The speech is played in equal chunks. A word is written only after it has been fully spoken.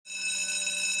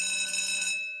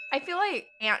I feel like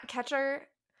Antcatcher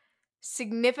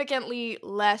significantly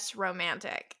less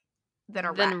romantic than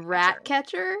a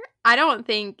Ratcatcher. I don't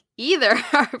think either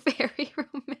are very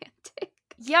romantic.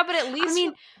 Yeah, but at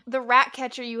least the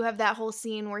Ratcatcher, you have that whole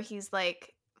scene where he's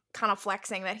like kind of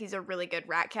flexing that he's a really good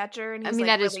rat catcher, and he's like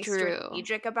that really is true.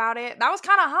 Strategic about it. That was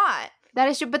kind of hot. That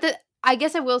is true, but I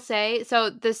guess I will say, so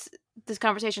this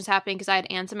conversation's happening because I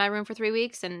had ants in my room for 3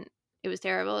 weeks and it was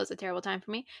terrible. It was a terrible time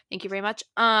for me. Thank you very much.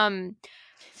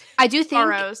 I do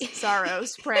think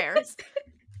sorrows, prayers.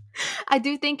 I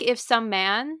do think if some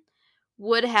man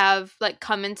would have like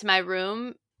come into my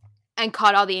room and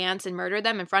caught all the ants and murdered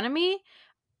them in front of me,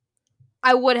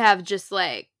 I would have just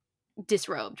like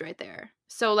disrobed right there.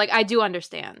 So like I do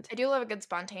understand. I do love a good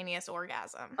spontaneous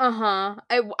orgasm.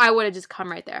 I would have just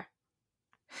come right there.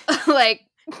 Like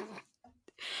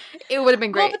it would have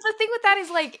been great. Well, but the thing with that is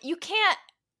like you can't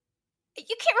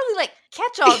really like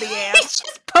catch all the ants. He's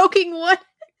just poking one.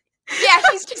 Yeah,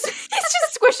 he's just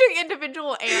squishing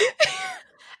individual ants.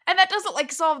 And that doesn't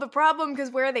like solve the problem because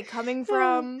where are they coming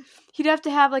from? He'd have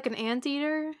to have like an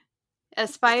anteater, a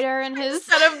spider in his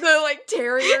instead of the like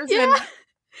terriers and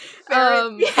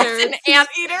an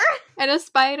anteater and a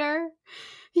spider.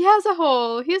 He has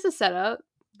a setup.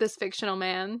 This fictional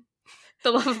man,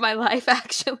 the love of my life,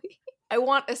 actually. I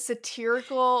want a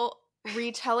satirical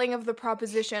retelling of the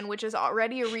proposition, which is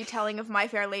already a retelling of My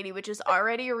Fair Lady, which is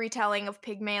already a retelling of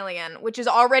Pygmalion, which is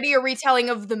already a retelling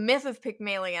of the myth of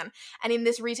Pygmalion. And in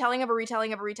this retelling of a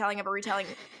retelling of a retelling of a retelling,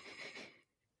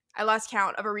 I lost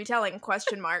count of a retelling, ?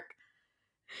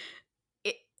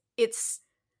 It's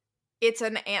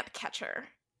an ant catcher.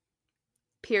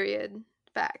 Period.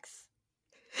 Facts.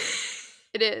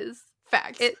 It is.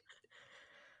 Facts.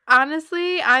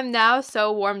 Honestly, I'm now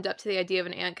so warmed up to the idea of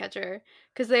an ant catcher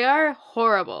because they are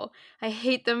horrible. I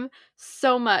hate them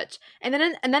so much. And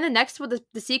then the next one,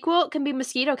 the sequel can be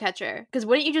mosquito catcher. Because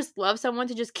wouldn't you just love someone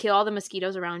to just kill all the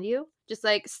mosquitoes around you? Just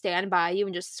like stand by you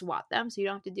and just swat them so you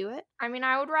don't have to do it? I mean,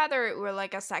 I would rather it were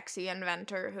like a sexy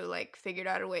inventor who like figured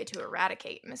out a way to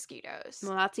eradicate mosquitoes.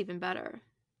 Well, that's even better.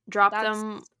 Drop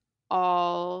them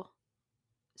all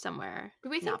somewhere. Do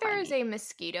we think there is a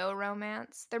mosquito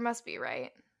romance? There must be,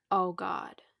 right? Oh,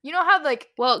 God. You know how, like...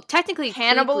 Well, technically...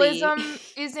 cannibalism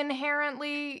is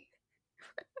inherently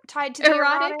tied to the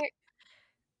erotic?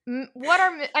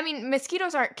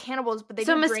 Mosquitoes aren't cannibals, but they do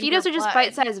drink your blood. So mosquitoes are just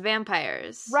bite-sized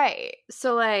vampires. Right.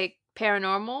 So, like,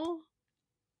 paranormal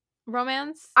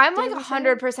romance? I'm, like,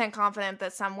 100% confident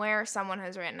that somewhere someone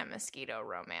has written a mosquito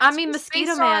romance. I mean,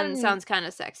 Mosquito Man sounds kind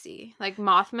of sexy. Like,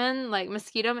 Mothman, like,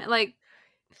 Mosquito Man, like,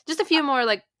 just a few more,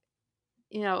 like,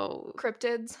 you know...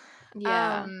 cryptids.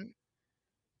 Yeah.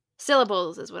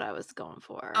 Syllables is what I was going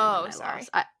for. Oh, sorry.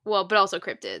 But also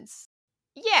cryptids.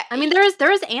 Yeah. I mean, there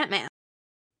is Ant-Man.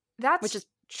 Which is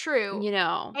true. You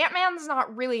know. Ant-Man's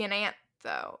not really an ant,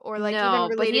 though. Or, like,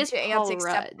 even related to ants,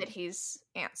 except that he's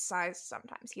ant-sized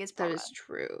sometimes. He is Paul Rudd. That is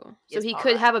true. So he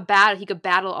could have a battle. He could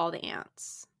battle all the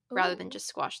ants rather than just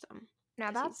squash them.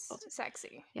 Now that's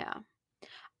sexy. Yeah.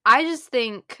 I just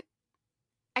think...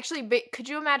 Actually, but could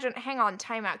you imagine... Hang on,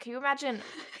 time out. Can you imagine...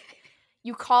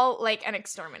 You call, like, an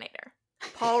exterminator.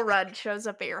 Paul Rudd shows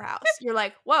up at your house. You're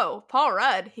like, whoa, Paul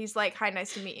Rudd. He's like, hi,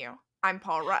 nice to meet you. I'm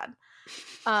Paul Rudd.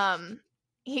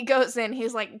 He goes in.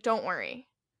 He's like, don't worry.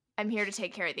 I'm here to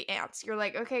take care of the ants. You're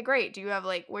like, okay, great. Do you have,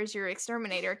 like, where's your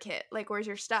exterminator kit? Like, where's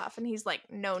your stuff? And he's like,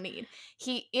 no need.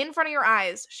 He, in front of your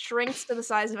eyes, shrinks to the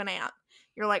size of an ant.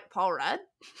 You're like, Paul Rudd? ?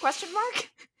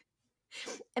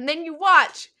 And then you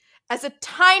watch as a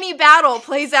tiny battle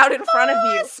plays out in front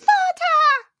of you. Sparta!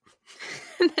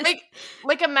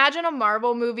 like imagine a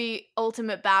Marvel movie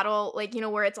ultimate battle, like, you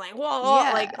know, where it's like,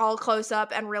 whoa, like all close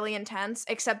up and really intense,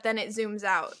 except then it zooms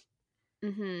out.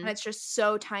 And it's just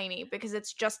so tiny because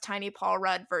it's just tiny Paul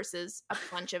Rudd versus a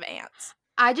bunch of ants.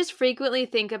 I just frequently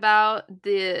think about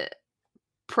the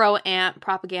pro-ant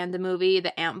propaganda movie,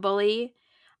 The Ant Bully.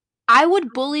 I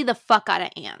would bully the fuck out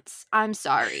of ants. I'm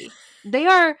sorry. They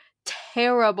are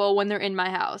terrible when they're in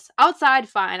my house. Outside,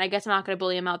 fine. I guess I'm not going to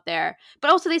bully them out there. But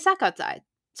also, they suck outside.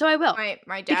 So I will.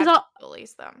 My dad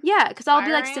bullies them. Yeah, because I'll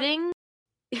be like sitting.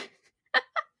 Because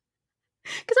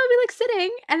I'll be like sitting,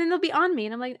 and then they'll be on me,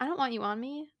 and I'm like, I don't want you on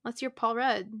me unless you're Paul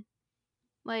Rudd.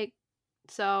 Like,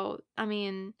 so I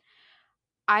mean,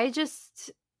 I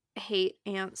just hate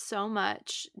ants so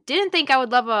much. Didn't think I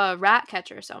would love a rat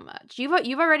catcher so much.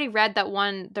 You've already read that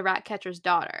one, The Ratcatcher's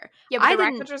Daughter. Yeah, but The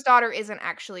Ratcatcher's Daughter isn't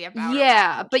actually about.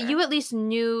 Yeah, but you at least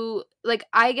knew. Like,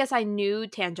 I guess I knew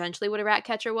tangentially what a rat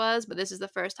catcher was, but this is the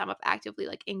first time I've actively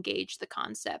like engaged the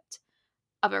concept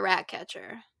of a rat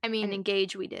catcher. I mean, and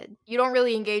engage we did. You don't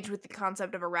really engage with the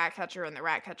concept of a rat catcher and The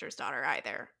Ratcatcher's Daughter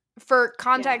either. For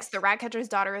context, Yes. The Ratcatcher's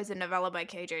Daughter is a novella by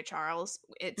K.J. Charles.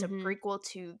 It's a Mhm. prequel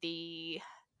to the...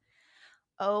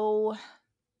 I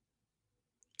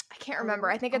can't remember.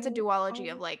 I think it's a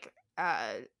duology of, like,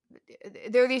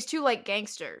 there are these two, like,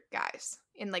 gangster guys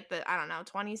in, like, the, I don't know,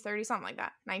 20s, 30s, something like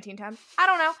that. 1910s. I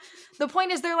don't know. The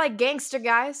point is they're, like, gangster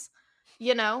guys.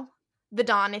 You know? The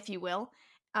Don, if you will.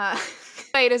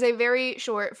 It is a very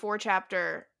short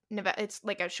 4-chapter novella. It's,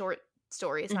 like, a short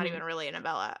story. It's not even really a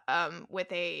novella. With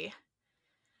I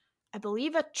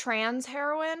believe a trans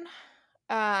heroine.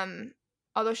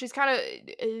 Although she's kind of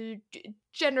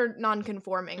gender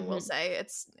non-conforming, we'll say.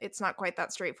 It's not quite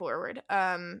that straightforward.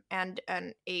 And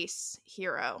an ace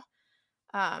hero.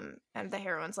 And the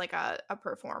heroine's like a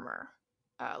performer.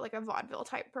 Like a vaudeville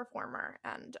type performer,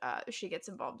 and she gets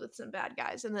involved with some bad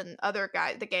guys, and then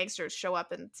the gangsters show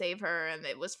up and save her, and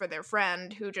it was for their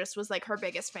friend who just was like her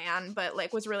biggest fan, but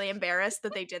like was really embarrassed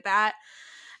that they did that.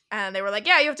 And they were like,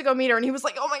 yeah, you have to go meet her. And he was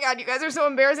like, oh my God, you guys are so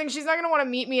embarrassing. She's not going to want to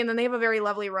meet me. And then they have a very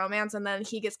lovely romance. And then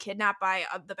he gets kidnapped by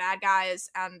the bad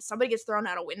guys, and somebody gets thrown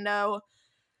out a window.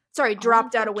 Sorry,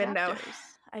 dropped out a window.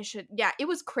 Yeah, it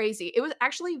was crazy. It was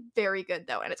actually very good,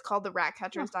 though. And it's called The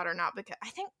Ratcatcher's Daughter, not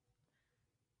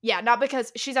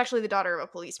because she's actually the daughter of a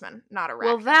policeman, not a rat.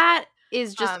 Well, that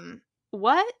is just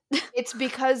what? It's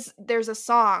because there's a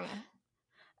song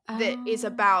that is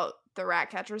about the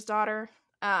Ratcatcher's daughter.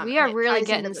 We are really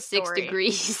getting 6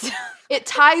 degrees. It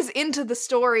ties into the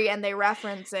story, and they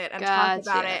reference it and talk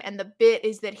about it. And the bit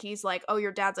is that he's like, "Oh,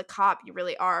 your dad's a cop. You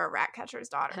really are a Ratcatcher's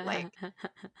daughter." Like,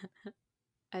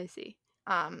 I see.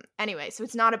 Anyway, so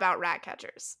it's not about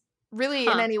Ratcatchers, really,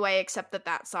 in any way, except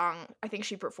that song. I think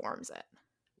she performs it.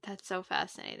 That's so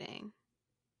fascinating.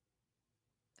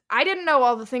 I didn't know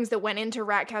all the things that went into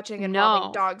rat catching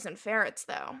involving dogs and ferrets,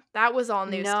 though. That was all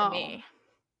news to me.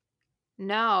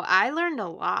 No, I learned a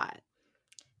lot.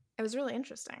 It was really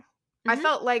interesting. I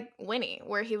felt like Winnie,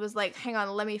 where he was like, hang on,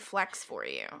 let me flex for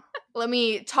you. Let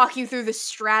me talk you through the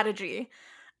strategy.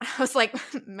 I was like,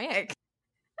 Meg,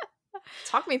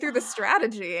 talk me through the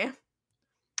strategy.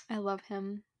 I love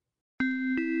him.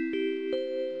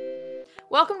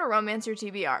 Welcome to Romance Your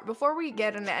TBR. Before we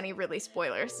get into any really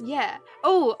spoilers. Yeah.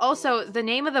 Oh, also, the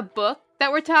name of the book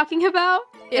that we're talking about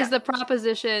is The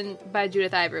Proposition by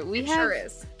Judith Iver. We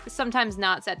have sometimes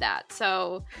not said that,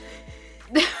 so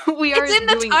we are. It's in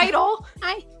the title.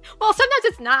 Well, sometimes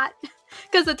it's not,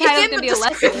 because the title's going to be a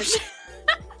lesson.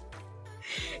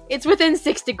 It's within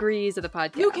 6 degrees of the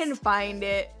podcast. You can find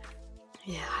it.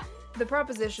 Yeah. The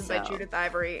Proposition by Judith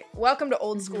Ivory. Welcome to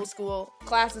Old School.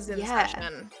 Classes in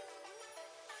session.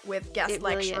 With guest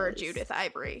lecturer Judith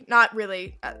Ivory. Not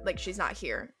really, like, she's not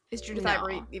here. Is Judith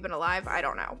Ivory even alive? I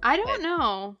don't know. I don't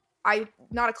know.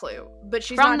 Not a clue. But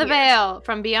she's from not the here. veil.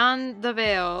 From beyond the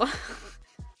veil.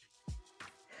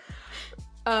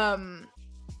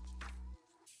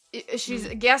 She's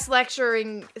guest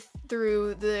lecturing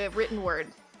through the written word.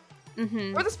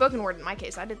 Or the spoken word in my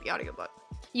case. I did the audiobook.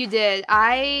 You did.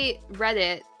 I read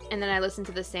it, and then I listened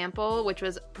to the sample, which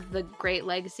was the great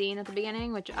leg scene at the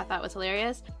beginning, which I thought was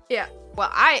hilarious. Yeah. Well,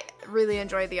 I really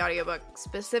enjoyed the audiobook,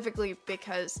 specifically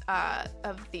because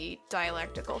of the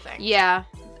dialectical thing. Yeah,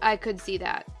 I could see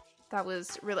that. That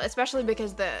was really, especially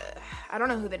because I don't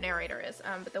know who the narrator is,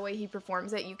 but the way he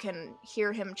performs it, you can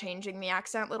hear him changing the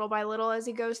accent little by little as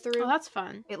he goes through. Oh, that's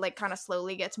fun. It, like, kind of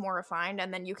slowly gets more refined,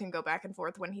 and then you can go back and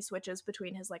forth when he switches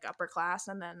between his, like, upper class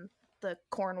and then the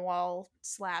Cornwall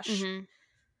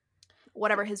 /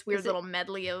 whatever his weird little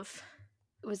medley of.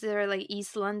 Was there, like,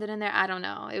 East London in there? I don't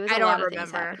know. It was a lot of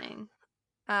things happening.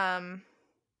 I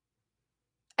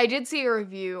did see a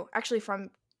review, actually, from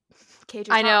KJ.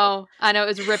 I know. It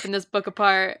was ripping this book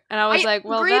apart, and I was like,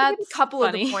 "Well, that's with a couple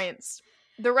funny. Of the points.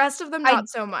 The rest of them, not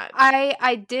so much."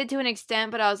 I did to an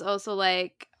extent, but I was also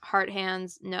like, "Heart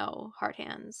hands, no heart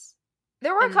hands."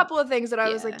 There were a couple of things that I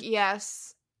was like,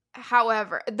 "Yes."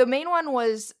 However, the main one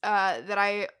was that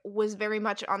I was very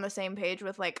much on the same page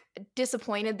with, like,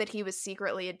 disappointed that he was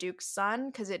secretly a duke's son,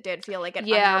 because it did feel like it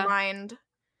undermined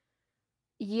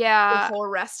the whole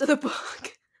rest of the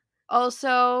book.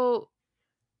 Also,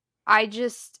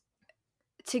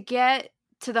 to get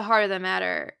to the heart of the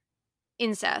matter,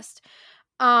 incest.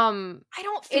 I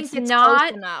don't think it's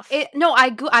not close enough.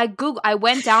 I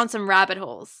went down some rabbit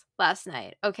holes last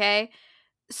night, okay?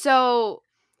 So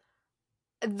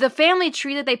the family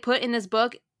tree that they put in this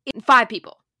book, 5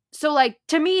 people. So, like,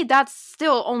 to me, that's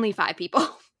still only 5 people.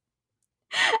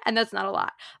 And that's not a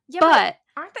lot. Yeah, but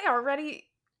aren't they already?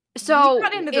 So you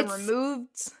got into the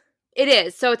removed. It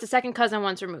is. So it's a second cousin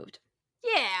once removed.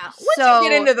 Yeah. Once you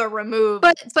get into the removed.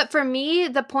 But for me,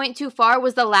 the point too far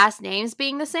was the last names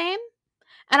being the same.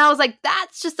 And I was like,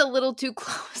 that's just a little too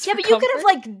close. Yeah, for but you could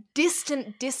comfort. have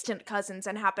like distant cousins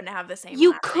and happen to have the same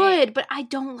You last could, name. but I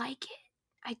don't like it.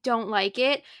 I don't like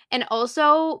it. And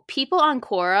also, people on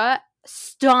Quora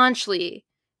staunchly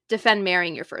defend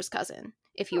marrying your first cousin,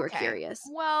 if you were curious.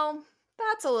 Well,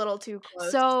 that's a little too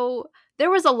close. So there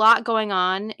was a lot going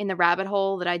on in the rabbit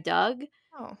hole that I dug.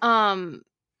 Oh.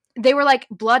 They were like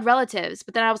blood relatives,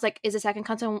 but then I was like, is a second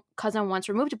cousin once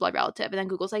removed a blood relative? And then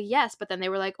Google's like, yes, but then they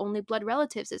were like, only blood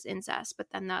relatives is incest, but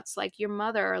then that's like your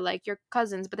mother or like your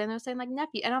cousins, but then they're saying like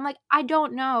nephew. And I'm like, I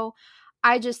don't know.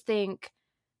 I just think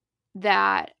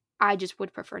that I just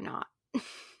would prefer not.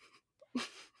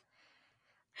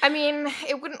 I mean,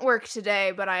 it wouldn't work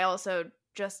today, but I also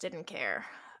just didn't care.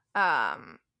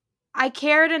 I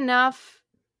cared enough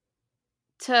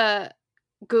to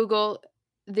Google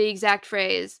the exact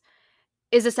phrase,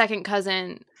 is a second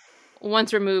cousin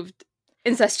once removed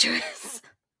incestuous?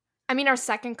 I mean, are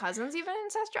second cousins even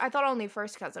incestuous? I thought only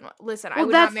first cousin. Listen, I Well,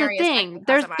 would not that's the marry a second thing. cousin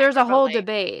There's either, a but, whole like,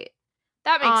 debate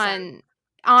that makes sense.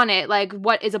 on it, like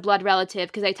what is a blood relative,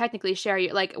 because they technically share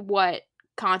you, like what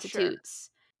constitutes.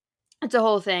 Sure. It's a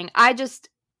whole thing. I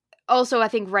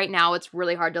think right now it's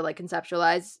really hard to like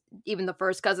conceptualize even the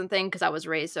first cousin thing, because I was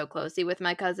raised so closely with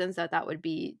my cousins that would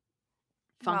be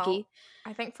funky. Well,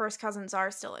 I think first cousins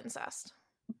are still incest.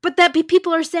 But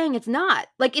people are saying it's not.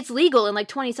 Like, it's legal in like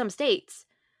 20-some states.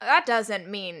 That doesn't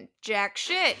mean jack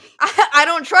shit. I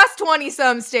don't trust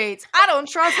 20-some states. I don't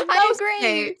trust most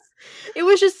states. It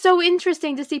was just so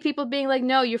interesting to see people being like,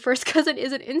 no, your first cousin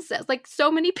isn't incest. Like,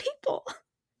 so many people.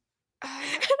 And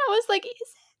I was like, is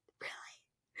it really?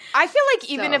 I feel like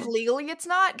even if legally it's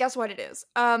not, guess what it is?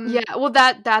 Yeah, well,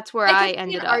 that's where I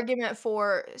ended up. Argument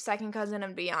for second cousin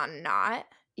and beyond not.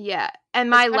 Yeah, and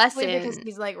my lesson, because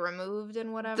he's like removed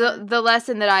and whatever. The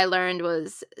lesson that I learned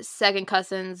was second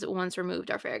cousins once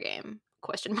removed are fair game? ?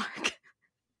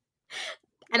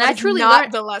 And I truly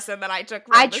learned the lesson that I took.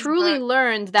 I truly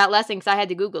learned that lesson because I had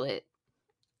to Google it,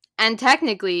 and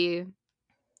technically,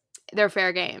 they're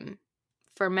fair game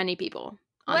for many people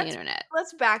on the internet.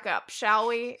 Let's back up, shall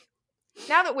we?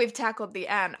 Now that we've tackled the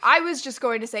end, I was just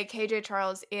going to say KJ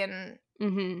Charles in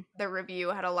the review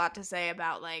had a lot to say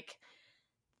about like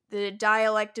the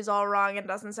dialect is all wrong and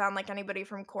doesn't sound like anybody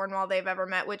from Cornwall they've ever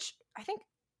met, which I think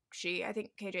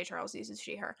KJ Charles uses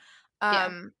she, her.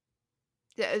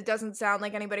 It doesn't sound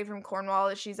like anybody from Cornwall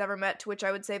that she's ever met, to which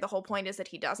I would say the whole point is that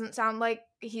he doesn't sound like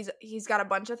he's got a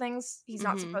bunch of things. He's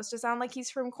not supposed to sound like he's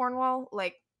from Cornwall.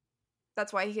 Like,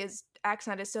 that's why his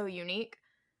accent is so unique.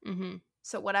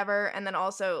 So whatever. And then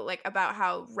also like about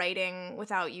how writing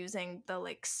without using the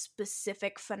like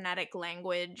specific phonetic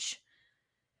language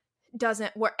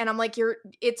doesn't work. And I'm like,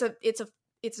 it's a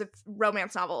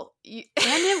romance novel.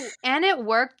 and it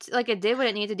worked. Like, it did what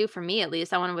it needed to do for me, at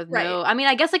least. I wanted with no. I mean,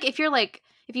 I guess like if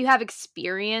you have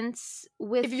experience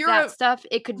with that stuff,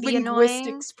 it could be annoying.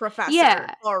 Linguistics professor.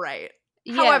 Yeah. All right.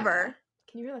 Yeah. However,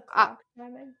 can you hear the clock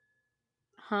chiming?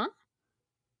 Huh?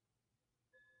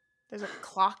 There's a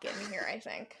clock in here, I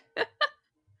think.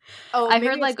 I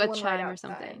heard like a chime or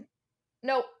something.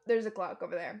 Nope, there's a clock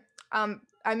over there. I'm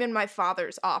in my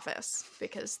father's office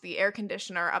because the air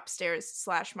conditioner upstairs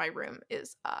 / my room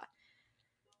is out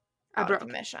of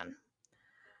commission.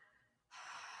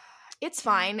 It's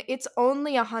fine. It's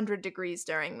only 100 degrees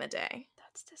during the day.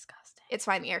 That's disgusting. It's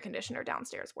fine. The air conditioner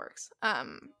downstairs works.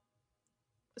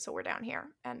 So we're down here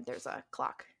and there's a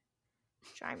clock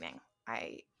chiming.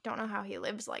 I don't know how he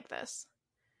lives like this.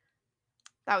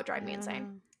 That would drive me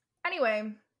insane.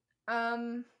 Anyway,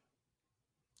 so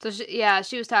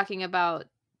she was talking about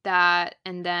that,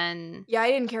 and then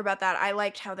I didn't care about that. I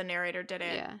liked how the narrator did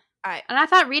it. Yeah, and I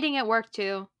thought reading it worked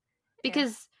too,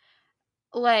 because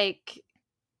like,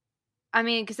 I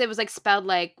mean, because it was like spelled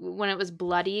like when it was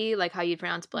bloody, like how you'd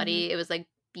pronounce bloody, it was like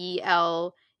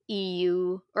BLEU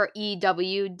or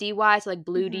EWDY, so like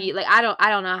bloody. Like I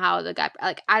don't know how the guy,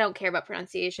 like, I don't care about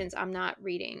pronunciations. I'm not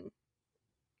reading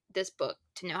this book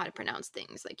to know how to pronounce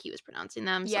things like he was pronouncing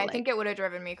them. Yeah, so, I like, think it would have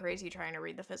driven me crazy trying to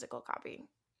read the physical copy.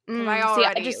 Because I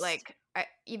already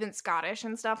even Scottish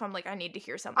and stuff, I'm like, I need to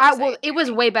hear something. Well, it was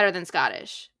way better than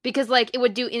Scottish, because like it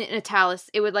would do in italics.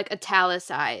 It would like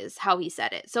italicize how he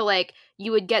said it, so like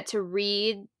you would get to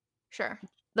read,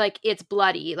 like it's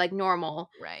bloody, like normal,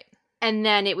 right? And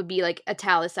then it would be like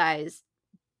italicized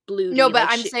blue. No, but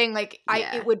like, I'm saying like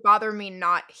it would bother me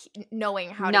not knowing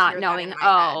how to hear that in my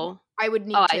head. I would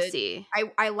need to. I see.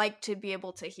 I like to be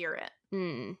able to hear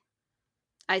it.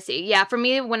 I see. Yeah, for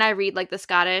me, when I read like the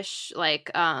Scottish, like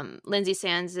Lindsay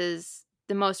Sands is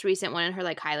the most recent one in her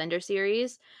like Highlander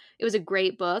series. It was a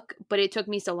great book, but it took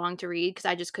me so long to read because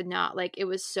I just could not, like, it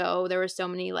was so, there were so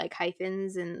many like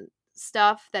hyphens and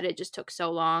stuff that it just took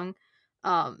so long.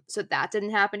 So that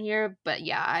didn't happen here. But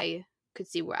yeah, I could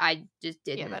see where I just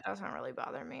didn't. Yeah, that doesn't really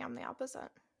bother me. I'm the opposite.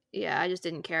 Yeah, I just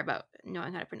didn't care about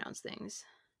knowing how to pronounce things.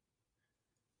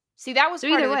 See, that was So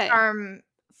part either of the way. charm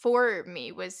for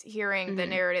me, was hearing the Mhm.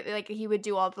 narrative. Like, he would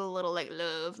do all the little, like,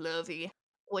 lovey,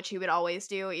 which he would always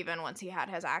do, even once he had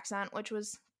his accent, which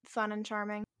was fun and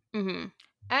charming. Mhm.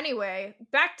 Anyway,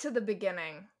 back to the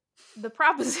beginning. The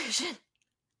proposition.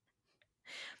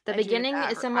 The by Judith beginning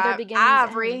is some other beginning's end.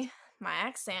 Ivory. My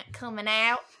accent coming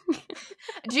out.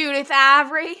 Judith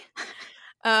Ivory.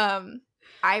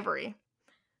 Ivory.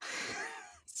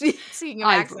 Speaking of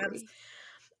accents.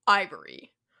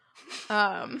 Ivory.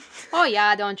 Oh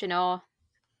yeah, don't you know?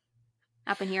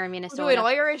 Up in here in We're Minnesota. doing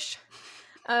Irish.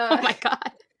 Oh my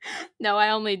god. No,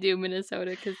 I only do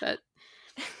Minnesota because that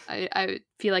I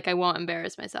feel like I won't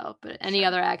embarrass myself, but any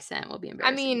other accent will be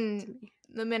embarrassing. I mean, to me.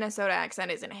 The Minnesota accent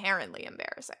is inherently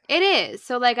embarrassing. It is.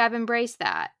 So like I've embraced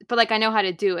that. But like I know how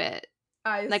to do it.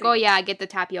 Like, oh yeah, get the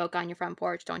tapioca on your front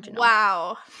porch, don't you know?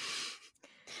 Wow.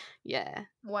 Yeah.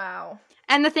 Wow.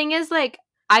 And the thing is, like,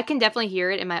 I can definitely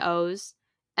hear it in my O's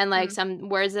and like some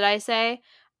words that I say.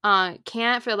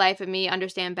 Can't for the life of me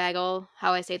understand bagel,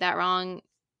 how I say that wrong.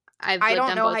 I don't lived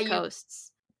on know both how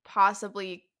coasts. You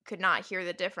possibly could not hear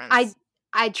the difference.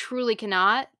 I truly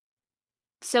cannot.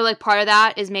 So like part of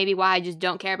that is maybe why I just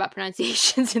don't care about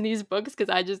pronunciations in these books, because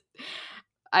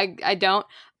I don't.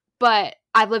 But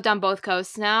I've lived on both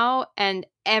coasts now, and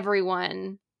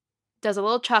everyone does a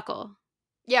little chuckle.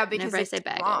 Yeah, because whenever it's I say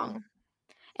bagel. wrong.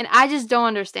 And I just don't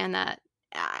understand that.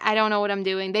 I don't know what I'm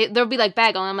doing. They'll be like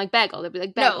bagel, and I'm like bagel. They'll be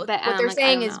like bagel. No, what they're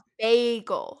saying is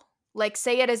bagel. Like,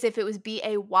 say it as if it was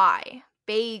B-A-Y.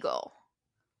 Bagel.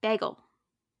 Bagel.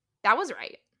 That was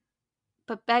right.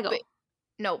 But bagel.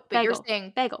 No, but bagel. You're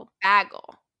saying bagel.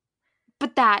 Bagel.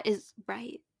 But that is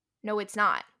right. No, it's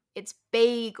not. It's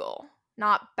bagel,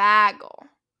 not bagel.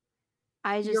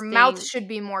 Your mouth should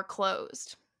be more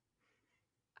closed.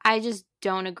 I just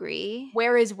don't agree.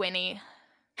 Where is Winnie?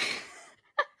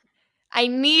 I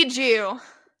need you.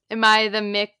 Am I the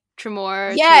Mick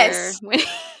Tremor? Yes.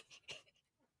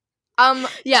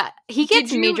 Yeah, he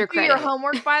gets major credit. Did you do your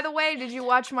homework, by the way? Did you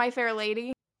watch My Fair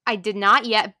Lady? I did not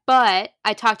yet, but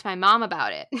I talked to my mom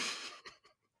about it.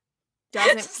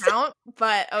 Doesn't count,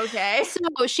 but okay.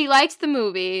 So she likes the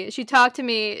movie. She talked to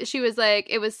me. She was like,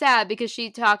 it was sad because she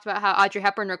talked about how Audrey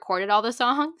Hepburn recorded all the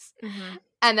songs,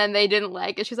 and then they didn't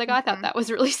like it. She's like, oh, I thought that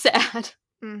was really sad.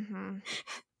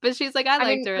 But she's like, I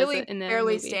liked her really in the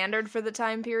fairly movie. Standard for the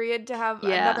time period to have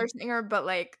another singer, but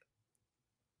like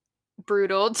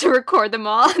brutal to record them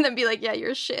all and then be like, yeah,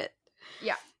 you're shit.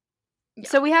 Yeah.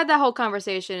 So we had that whole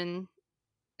conversation.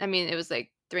 I mean, it was like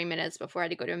 3 minutes before I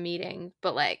had to go to a meeting,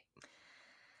 but like,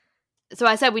 so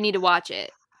I said we need to watch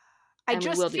it. I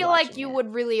just feel like you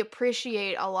would really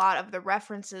appreciate a lot of the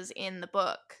references in the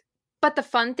book. But the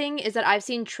fun thing is that I've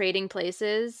seen Trading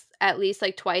Places at least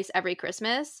like twice every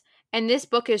Christmas, and this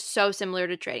book is so similar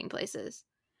to Trading Places.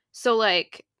 So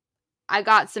like, I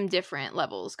got some different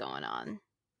levels going on.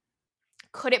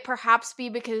 Could it perhaps be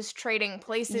because Trading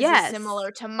Places is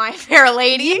similar to My Fair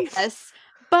Lady? Yes,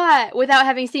 but without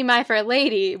having seen My Fair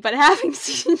Lady, but having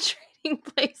seen Trading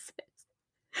Places,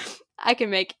 I can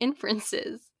make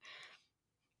inferences.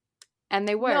 And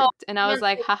they worked. And I was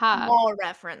like, haha. Small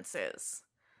references.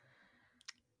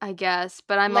 I guess,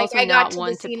 but I'm also not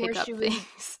one to pick up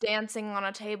things. Dancing on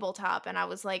a tabletop, and I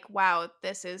was like, wow,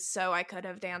 this is so I could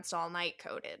have danced all night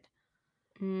coded.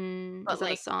 But is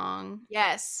like, a song?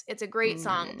 Yes, it's a great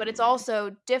song, but it's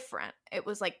also different. It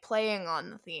was like playing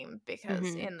on the theme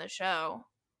because in the show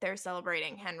they're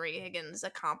celebrating Henry Higgins'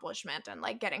 accomplishment and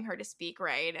like getting her to speak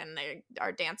right, and they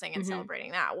are dancing and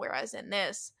celebrating that. Whereas in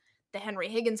this, the Henry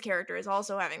Higgins character is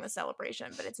also having the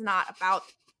celebration, but it's not about.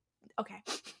 Okay.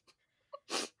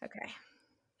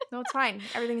 No, it's fine.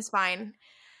 Everything is fine.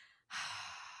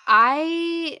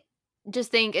 I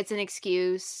just think it's an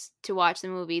excuse to watch the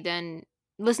movie, then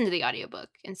listen to the audiobook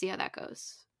and see how that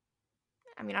goes.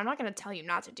 I mean, I'm not going to tell you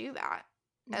not to do that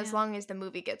as long as the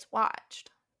movie gets watched.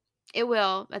 It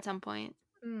will at some point.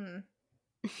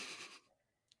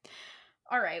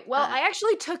 All right. Well, I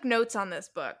actually took notes on this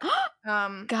book.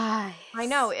 Guys. I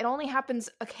know. It only happens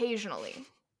occasionally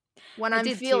when I'm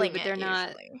feeling it, they're usually.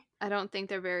 Not, I don't think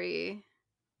they're very...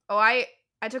 Oh, I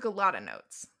took a lot of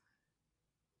notes.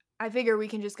 I figure we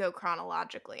can just go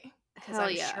chronologically because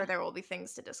I'm sure there will be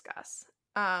things to discuss.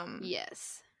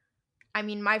 Yes. I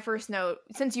mean, my first note,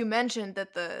 since you mentioned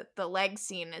that the leg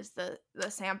scene is the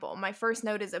sample, my first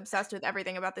note is obsessed with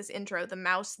everything about this intro. The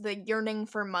mouse, the yearning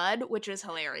for mud, which is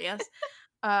hilarious.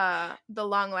 The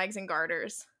long legs and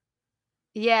garters.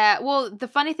 Yeah, well, the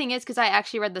funny thing is, because I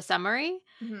actually read the summary,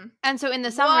 and so in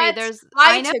the summary, What? there's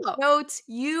I know. took notes.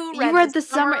 You You read read the the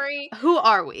summary. summary. Who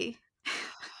are we?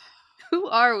 Who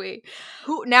are we?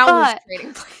 Who's But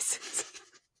trading places?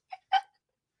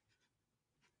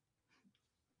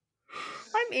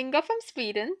 I'm Inga from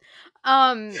Sweden.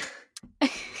 But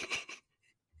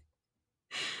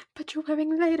you're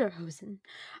wearing lederhosen.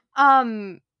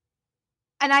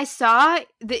 And I saw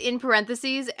the in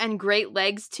parentheses and great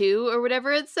legs too, or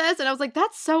whatever it says, and I was like,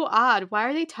 that's so odd. Why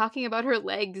are they talking about her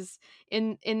legs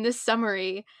in this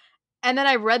summary? And then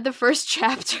I read the first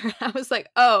chapter, and I was like,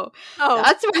 oh,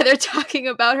 that's why they're talking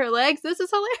about her legs. This is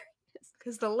hilarious.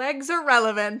 Because the legs are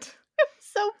relevant. It was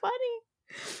so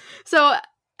funny. So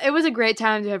it was a great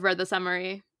time to have read the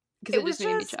summary, because it just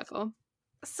made me chuckle.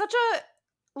 Such a,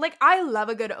 like, I love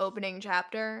a good opening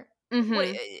chapter. What,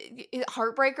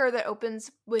 Heartbreaker that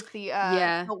opens with the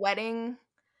wedding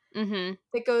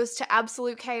that goes to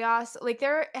absolute chaos. Like,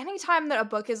 anytime that a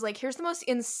book is like, here's the most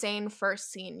insane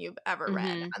first scene you've ever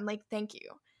read, I'm like, thank you.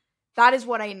 That is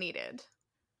what I needed.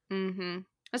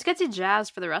 Let's get to jazz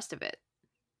for the rest of it.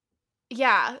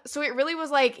 Yeah, so it really was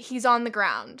like, he's on the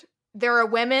ground. There are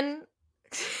women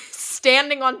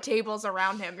standing on tables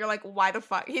around him. You're like, why the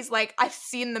fuck? He's like, I've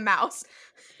seen the mouse.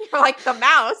 You're like, the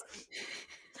mouse?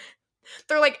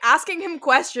 They're like asking him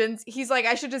questions. He's like,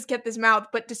 I should just get this mouth,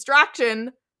 but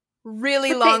distraction,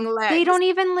 really long legs. They don't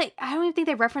even I don't even think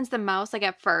they reference the mouse like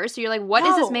at first. So you're like, what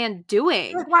is this man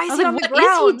doing? Like, why is he on the ground?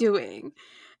 What is he doing?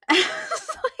 And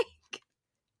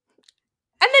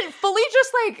then fully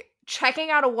just like checking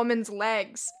out a woman's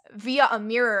legs via a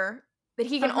mirror that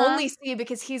he can only see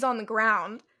because he's on the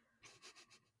ground.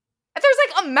 And there's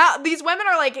like a mouse. These women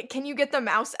are like, can you get the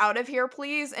mouse out of here,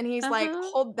 please? And he's like,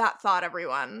 hold that thought,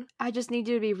 everyone. I just need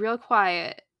you to be real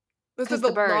quiet. This is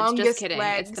the birds. Longest just kidding.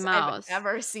 Legs it's the mouse. I've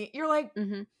ever seen. You're like,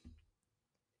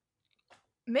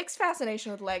 mixed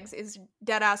fascination with legs is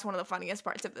dead ass one of the funniest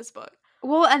parts of this book.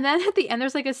 Well, and then at the end,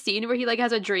 there's like a scene where he like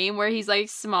has a dream where he's like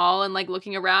small and like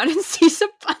looking around and sees a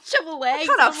bunch of legs.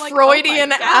 What kind of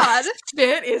Freudian ass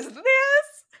shit is this?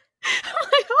 I'm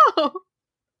like, oh,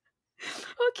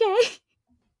 okay.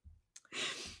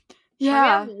 Yeah,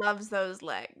 my man loves those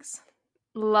legs.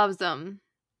 Loves them,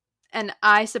 and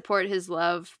I support his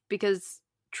love because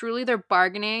truly they're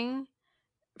bargaining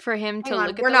for him to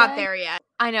look at. We're not there yet.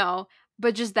 I know,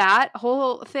 but just that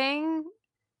whole thing.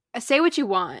 Say what you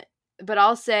want. But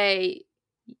I'll say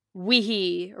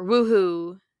weehee or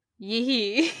woohoo,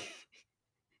 yee.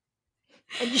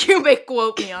 And you may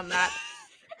quote me on that.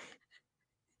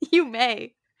 You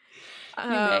may.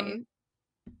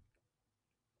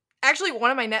 Actually,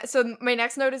 one of my my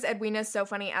next note is Edwina's so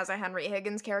funny as a Henry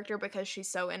Higgins character because she's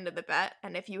so into the bet.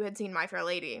 And if you had seen My Fair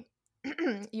Lady,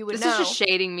 you would know. This is just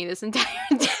shading me this entire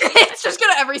day. It's just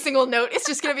gonna, every single note, it's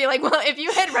just gonna be like, well, if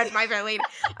you had read My Fair Lady.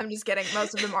 I'm just kidding.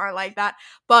 Most of them are like that.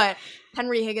 But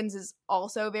Henry Higgins is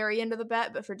also very into the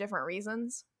bet, but for different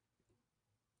reasons.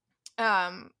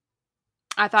 I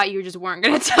thought you just weren't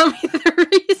gonna tell me the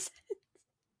reason.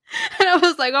 And I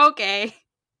was like, okay.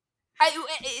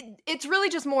 It's really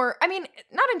just more, I mean,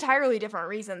 not entirely different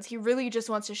reasons. He really just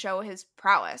wants to show his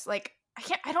prowess. Like,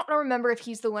 I don't remember if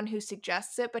he's the one who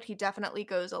suggests it, but he definitely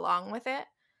goes along with it.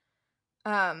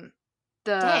 Dang,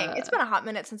 it's been a hot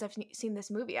minute since I've seen this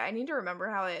movie. I need to remember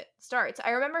how it starts.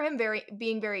 I remember him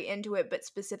being very into it, but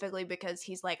specifically because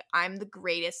he's like, I'm the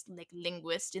greatest like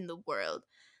linguist in the world,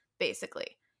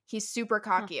 basically. He's super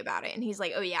cocky about it, and he's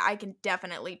like, oh yeah, I can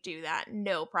definitely do that,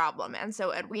 no problem. And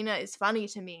so Edwina is funny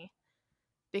to me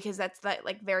because that's that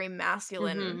like very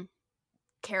masculine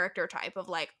character type of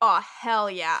like, oh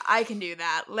hell yeah, I can do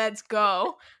that, let's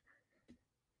go.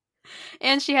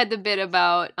 And she had the bit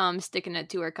about sticking it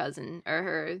to her cousin or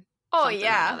her. Oh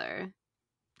yeah,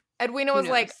 Edwina was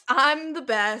like, I'm the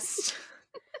best.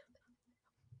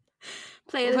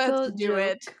 Play a little joke. Do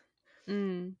it.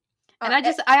 And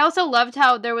I also loved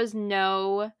how there was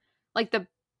no like the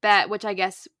bet, which I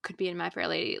guess could be in My Fair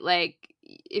Lady. Like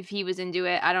if he was into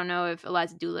it, I don't know if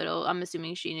Eliza Doolittle. I'm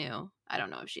assuming she knew. I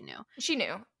don't know if she knew. She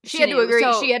knew. She had to agree.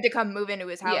 So, she had to come move into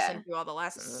his house and do all the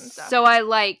lessons and stuff. So I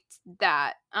liked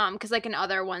that. Because like in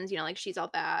other ones, you know, like She's All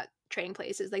That, Trading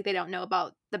Places, like they don't know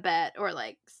about the bet or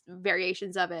like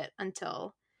variations of it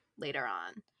until later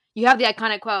on. You have the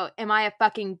iconic quote, "Am I a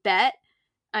fucking bet?"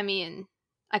 I mean,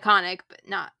 iconic, but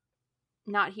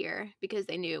not here because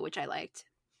they knew, which I liked.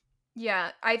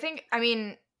 Yeah, I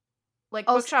mean, like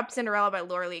Bookshop Cinderella by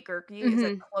Laura Lee Gerke is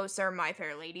a closer My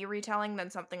Fair Lady retelling than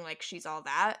something like She's All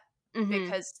That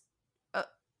because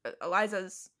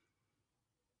Eliza's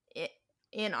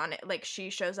in on it. Like she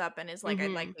shows up and is like,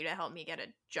 I'd like you to help me get a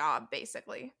job,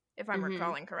 basically. if I'm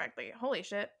recalling correctly. Holy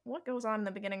shit, what goes on in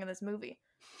the beginning of this movie?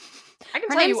 I can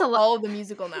Her tell name's you all the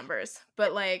musical numbers,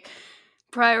 but like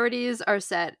priorities are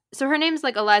set. So her name's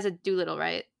like Eliza Doolittle,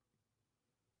 right?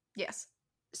 yes.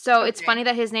 So it's funny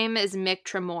that his name is Mick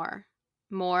Tremore.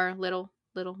 More, little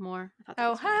more. I thought that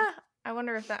was funny. I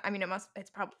wonder if that, I mean, it's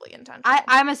probably intentional.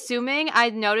 I'm assuming I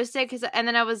noticed it and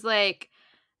then I was like,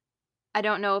 I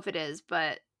don't know if it is,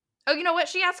 but. Oh, you know what?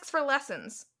 She asks for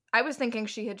lessons. I was thinking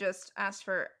she had just asked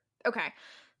for, okay.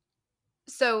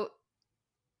 So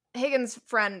Higgins'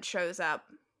 friend shows up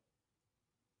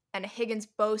and Higgins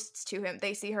boasts to him.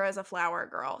 They see her as a flower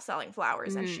girl selling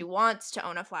flowers and she wants to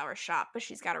own a flower shop, but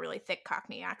she's got a really thick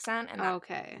Cockney accent and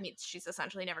that means she's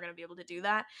essentially never going to be able to do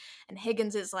that. And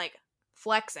Higgins is like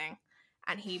flexing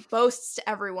and he boasts to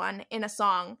everyone in a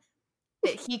song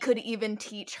that he could even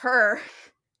teach her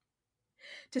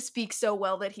to speak so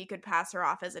well that he could pass her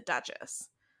off as a duchess.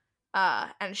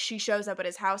 And she shows up at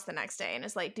his house the next day and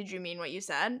is like, "Did you mean what you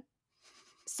said?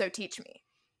 So teach me."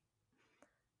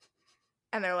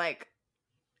 And they're like,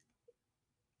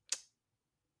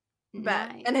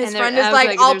 bet. Nice. And his friend is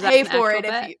like, "I'll pay for it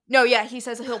if you..." No, yeah, he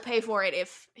says he'll pay for it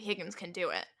if Higgins can do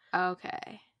it.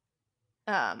 Okay.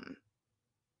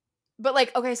 But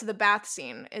like, okay, so the bath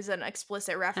scene is an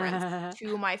explicit reference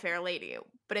to My Fair Lady.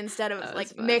 But instead of like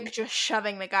fun. Mick just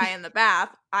shoving the guy in the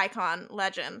bath, icon,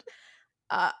 legend,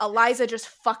 Eliza just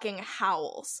fucking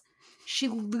howls. She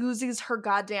loses her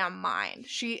goddamn mind.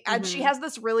 And she has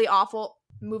this really awful,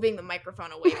 moving the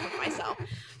microphone away from myself,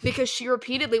 because she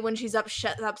repeatedly, when she's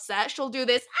upset, she'll do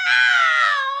this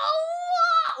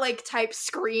like type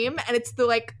scream, and it's the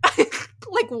like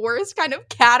like worst kind of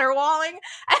caterwauling,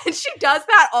 and she does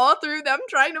that all through them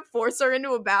trying to force her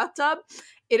into a bathtub.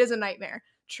 It is a nightmare,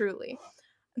 truly.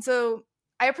 And so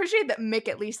I appreciate that Mick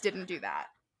at least didn't do that.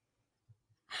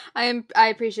 I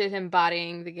appreciate him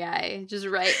bodying the guy just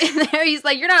right in there. He's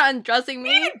like, "You're not undressing me."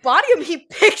 He didn't body him. He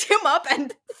picked him up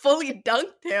and fully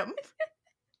dunked him.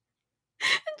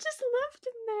 And just left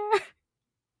him there.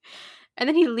 And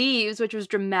then he leaves, which was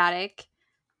dramatic.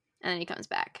 And then he comes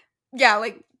back. Yeah,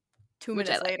 like 2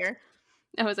 minutes later.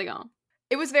 I was like, oh.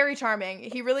 It was very charming.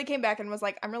 He really came back and was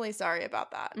like, "I'm really sorry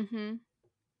about that."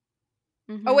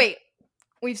 Oh, wait.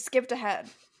 We've skipped ahead.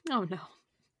 Oh, no.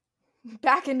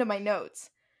 Back into my notes.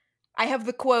 I have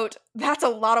the quote, "That's a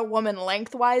lot of woman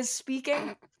lengthwise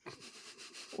speaking,"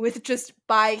 with just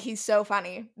 "bye, he's so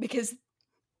funny," because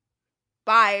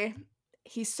bye,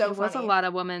 he's so funny. It was a lot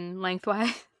of woman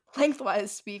lengthwise.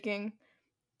 Lengthwise speaking.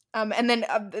 And then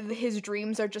his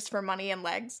dreams are just for money and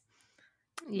legs.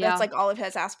 Yeah. That's like all of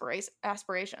his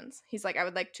aspirations. He's like, "I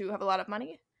would like to have a lot of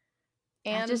money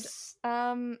and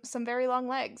some very long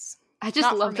legs." I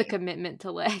just love the commitment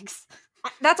to legs.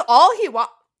 That's all he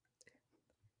wants.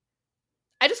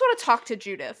 I just want to talk to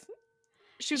Judith.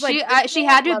 She was like, she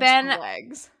had to have been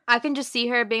legs. I can just see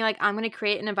her being like, "I'm going to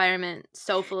create an environment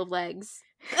so full of legs."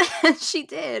 And she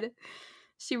did.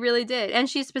 She really did. And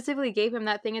she specifically gave him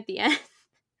that thing at the end.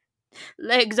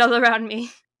 Legs all around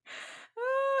me.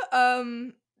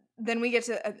 Then we get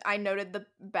to, I noted the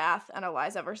bath and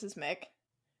Eliza versus Mick.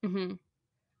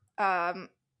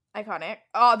 Iconic.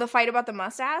 Oh, the fight about the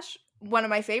mustache. One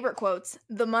of my favorite quotes.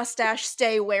 "The mustache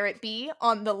stay where it be,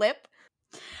 on the lip."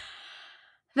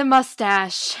 The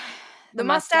mustache. The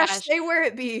mustache stay where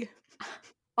it be,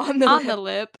 on the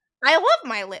lip. I love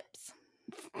my lips.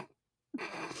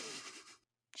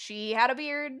 She had a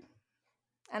beard,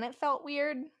 and it felt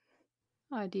weird.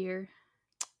 Oh, dear.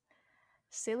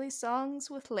 Silly songs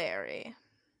with Larry.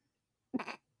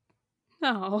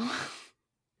 No.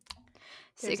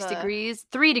 6 degrees.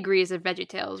 3 degrees of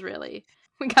VeggieTales, really.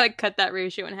 We gotta cut that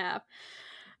ratio in half.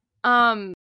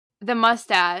 The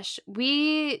mustache.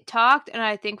 We talked, and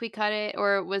I think we cut it,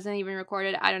 or it wasn't even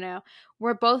recorded. I don't know.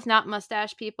 We're both not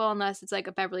mustache people, unless it's like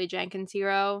a Beverly Jenkins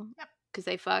hero. Yep. Because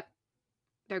they fuck.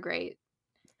 They're great.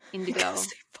 Indigo.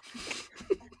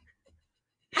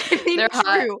 I mean, they're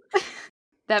true. Hot.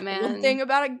 That man. One thing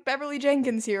about a Beverly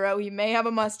Jenkins hero, he may have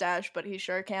a mustache, but he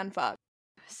sure can fuck.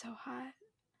 So hot.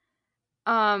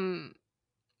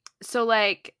 So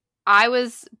like, I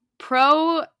was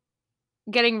pro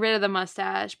getting rid of the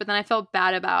mustache, but then I felt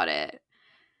bad about it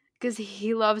because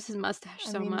he loves his mustache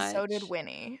so much. So did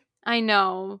Winnie. I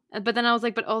know, but then I was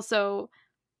like, but also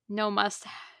no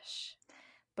mustache.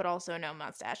 But also no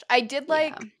mustache. I did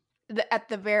like at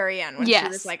the very end when she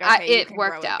was like, "Okay, it you can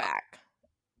worked grow out." It back.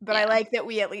 But I like that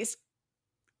we at least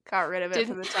got rid of it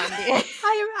for the time being.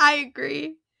 I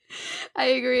agree.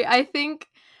 I think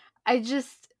I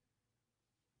just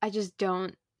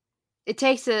don't. It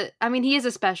takes he is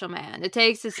a special man. It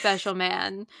takes a special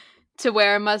man to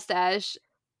wear a mustache.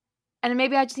 And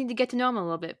maybe I just need to get to know him a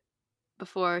little bit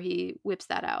before he whips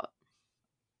that out.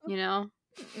 You know?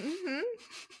 Mm-hmm.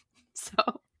 So.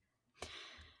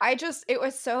 It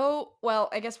was so, well,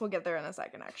 I guess we'll get there in a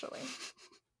second, actually.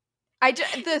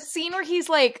 The scene where he's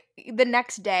like, the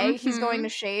next day, he's going to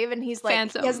shave, and he's like,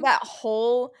 Phantom. he has that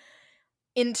whole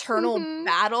internal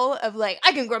battle of like,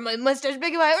 I can grow my mustache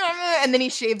big, and then he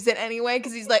shaves it anyway,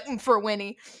 because he's like, for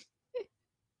Winnie.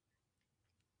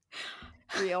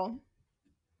 Real.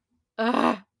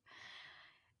 Ugh.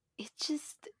 It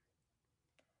just...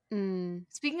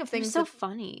 Speaking of it things was so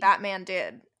funny. that man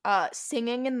did,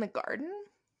 singing in the garden.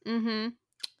 Mm-hmm.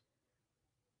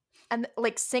 And,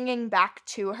 like, singing back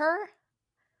to her.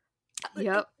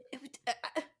 Yep.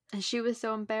 And she was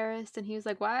so embarrassed, and he was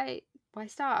like, why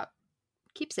stop?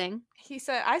 Keep sing. He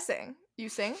said, I sing. You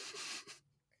sing?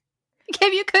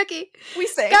 Gave you a cookie. We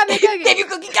sing. Got me a cookie. Gave you a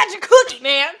cookie. Got your cookie,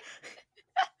 man.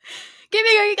 Give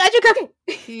me a cookie. Got your cookie.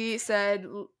 He said,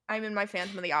 I'm in my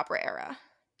Phantom of the Opera era.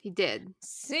 He did.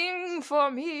 Sing for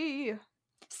me.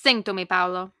 Sing to me,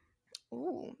 Paolo.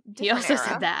 Ooh, he also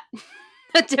said that.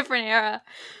 A different era,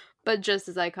 but just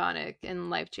as iconic and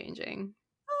life-changing.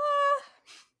 I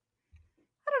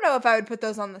don't know if I would put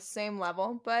those on the same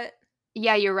level, but...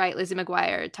 Yeah, you're right. Lizzie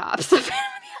McGuire tops.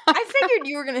 I figured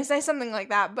you were going to say something like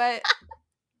that, but...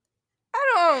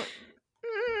 I don't...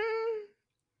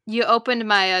 You opened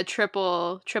my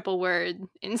triple word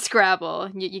in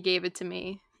Scrabble. You gave it to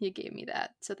me. You gave me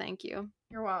that, so thank you.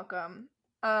 You're welcome.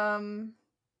 I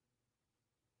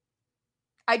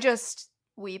just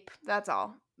weep. That's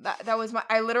all. That was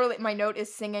my note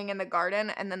is singing in the garden,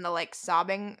 and then the like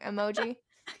sobbing emoji.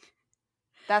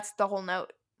 That's the whole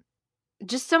note.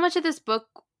 Just so much of this book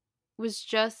was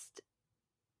just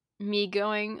me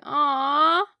going,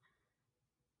 "Aww."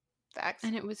 Facts.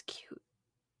 And it was cute.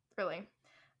 Really.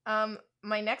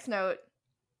 My next note,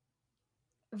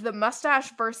 the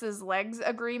mustache versus legs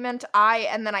agreement.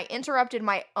 And then I interrupted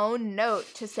my own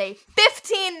note to say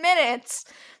 15 minutes.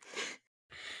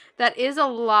 That is a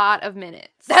lot of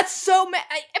minutes. That's so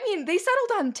I mean, they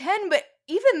settled on 10, but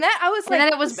even that, I was like,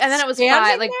 and then it was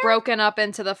 5, like broken up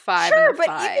into the 5 sure, and the 5.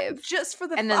 But even just for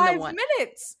the and 5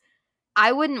 minutes.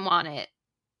 I wouldn't want it,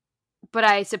 but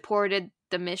I supported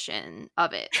the mission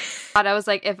of it. But I was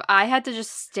like, if I had to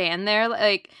just stand there,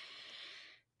 like,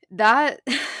 that...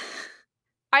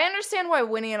 I understand why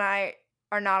Winnie and I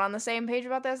are not on the same page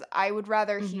about this. I would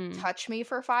rather he touch me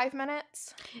for 5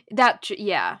 minutes.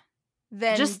 Yeah.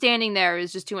 Then just standing there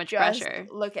is just too much pressure.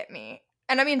 Look at me.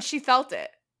 And I mean, she felt it.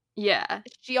 Yeah.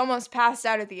 She almost passed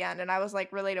out at the end, and I was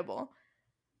like, relatable.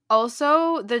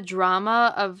 Also, the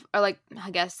drama of, or like,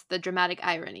 I guess the dramatic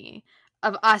irony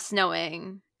of us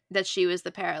knowing that she was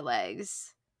the pair of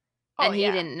legs. And he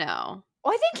didn't know.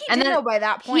 Well, I think he did know by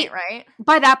that point, right?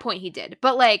 By that point, he did.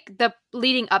 But, like, the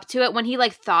leading up to it, when he,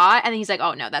 like, thought, and then he's like,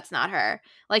 oh, no, that's not her.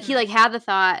 Like, he, like, had the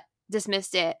thought,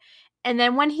 dismissed it. And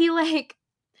then when he, like,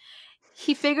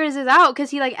 he figures it out,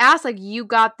 because he, like, asked, like, you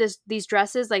got these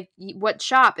dresses, like, what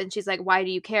shop? And she's like, why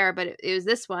do you care? But it was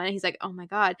this one. And he's like, oh, my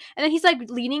God. And then he's, like,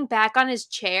 leaning back on his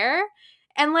chair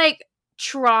and, like,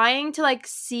 trying to like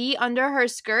see under her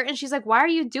skirt, and she's like, why are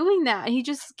you doing that? And he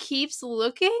just keeps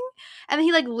looking, and then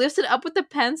he like lifts it up with the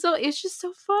pencil. It's just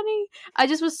so funny. I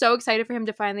just was so excited for him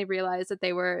to finally realize that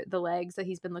they were the legs that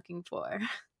he's been looking for.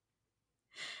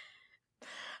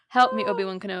 Help me,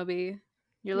 Obi-Wan Kenobi.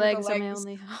 Your legs are my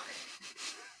only hope.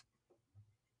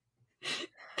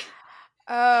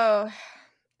 Oh,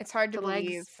 it's hard to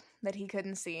believe that he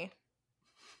couldn't see.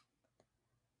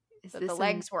 That the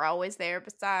legs were always there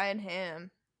beside him.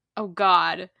 Oh,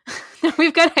 God.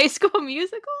 We've got High School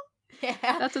Musical? Yeah.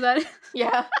 That's what that is?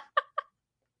 Yeah.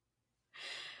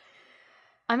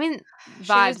 I mean, vibes,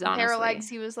 she was the honestly. pair of legs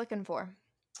he was looking for.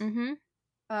 Mm-hmm.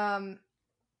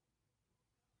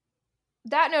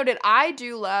 That noted, I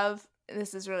do love,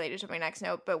 this is related to my next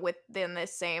note, but within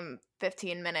this same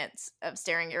 15 minutes of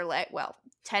staring at your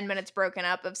 10 minutes broken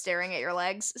up of staring at your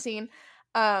legs scene,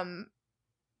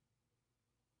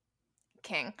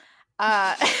 King.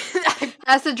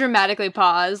 Has to dramatically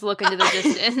pause, look into the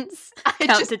distance,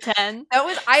 count to 10. That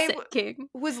was King.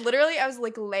 I was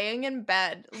like laying in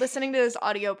bed listening to this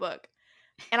audiobook,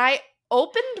 and I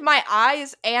opened my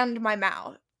eyes and my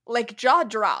mouth, like jaw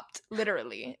dropped,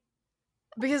 literally,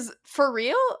 because for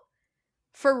real,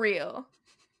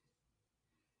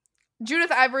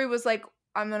 Judith Ivory was like,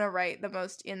 I'm gonna write the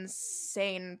most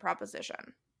insane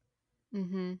proposition.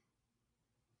 Mm-hmm.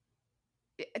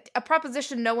 A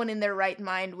proposition no one in their right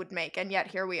mind would make, and yet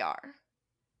here we are.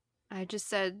 I just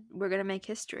said, we're gonna make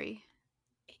history.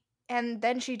 And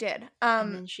then she did.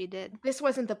 This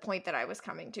wasn't the point that I was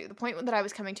coming to. The point that I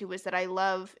was coming to was that I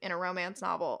love, in a romance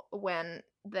novel, when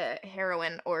the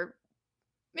heroine, or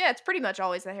yeah, it's pretty much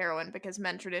always the heroine because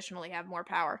men traditionally have more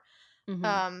power.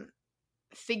 Mm-hmm.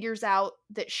 Figures out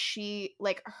that she,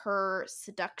 like, her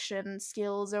seduction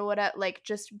skills or whatever, like,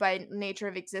 just by nature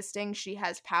of existing, she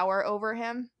has power over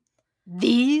him.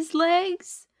 These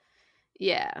legs?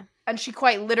 Yeah. And she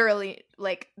quite literally,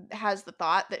 like, has the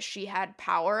thought that she had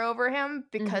power over him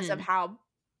because of Mm-hmm. how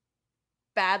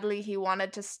badly he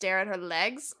wanted to stare at her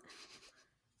legs.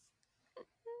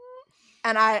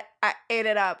 And I ate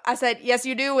it up. I said, yes,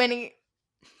 you do, Winnie.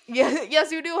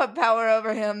 Yes, you do have power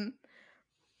over him.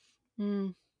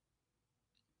 Mm.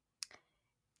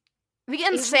 The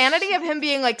insanity of him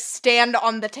being like, stand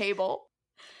on the table.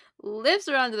 Lifts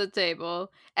her onto the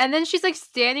table, and then she's like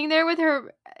standing there with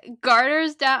her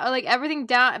garters down, like everything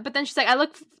down. But then she's like, "I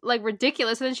look like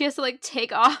ridiculous," and then she has to like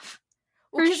take off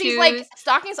Well, her because he's like, shoes.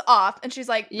 stockings off. And she's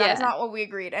like, that is Yeah, not what we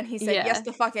agreed. And he said, yes, yeah.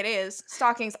 the fuck it is.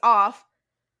 Stockings off.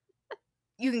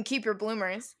 You can keep your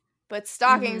bloomers, but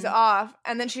stockings Mm-hmm. off.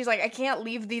 And then she's like, I can't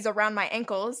leave these around my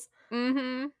ankles.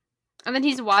 Mm-hmm. And then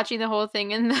he's watching the whole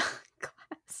thing in the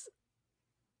class.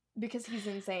 Because he's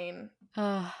insane.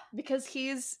 Because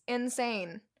he's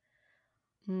insane.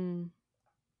 Mm.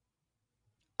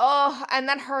 Oh, and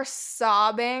then her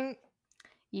sobbing.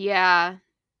 Yeah.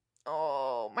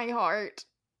 Oh, my heart.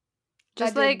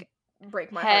 Just That did like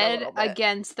break my heart a head little bit.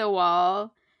 against the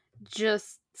wall.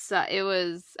 Just it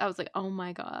was. I was like, oh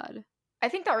my god. I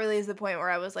think that really is the point where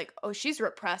I was like, oh, she's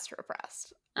repressed.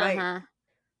 Like,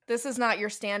 this is not your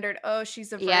standard, oh,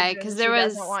 she's a virgin. Yeah, because there she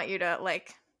was. doesn't want you to,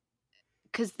 like.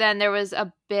 Because then there was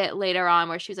a bit later on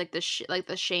where she was like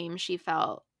the shame she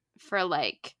felt for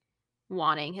like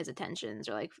wanting his attentions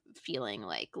or like feeling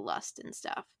like lust and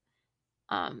stuff.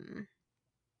 I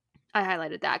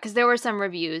highlighted that because there were some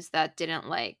reviews that didn't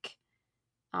like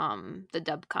the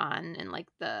dubcon and like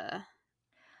the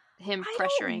him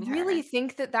pressuring I don't really her.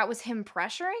 think that was him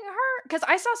pressuring her, because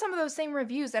I saw some of those same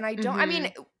reviews and I don't. I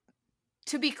mean,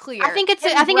 to be clear, I think it's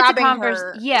him a grabbing conversation.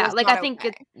 her Yeah, was like not I think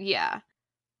okay. yeah.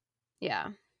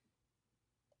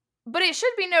 But it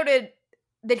should be noted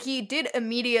that he did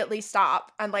immediately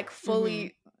stop and like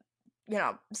fully,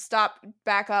 stop,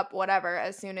 back up, whatever,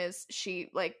 as soon as she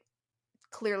like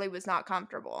clearly was not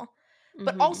comfortable.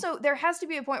 But also there has to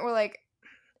be a point where like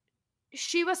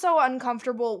she was so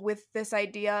uncomfortable with this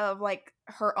idea of like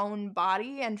her own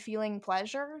body and feeling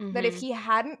pleasure that if he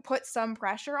hadn't put some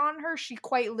pressure on her, she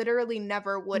quite literally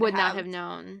never would not have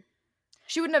known.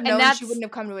 She wouldn't have And known. She wouldn't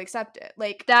have come to accept it.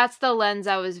 Like, that's the lens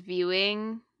I was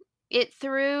viewing it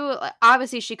through.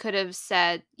 Obviously she could have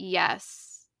said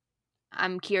yes,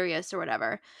 I'm curious or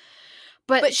whatever,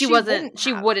 but she wasn't.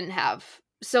 She wouldn't have.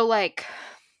 So like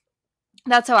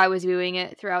that's how I was viewing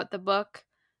it throughout the book.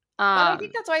 But I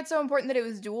think that's why it's so important that it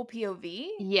was dual POV.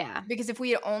 Yeah. Because if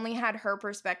we had only had her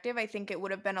perspective, I think it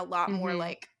would have been a lot more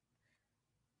like,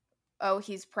 oh,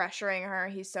 he's pressuring her,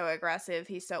 he's so aggressive,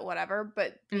 he's so whatever.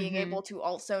 But being able to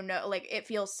also know, like, it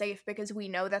feels safe because we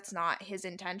know that's not his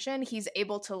intention. He's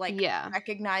able to, like,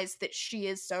 recognize that she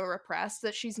is so repressed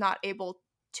that she's not able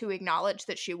to acknowledge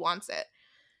that she wants it.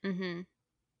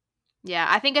 Yeah,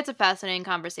 I think it's a fascinating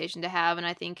conversation to have, and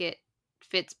I think it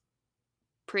fits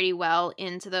pretty well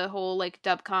into the whole like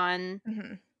dubcon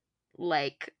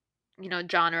like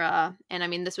genre. And I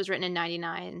mean, this was written in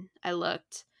 1999. I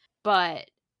looked, but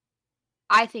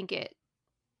I think it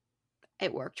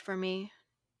worked for me.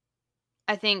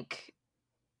 I think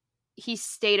he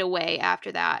stayed away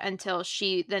after that until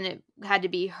then it had to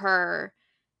be her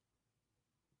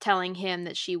telling him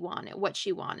that she wanted what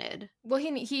she wanted. Well, he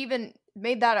even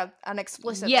made that an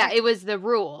explicit thing. It was the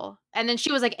rule. And then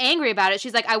she was like angry about it.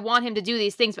 She's like, I want him to do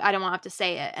these things, but I don't want to have to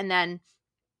say it. And then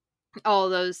all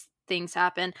those things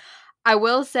happen. I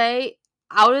will say,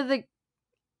 out of the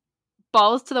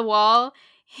balls to the wall,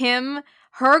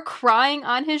 her crying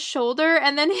on his shoulder,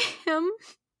 and then him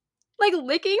like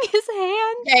licking his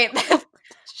hand. Hey,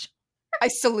 I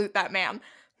salute that man.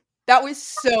 That was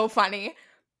so funny.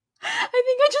 I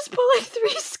think I just put like 3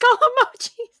 skull emojis.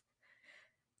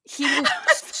 He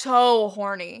was so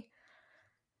horny.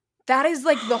 That is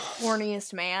like the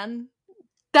horniest man.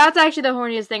 That's actually the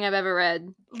horniest thing I've ever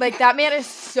read. Like, that man is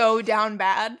so down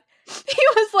bad. He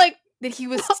was like that he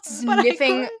was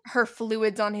sniffing her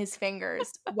fluids on his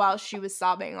fingers while she was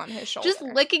sobbing on his shoulder. Just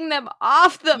licking them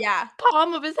off the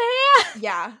palm of his hand.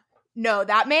 Yeah. No,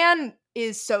 that man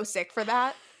is so sick for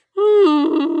that.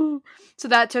 So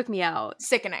that took me out.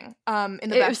 Sickening. In the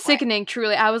best It was sickening,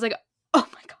 truly. I was like, oh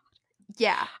my god.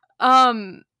 Yeah.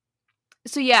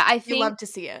 So yeah, I think you love to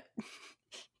see it.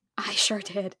 I sure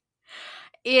did.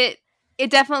 It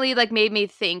definitely like made me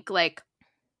think like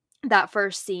that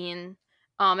first scene.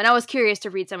 And I was curious to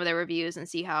read some of the reviews and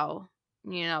see how,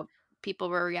 people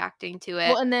were reacting to it.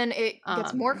 Well, and then it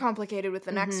gets more complicated with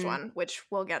the next mhm. one, which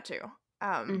we'll get to.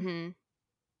 Mhm.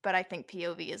 But I think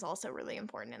POV is also really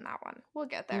important in that one. We'll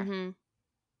get there. Mhm.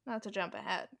 Not to jump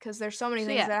ahead, because there's so many So,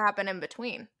 things yeah. that happen in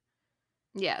between.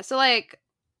 Yeah, so, like,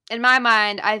 in my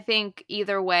mind, I think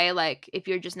either way, like, if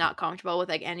you're just not comfortable with,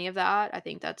 like, any of that, I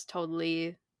think that's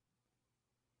totally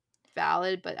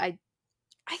valid, but I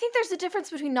think there's a difference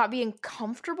between not being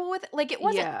comfortable with it. Like, it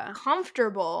wasn't yeah.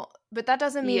 comfortable, but that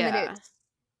doesn't mean that Yeah. it's...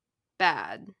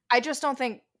 Bad. I just don't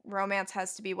think romance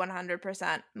has to be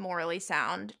 100% morally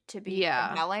sound to be Yeah.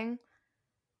 compelling.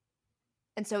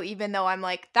 And so even though I'm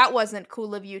like, that wasn't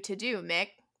cool of you to do, Mick,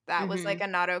 that was like Mhm. a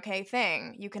not okay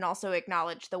thing, you can also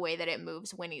acknowledge the way that it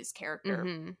moves Winnie's character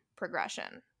Mhm.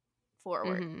 progression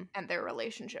forward Mhm. and their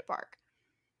relationship arc.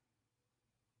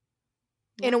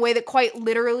 Yeah. In a way that quite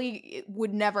literally it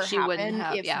would never She wouldn't happen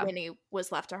have, if yeah. Winnie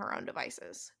was left to her own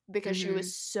devices, because she Mhm.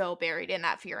 was so buried in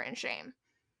that fear and shame.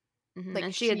 Mhm, Like,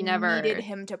 and she had she needed never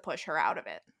him to push her out of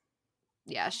it.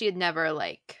 yeah, she had never,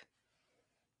 like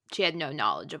she had no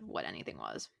knowledge of what anything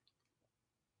was.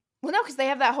 Well, no, because they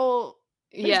have that whole...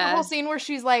 There's the whole Yeah. scene where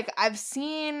she's like, I've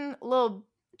seen little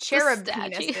The cherub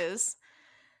statue. penises.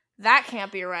 That can't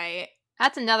be right.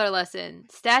 That's another lesson.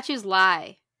 Statues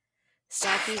lie.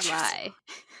 Statues lie.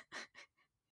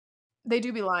 They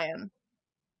do be lying.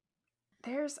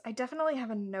 I definitely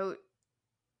have a note.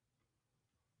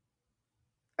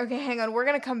 Okay, hang on. We're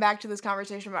gonna come back to this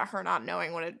conversation about her not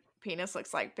knowing what a penis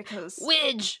looks like, because...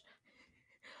 Widge.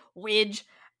 Widge.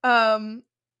 I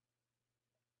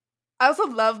also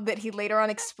love that he later on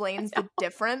explains the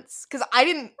difference, because I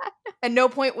didn't... At no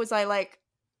point was I like,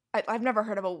 I've never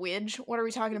heard of a widge. What are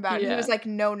we talking about? And he was Yeah. like,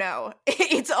 no.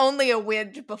 It's only a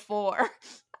widge before.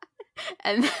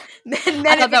 And then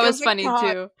I thought that was becomes a funny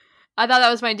cock. too. I thought that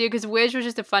was funny too, because widge was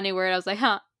just a funny word. I was like,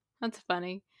 huh, that's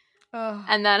funny. Ugh.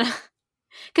 And then,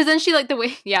 because then she, like, the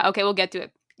way, yeah, okay, we'll get to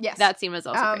it. Yes. That scene was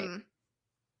also great.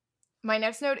 My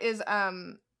next note is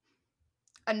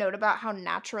a note about how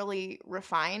naturally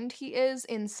refined he is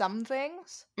in some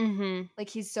things. Mm-hmm. Like,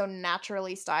 he's so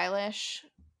naturally stylish,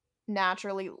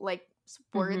 naturally, like,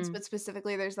 words, Mhm. but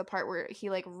specifically there's the part where he,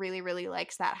 like, really, really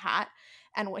likes that hat,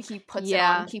 and when he puts it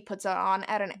Yeah. on, he puts it on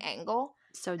at an angle,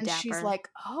 So and dapper. she's like,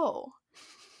 oh,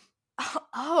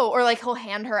 or, like, he'll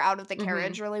hand her out of the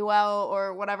carriage really well,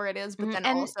 or whatever it is, but Mhm, then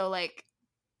and also, like,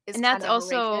 is and kind that's of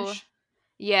also rakish.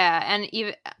 yeah, and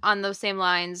even on those same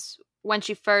lines, when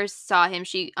she first saw him,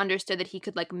 she understood that he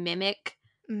could, like, mimic,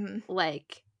 Mhm.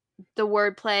 like, the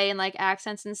wordplay and, like,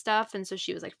 accents and stuff, and so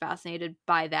she was, like, fascinated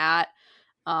by that,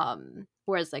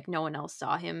 whereas, like, no one else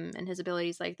saw him and his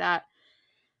abilities like that.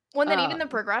 Well, and then even the Um,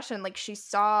 progression, like, she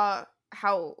saw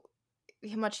how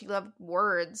much he loved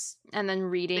words, and then but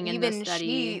reading and the even she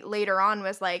study. later on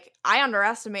was like, I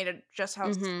underestimated just how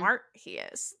Mhm. smart he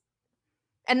is.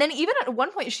 And then even at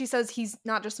one point she says he's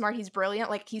not just smart, he's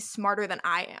brilliant, like, he's smarter than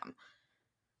I am.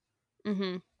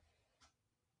 Mhm.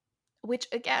 Which,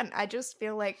 again, I just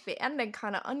feel like the ending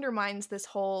kind of undermines this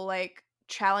whole, like,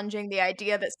 challenging the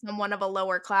idea that someone of a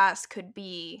lower class could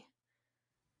be...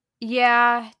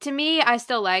 Yeah, to me, I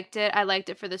still liked it. I liked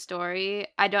it for the story.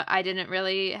 I didn't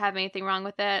really have anything wrong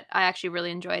with it. I actually really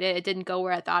enjoyed it. It didn't go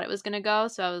where I thought it was gonna go,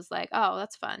 so I was like, "Oh,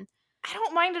 that's fun." I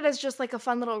don't mind it as just, like, a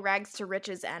fun little rags to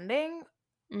riches ending,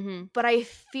 Mhm. but I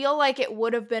feel like it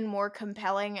would have been more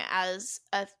compelling as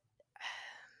a...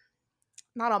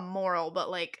 not a moral, but,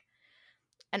 like,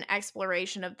 an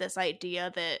exploration of this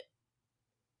idea that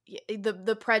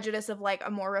the prejudice of, like, a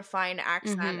more refined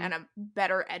accent Mhm. and a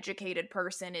better educated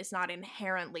person is not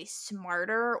inherently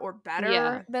smarter or better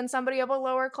Yeah. than somebody of a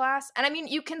lower class. And I mean,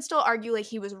 you can still argue like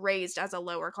he was raised as a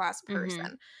lower class Mhm.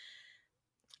 person,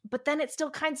 but then it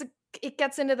still kind of... it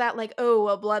gets into that, like, oh,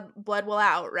 well, blood will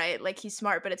out, right? Like, he's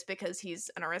smart, but it's because he's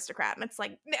an aristocrat. And it's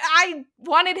like, I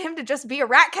wanted him to just be a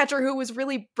rat catcher who was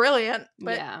really brilliant,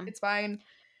 but Yeah. it's fine.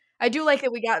 I do like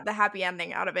that we got the happy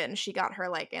ending out of it, and she got her,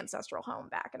 like, ancestral home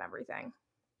back and everything.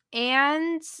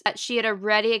 And that she had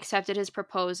already accepted his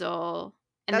proposal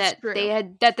and That's that true. they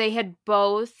had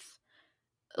both,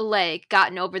 like,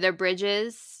 gotten over their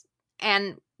bridges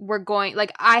and were going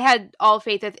like, I had all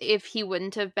faith that if he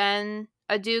wouldn't have been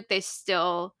a duke, they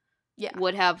still Yeah.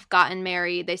 would have gotten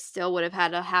married. They still would have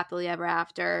had a happily ever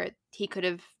after. He could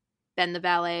have been the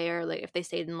valet, or, like, if they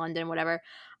stayed in London, whatever.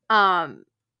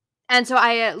 And so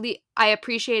I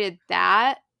appreciated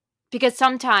that, because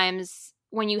sometimes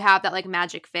when you have that, like,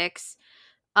 magic fix,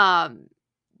 um,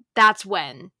 that's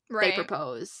when they Right.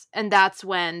 propose, and that's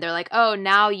when they're like, "Oh,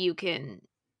 now you can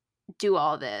do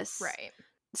all this." Right.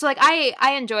 So, like,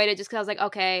 I enjoyed it just because I was like,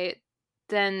 okay,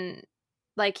 then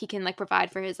like he can like provide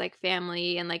for his like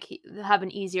family and like have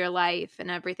an easier life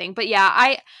and everything. But yeah,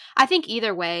 I think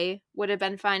either way would have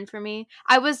been fine for me.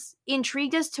 I was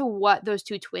intrigued as to what those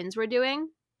two twins were doing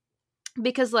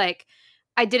because like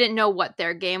I didn't know what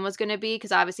their game was going to be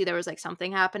because obviously there was like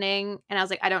something happening and I was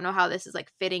like I don't know how this is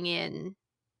like fitting in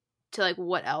to like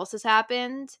what else has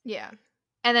happened. Yeah.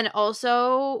 And then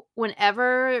also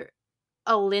whenever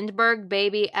a Lindbergh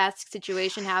baby-esque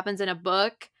situation happens in a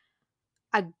book,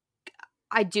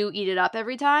 I do eat it up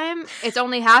every time. It's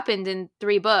only happened in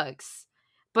 3 books,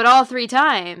 but all 3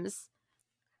 times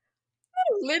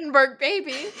Lindbergh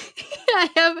baby.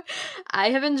 I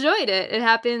have enjoyed it. It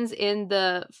happens in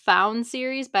the Found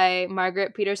series by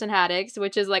Margaret Peterson Haddix,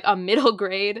 which is like a middle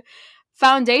grade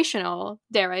foundational,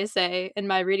 dare I say, in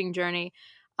my reading journey.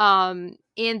 In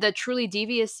the Truly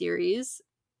Devious series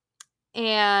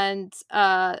and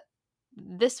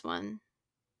this one.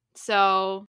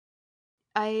 So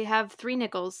I have 3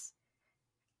 nickels.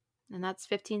 And that's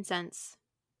 15 cents.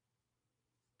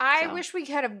 I So. wish we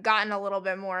could have gotten a little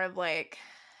bit more of like.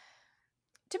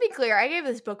 To be clear, I gave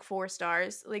this book 4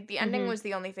 stars. Like the ending was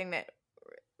the only thing that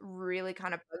really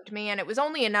kind of bugged me, and it was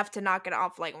only enough to knock it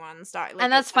off like 1 star. Like,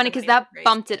 and that's funny because that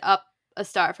bumped it up a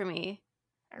star for me.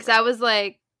 Because I was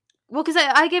like, well, because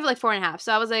I gave it like 4.5,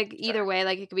 so I was like, either way,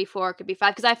 like it could be 4, it could be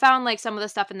 5. Because I found like some of the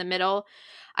stuff in the middle,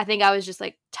 I think I was just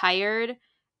like tired,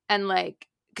 and like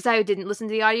because I didn't listen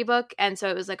to the audiobook, and so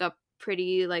it was like a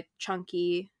pretty like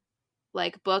chunky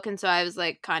like book, and so I was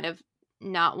like kind of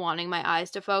not wanting my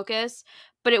eyes to focus.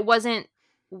 But it wasn't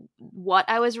what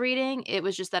I was reading, it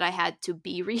was just that I had to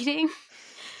be reading.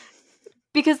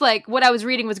 Because like what I was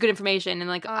reading was good information and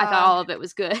like I thought all of it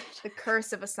was good. The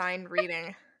curse of assigned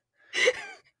reading.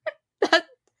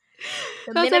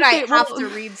 The minute I have to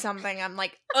read something, I'm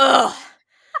like, ugh.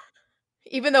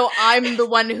 Even though I'm the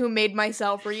one who made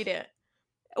myself read it.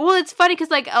 Well, it's funny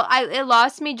because like it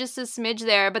lost me just a smidge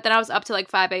there, but then I was up to like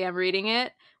 5 a.m. reading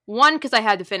it. One, because I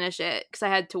had to finish it because I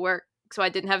had to work, so I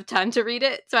didn't have time to read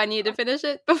it, so I needed to finish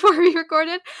it before we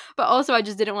recorded. But also, I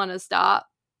just didn't want to stop,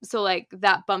 so like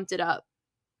that bumped it up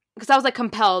because I was like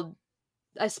compelled,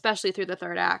 especially through the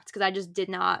 3rd act, because I just did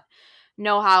not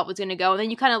know how it was going to go. And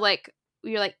then you kind of like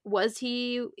you're like, was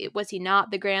he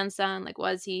not the grandson? Like,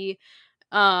 was he?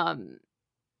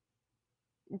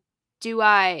 Do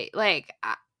I like?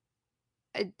 I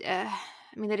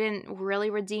mean, they didn't really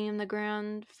redeem the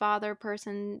grandfather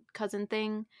person cousin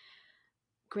thing.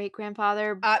 Great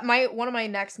grandfather. One of my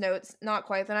next notes, not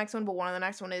quite the next one, but one of the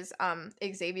next one is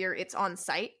Xavier. It's on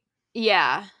site.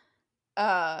 Yeah.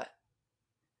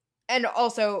 And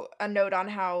also a note on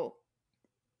how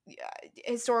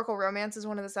historical romance is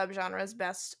one of the subgenres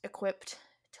best equipped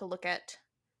to look at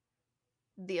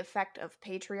the effect of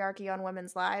patriarchy on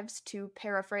women's lives. To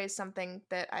paraphrase something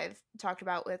that I've talked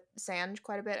about with Sanj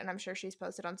quite a bit, and I'm sure she's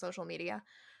posted on social media.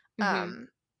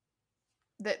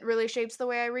 That really shapes the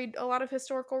way I read a lot of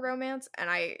historical romance, and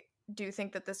I do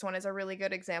think that this one is a really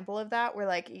good example of that, where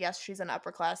like, yes, she's an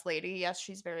upper class lady, yes,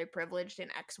 she's very privileged in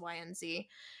X, Y, and Z.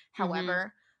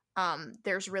 However,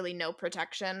 there's really no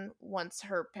protection once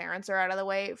her parents are out of the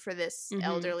way for this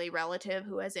elderly relative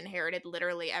who has inherited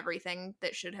literally everything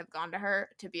that should have gone to her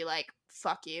to be like,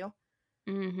 fuck you.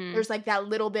 There's like that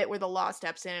little bit where the law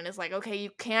steps in and is like, okay, you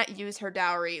can't use her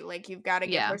dowry, like you've got to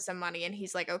give her some money, and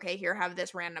he's like, okay, here, have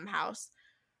this random house.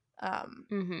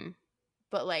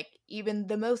 But like even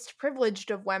the most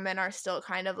privileged of women are still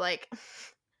kind of like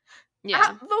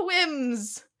at the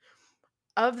whims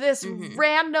of this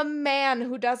random man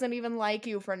who doesn't even like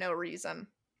you for no reason.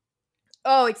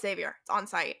 Oh, Xavier, it's on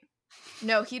site.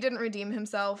 No, he didn't redeem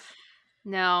himself.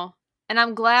 No. And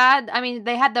I'm glad, I mean,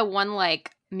 they had the one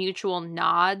like mutual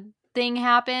nod thing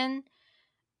happen.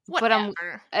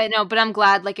 Whatever. But I'm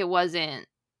glad like it wasn't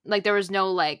like there was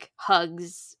no like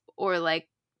hugs or like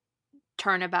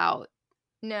turnabout.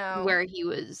 No. Where he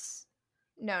was.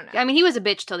 No. I mean, he was a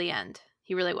bitch till the end.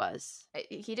 He really was.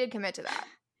 He did commit to that.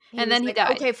 And then he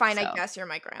died. Okay, fine, so. I guess you're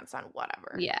my grandson.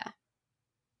 Whatever.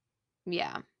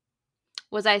 Yeah.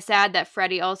 Was I sad that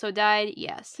Freddie also died?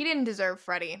 Yes. He didn't deserve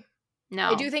Freddie. No.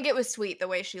 I do think it was sweet the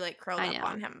way she like curled up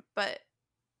on him, but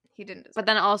he didn't deserve. But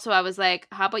then also I was like,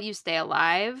 how about you stay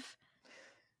alive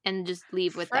and just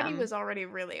leave with Freddie them? Freddie was already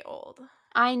really old.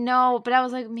 I know, but I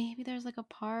was like, maybe there's like a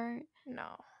part. No.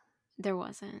 There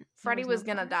wasn't. Freddie was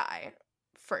gonna die,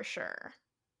 for sure.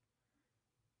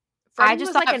 Freddie I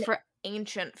just was like an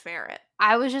ancient ferret.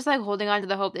 I was just like holding on to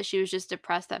the hope that she was just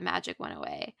depressed that magic went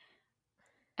away.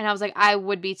 And I was like, I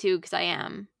would be too, because I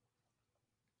am.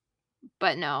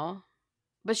 But no.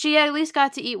 But she at least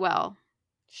got to eat well.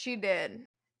 She did.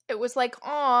 It was like,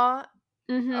 aw,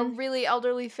 a Mm-hmm. really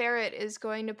elderly ferret is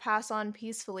going to pass on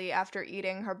peacefully after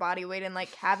eating her body weight in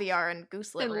like caviar and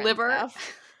goose And liver and liver.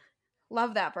 stuff.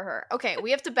 Love that for her. Okay,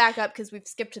 we have to back up because we've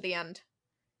skipped to the end,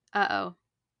 Uh-oh.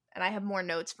 and I have more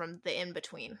notes from the in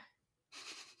between.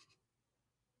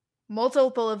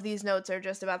 Multiple of these notes are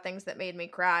just about things that made me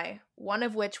cry. One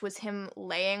of which was him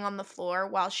laying on the floor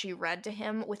while she read to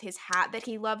him with his hat that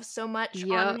he loves so much Yep.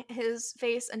 on his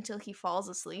face until he falls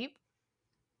asleep.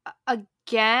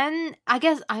 Again, I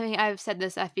guess, I mean, I've said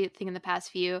this, I think, in the past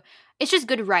few. It's just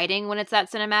good writing when it's that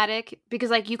cinematic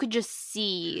because, like, you could just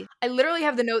see. I literally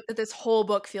have the note that this whole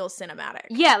book feels cinematic.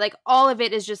 Yeah, like, all of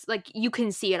it is just, like, you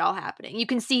can see it all happening. You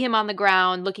can see him on the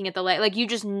ground looking at the light. Like, you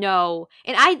just know.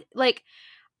 And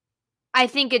I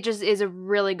think it just is a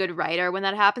really good writer when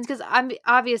that happens because I'm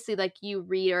obviously, like, you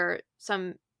read or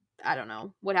some, I don't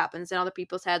know what happens in other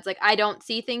people's heads. Like, I don't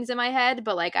see things in my head,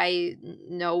 but, like, I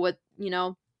know what,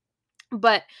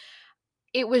 but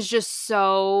it was just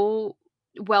so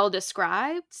well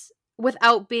described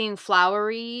without being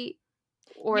flowery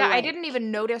or, Yeah, I like, didn't even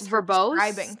notice her verbose.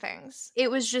 describing things. It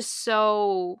was just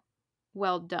so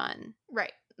well done.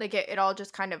 Right. Like it all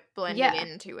just kind of blended Yeah.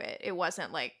 into it. It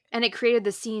wasn't like, And it created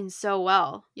the scene so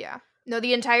well. yeah. No,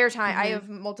 the entire time I Mhm. have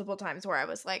multiple times where I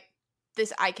was like,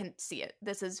 this, I can see it.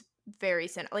 This is very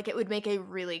like it would make a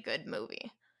really good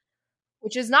movie,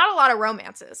 which is not a lot of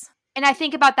romances. And I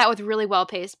think about that with really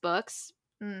well-paced books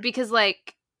Mm. because,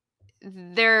 like,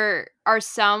 there are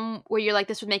some where you're like,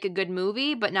 this would make a good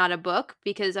movie, but not a book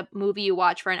because a movie you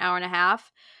watch for an hour and a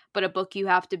half, but a book you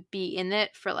have to be in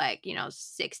it for, like,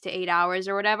 6 to 8 hours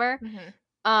or whatever.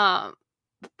 Mm-hmm.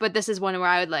 But this is one where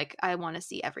I want to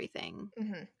see everything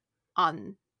Mm-hmm.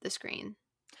 on the screen.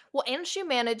 Well, and she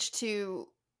managed to.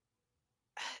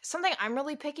 Something I'm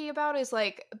really picky about is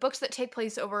like books that take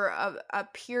place over a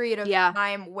period of Yeah.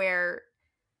 time where,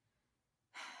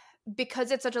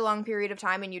 because it's such a long period of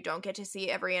time and you don't get to see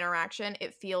every interaction,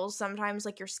 it feels sometimes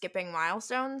like you're skipping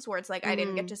milestones where it's like, I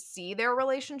didn't get Mhm. to see their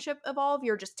relationship evolve.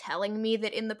 You're just telling me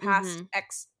that in the past Mhm.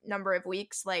 X number of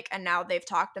weeks, like, and now they've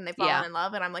talked and they've fallen Yeah. in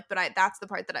love. And I'm like, but that's the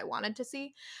part that I wanted to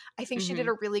see. I think she did Mhm.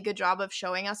 a really good job of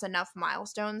showing us enough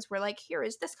milestones where, like, here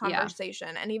is this Yeah.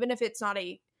 conversation. And even if it's not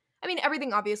I mean,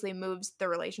 everything obviously moves the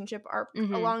relationship arc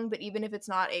Mhm. along, but even if it's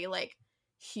not a, like,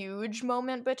 huge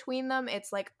moment between them,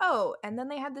 it's like, oh, and then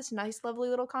they had this nice lovely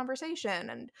little conversation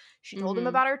and she told him Mhm.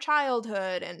 about her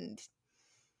childhood. And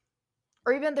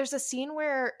or even there's a scene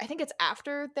where I think it's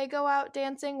after they go out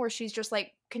dancing where she's just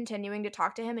like continuing to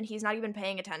talk to him and he's not even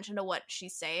paying attention to what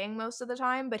she's saying most of the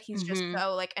time, but he's just Mhm.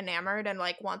 so like enamored and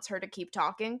like wants her to keep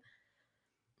talking.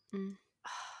 Mm.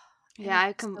 And Yeah,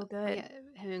 it's so we good.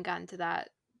 haven't gotten to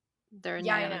that their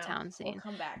Yeah, night I on the know, town we'll scene.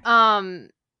 come back.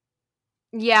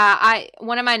 Yeah,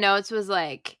 one of my notes was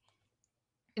like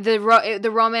the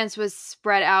romance was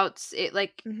spread out. It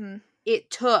like Mm-hmm. it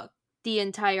took the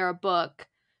entire book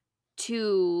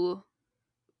to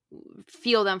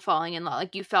feel them falling in love.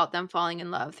 Like, you felt them falling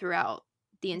in love throughout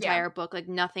the Yeah. entire book. Like,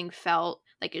 nothing felt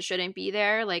like it shouldn't be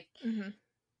there. Like, Mm-hmm.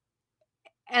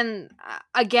 and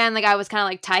again, like, I was kind of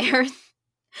like tired,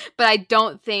 but I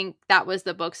don't think that was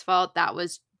the book's fault. That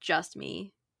was just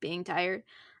me being tired.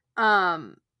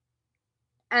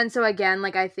 And so again,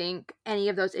 like, I think any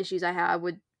of those issues I have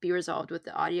would be resolved with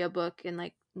the audiobook and,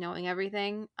 like, knowing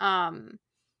everything.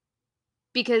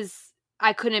 Because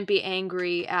I couldn't be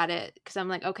angry at it because I'm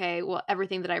like, okay, well,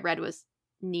 everything that I read was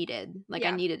needed. Like, I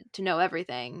Yeah. needed to know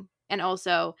everything. And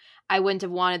also, I wouldn't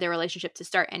have wanted their relationship to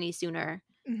start any sooner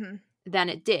Mm-hmm. than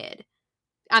it did.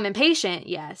 I'm impatient,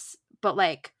 yes, but,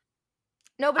 like,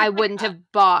 No, but I it's like, wouldn't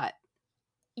have bought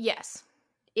yes.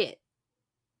 it.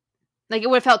 Like, it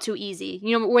would have felt too easy.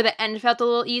 Where the end felt a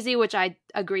little easy, which I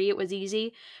agree it was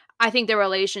easy. I think the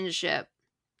relationship,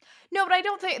 No, but I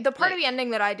don't think the part of the like,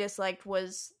 ending that I disliked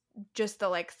was just the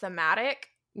like thematic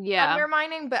yeah.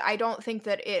 undermining, but I don't think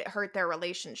that it hurt their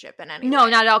relationship in any No,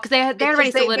 way. not at all, because they had already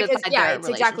Because solidified yeah, their it's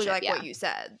exactly relationship, like yeah. what you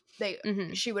said.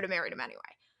 Mhm. She would have married him anyway.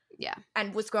 Yeah.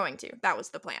 And was going to. That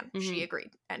was the plan. She Mhm.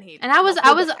 agreed. And he And I was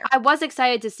we'll get there. I was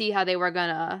excited to see how they were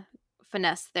gonna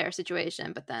finesse their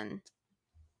situation, but then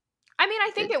I mean,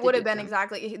 I think the it would have been dictum.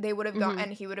 exactly they would have gone Mhm.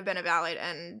 and he would have been a valid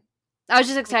and I was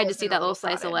just it would excited to have see been a that little little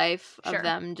slice of plotted. life of Sure.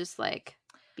 them just, like,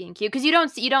 being cute, because you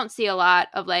don't see a lot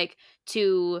of, like,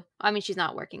 I mean, she's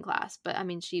not working class, but, I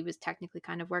mean, she was technically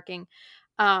kind of working.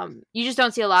 You just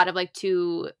don't see a lot of, like,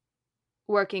 two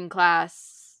working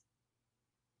class,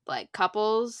 like,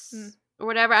 couples or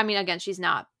whatever. I mean, again, she's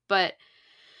not, but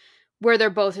where they're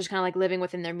both just kind of, like, living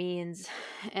within their means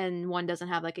and one doesn't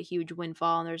have, like, a huge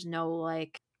windfall and there's no,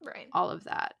 like, Right. all of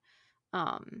that.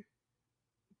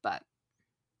 But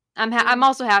I'm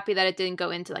also happy that it didn't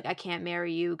go into like I can't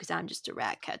marry you because I'm just a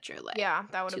rat catcher. Like Yeah,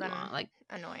 that would have too been long. Like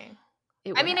annoying.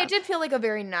 it I would mean, it have. did feel like a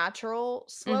very natural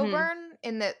slow Mm-hmm. burn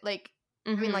in that, like,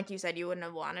 I mean, Mm-hmm. like you said, you wouldn't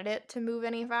have wanted it to move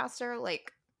any faster.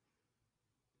 Like,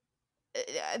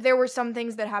 there were some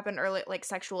things that happened early, like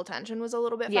sexual tension was a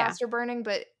little bit Yeah. faster burning,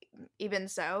 but even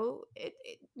so, it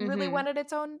really Mm-hmm. went at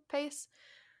its own pace.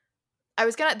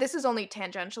 This is only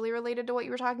tangentially related to what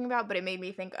you were talking about, but it made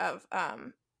me think of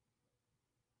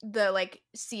the like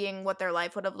seeing what their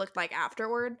life would have looked like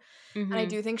afterward. And I Mm-hmm.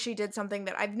 do think she did something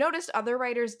that I've noticed other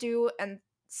writers do, and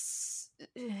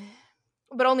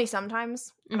but only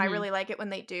sometimes, and I Mm-hmm. really like it when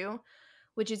they do,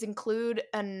 which is include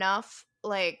enough,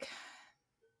 like,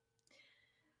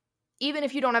 even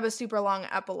if you don't have a super long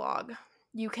epilogue,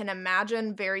 you can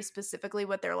imagine very specifically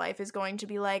what their life is going to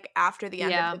be like after the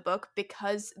end of Yeah. the book,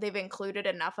 because they've included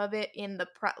enough of it in the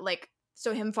like,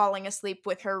 so him falling asleep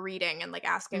with her reading and like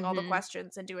asking all the Mm-hmm.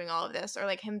 questions and doing all of this, or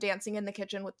like him dancing in the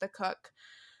kitchen with the cook,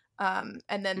 and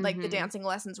then like the Mm-hmm. dancing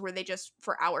lessons where they just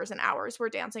for hours and hours were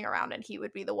dancing around and he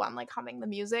would be the one like humming the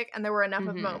music. And there were enough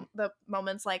of Mm-hmm. the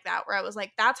moments like that where I was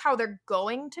like, that's how they're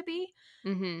going to be.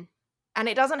 Mm-hmm. And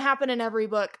it doesn't happen in every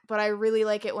book, but I really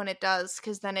like it when it does,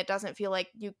 because then it doesn't feel like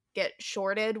you get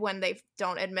shorted when they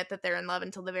don't admit that they're in love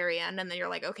until the very end, and then you're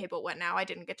like, okay, but what now? I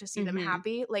didn't get to see them Mm-hmm.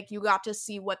 happy. Like, you got to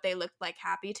see what they looked like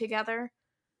happy together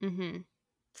Mm-hmm.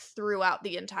 throughout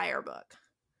the entire book.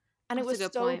 And it That's a was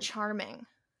good so point. charming.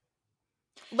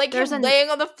 Like There's him laying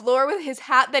on the floor with his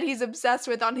hat that he's obsessed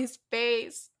with on his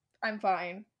face. I'm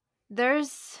fine.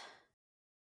 There's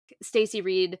Stacy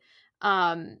Reed,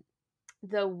 um,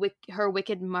 her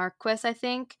Wicked Marquess, I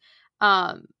think.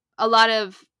 A lot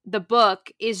of the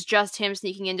book is just him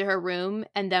sneaking into her room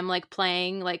and them like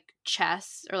playing like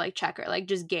chess or like checker, like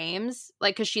just games,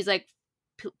 like because she's like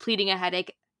pleading a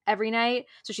headache every night,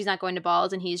 so she's not going to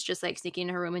balls, and he's just like sneaking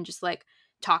into her room and just like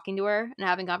talking to her and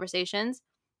having conversations.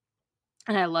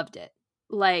 And I loved it.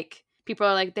 Like people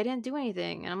are like, they didn't do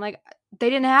anything, and I'm like, they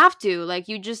didn't have to. Like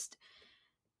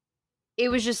it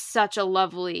was just such a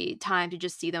lovely time to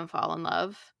just see them fall in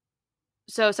love.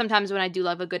 So sometimes when I do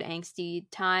love a good angsty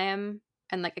time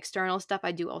and like external stuff,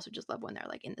 I do also just love when they're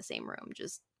like in the same room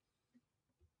just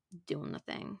doing the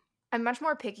thing. I'm much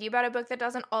more picky about a book that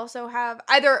doesn't also have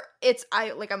either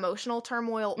like emotional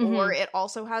turmoil, or Mm-hmm. it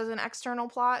also has an external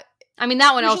plot. I mean,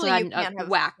 that one also Usually you had a can't have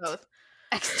whacked both.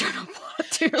 external plot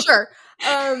too. Sure.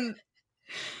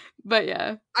 But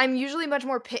yeah. I'm usually much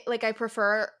more like, I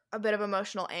prefer a bit of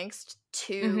emotional angst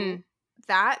to Mm-hmm.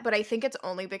 that, but I think it's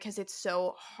only because it's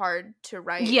so hard to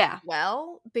write Yeah.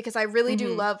 well, because I really do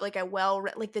Mm-hmm. love like a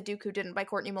like The Duke Who Didn't by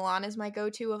Courtney Milan is my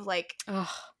go-to of like, Ugh.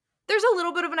 there's a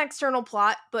little bit of an external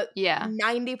plot, but Yeah.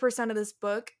 90% of this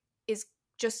book is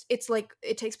just, it's like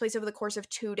it takes place over the course of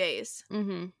 2 days.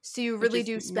 Mm-hmm. So you Which really is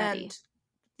do nutty. spend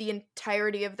the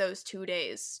entirety of those 2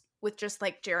 days with just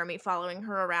like Jeremy following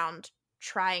her around,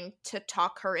 trying to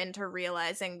talk her into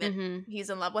realizing that Mm-hmm. he's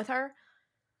in love with her.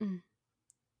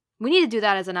 We need to do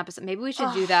that as an episode. Maybe we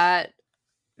should do that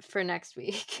for next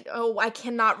week. Oh, I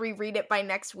cannot reread it by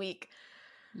next week.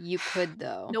 You could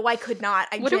though. No, I could not.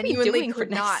 I what are we genuinely doing could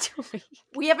for not. next week?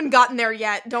 We haven't gotten there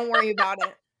yet. Don't worry about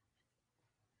it.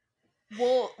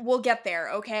 We'll get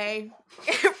there, okay?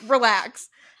 Relax.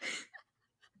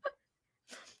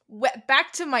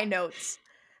 Back to my notes.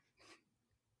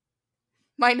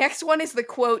 My next one is the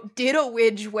quote, "Did a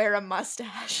widge wear a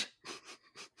mustache?"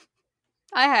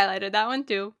 I highlighted that one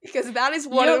too. Because that is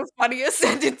one of the funniest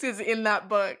sentences in that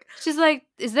book. She's like,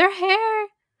 is there hair?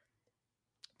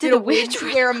 Did a widge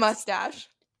wear a mustache?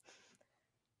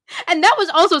 And that was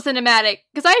also cinematic,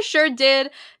 because I sure did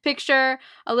picture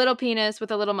a little penis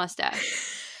with a little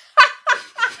mustache.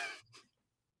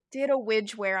 Did a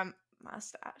widge wear a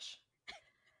mustache?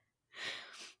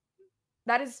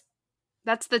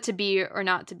 That's the to be or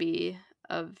not to be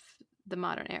of the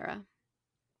modern era.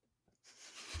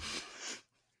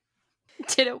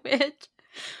 Did a witch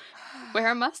wear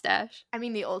a mustache? I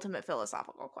mean, the ultimate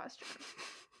philosophical question.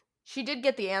 She did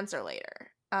get the answer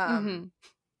later.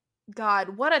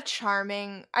 God, what a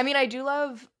charming... I mean, I do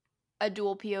love a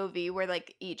dual POV where,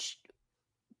 like, each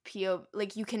POV...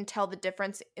 Like, you can tell the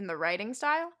difference in the writing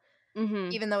style,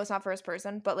 even though it's not first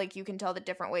person, but, like, you can tell the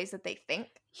different ways that they think.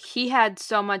 He had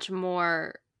so much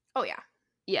more... Oh, yeah.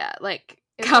 Yeah, like,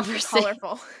 conversation.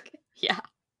 Colorful. Yeah.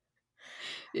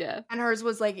 Yeah. And hers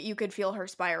was, like, you could feel her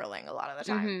spiraling a lot of the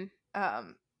time.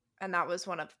 And that was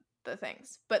one of the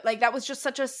things. But, like, that was just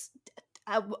such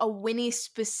a Winnie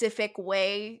specific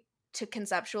way to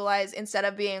conceptualize, instead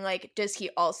of being like, does he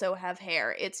also have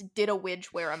hair? It's, did a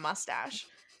widge wear a mustache?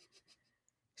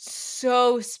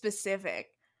 So specific.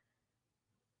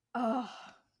 Oh,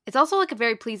 It's also like a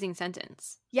very pleasing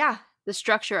sentence. Yeah. The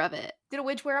structure of it. Did a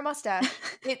witch wear a mustache?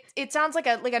 It sounds like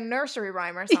a nursery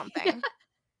rhyme or something.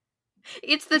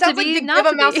 It's the It sounds to be, like not give a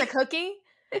to mouse be. a cookie.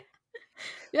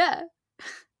 Yeah.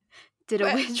 Did a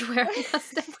But- witch wear a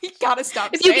mustache? We gotta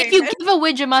stop If you saying it. give a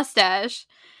witch a mustache,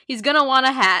 he's gonna want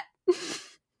a hat.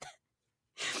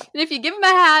 And if you give him a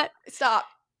hat, Stop.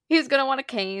 he's gonna want a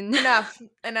cane.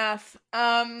 Enough.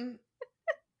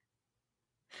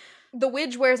 The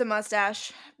witch wears a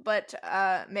mustache, but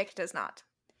Mick does not.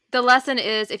 The lesson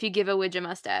is, if you give a witch a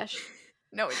mustache.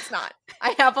 No, it's not.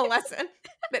 I have a lesson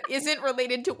that isn't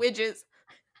related to witches.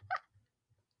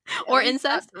 Or At least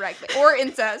incest? not directly. Or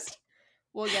incest.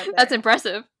 We'll get there. That's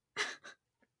impressive.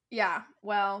 Yeah,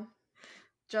 well,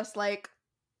 just like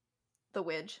the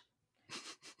witch.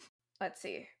 Let's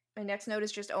see. My next note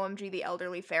is just OMG the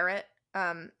elderly ferret.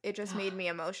 It just made me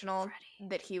emotional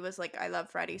that he was like, I love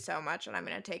Freddie so much and I'm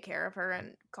gonna take care of her,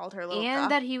 and called her little And cuff.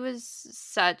 that he was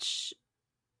such,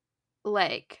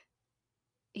 like,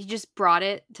 he just brought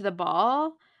it to the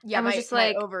ball. Yeah, and was my, just my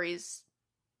like ovaries,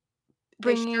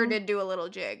 they sure bringing. did do a little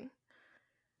jig.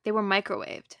 They were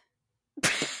microwaved.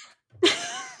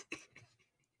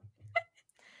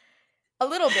 A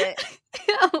little bit.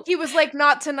 He was like,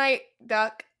 not tonight,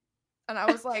 duck. And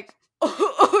I was like,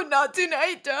 oh, not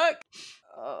tonight, duck.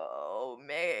 Oh,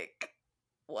 Mick.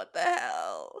 What the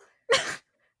hell?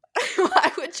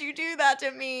 Why would you do that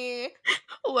to me?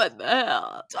 What the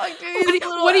hell? Talk to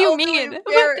What do you mean?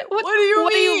 What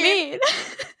do you mean?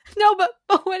 No, but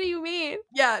what do you mean?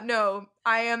 Yeah, no,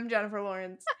 I am Jennifer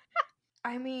Lawrence.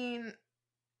 I mean,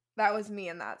 that was me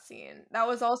in that scene. That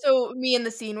was also me in the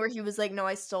scene where he was like, no,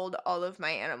 I sold all of my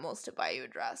animals to buy you a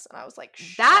dress. And I was like,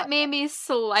 that made me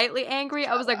slightly angry.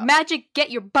 I was like, Magic,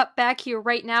 get your butt back here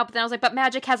right now. But then I was like, but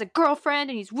Magic has a girlfriend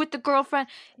and he's with the girlfriend.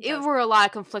 It were a lot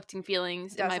of conflicting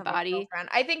feelings in my body.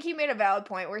 I think he made a valid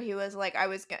point where he was like,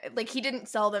 he didn't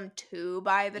sell them to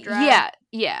buy the dress.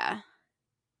 Yeah.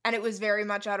 And it was very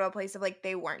much out of a place of like,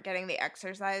 they weren't getting the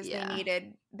exercise they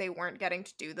needed. They weren't getting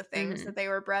to do the things that they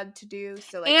were bred to do.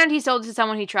 So, like, and he sold it to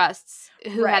someone he trusts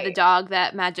who had the dog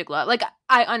that Magic loved. Like,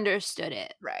 I understood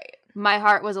it. Right. My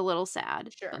heart was a little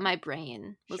sad. Sure. But my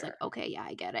brain was like, okay, yeah,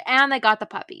 I get it. And they got the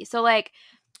puppy. So, like,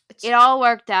 it all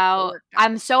worked out.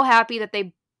 I'm so happy that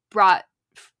they brought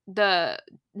the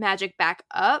Magic back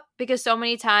up, because so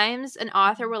many times an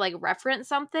author will, like, reference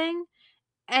something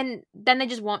and then they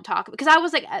just won't talk. Because I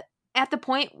was like, at the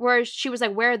point where she was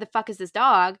like, where the fuck is this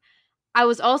dog? I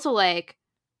was also like,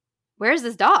 where's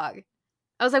this dog?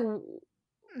 I was like,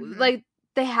 like,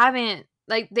 they haven't,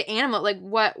 like, the animal, like,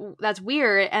 what, that's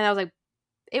weird. And I was like,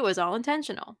 it was all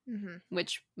intentional,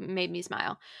 which made me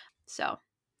smile. So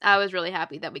I was really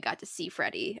happy that we got to see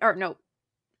Freddie, or no,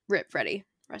 rip Freddie,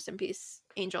 rest in peace,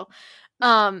 Angel.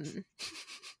 I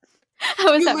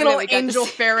was you little angel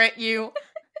ferret, you.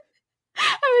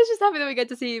 I was just happy that we got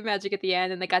to see Magic at the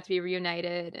end, and they got to be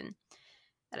reunited, and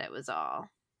that it was all.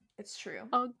 It's true.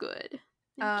 All good.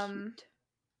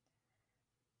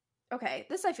 Okay,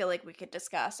 this I feel like we could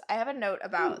discuss. I have a note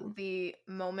about the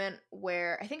moment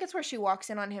where, I think it's where she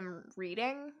walks in on him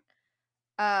reading,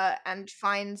 and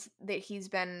finds that he's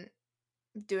been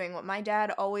doing what my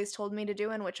dad always told me to do,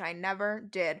 and which I never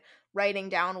did, writing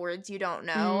down words you don't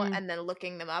know and then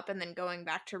looking them up and then going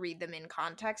back to read them in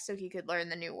context so he could learn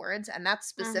the new words. And that's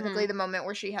specifically the moment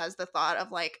where she has the thought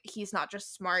of like, he's not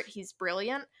just smart, he's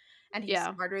brilliant, and he's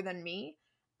smarter than me.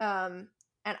 And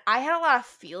I had a lot of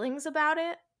feelings about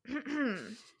it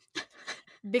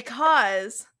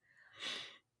because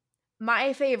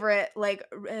my favorite, like,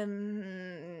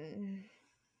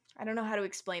 I don't know how to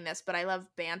explain this, but I love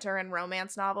banter in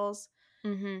romance novels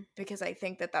because I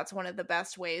think that that's one of the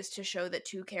best ways to show that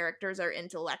two characters are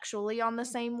intellectually on the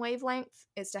same wavelength,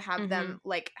 is to have them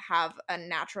like have a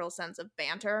natural sense of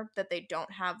banter that they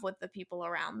don't have with the people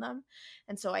around them.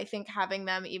 And so I think having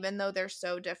them, even though they're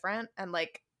so different and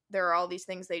like there are all these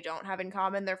things they don't have in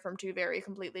common, they're from two very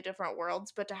completely different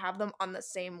worlds, but to have them on the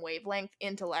same wavelength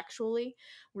intellectually,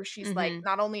 where she's like,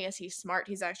 not only is he smart,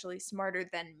 he's actually smarter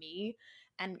than me,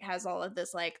 and has all of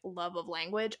this like love of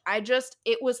language.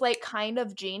 It was like kind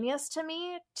of genius to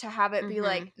me to have it be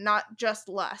like not just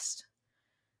lust.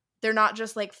 They're not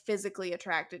just like physically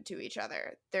attracted to each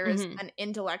other. There is an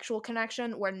intellectual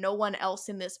connection where no one else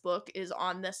in this book is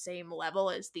on the same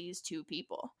level as these two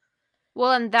people.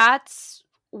 Well, and that's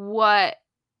what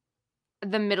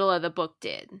the middle of the book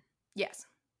did. Yes.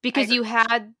 Because you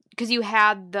had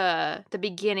the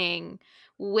beginning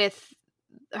with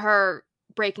her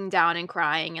breaking down and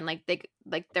crying, and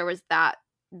there was that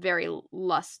very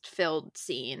lust-filled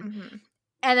scene.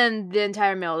 And then the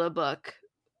entire middle of the book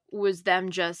was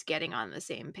them just getting on the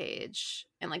same page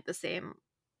and like the same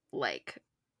like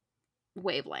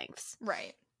wavelengths.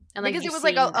 Right. And like Because it just was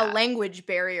like seeing a that. language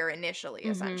barrier initially,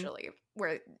 Mhm. essentially,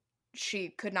 where she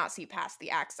could not see past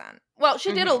the accent. Well,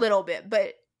 she did a Mhm. little bit,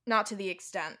 but not to the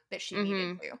extent that she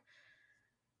needed Mhm. to.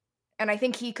 And I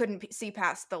think he couldn't see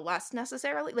past the less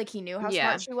necessarily. Like, he knew how Yeah.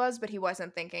 smart she was, but he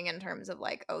wasn't thinking in terms of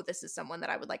like, oh, this is someone that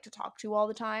I would like to talk to all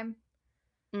the time.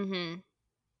 Mhm.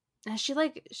 And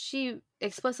she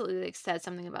explicitly like said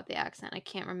something about the accent. I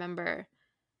can't remember.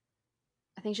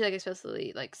 I think she like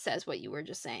explicitly like says what you were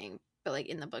just saying, but like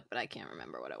in the book, but I can't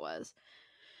remember what it was.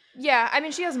 Yeah, I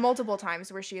mean, she has multiple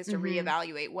times where she has to Mhm.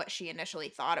 reevaluate what she initially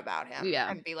thought about him Yeah.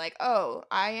 and be like, oh,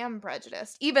 I am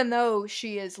prejudiced. Even though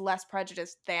she is less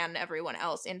prejudiced than everyone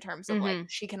else in terms of like, Mhm.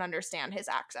 she can understand his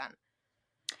accent.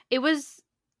 It was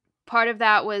part of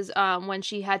that was when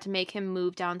she had to make him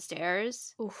move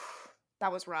downstairs. Oof,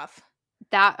 that was rough.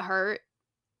 That hurt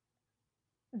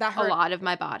That a hurt. lot of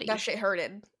my That body. shit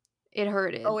hurted. It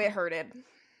hurted. Oh, it hurted.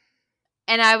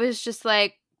 And I was just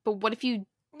like, but what if you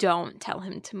don't tell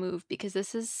him to move because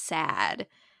this is sad?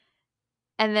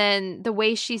 And then the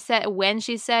way she said when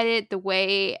she said it, the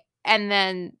way and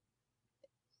then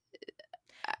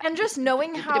And just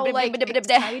knowing how like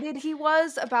excited he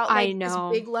was about I like this know.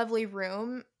 big lovely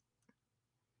room.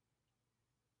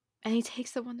 And he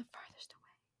takes the one the farthest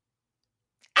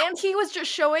away. And he was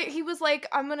just he was like,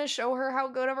 I'm gonna show her how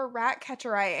good of a rat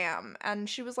catcher I am. And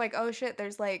she was like, oh shit,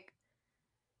 there's like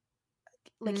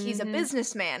he's a Mhm.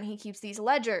 businessman. He keeps these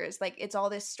ledgers. Like, it's all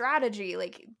this strategy.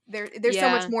 Like, there's so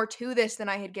much Yeah. more to this than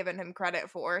I had given him credit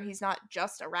for. He's not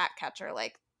just a rat catcher.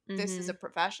 Like, this is a Mhm.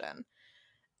 profession.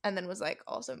 And then was like,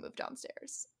 also move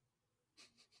downstairs.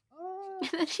 And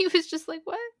then he was just like,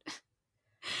 "What?"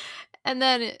 And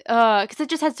then cuz it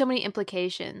just had so many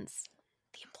implications.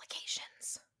 The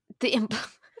implications. The the Imagine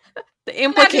the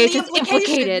implications implications.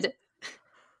 implicated.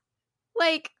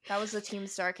 Like That was a Team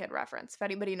Star Kid reference, if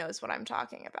anybody knows what I'm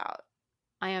talking about.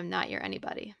 I am not your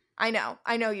anybody. I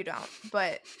know you don't,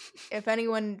 but if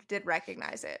anyone did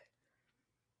recognize it.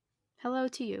 Hello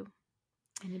to you.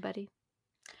 Anybody?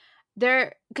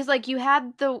 There cuz like you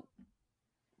had the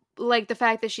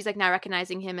fact that she's like not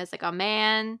recognizing him as like a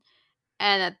man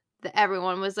and that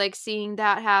everyone was like seeing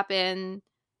that happen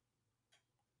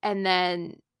and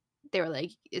then they were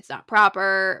like it's not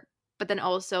proper, but then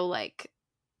also like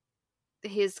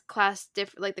his class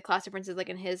like the class differences like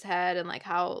in his head and like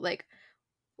how like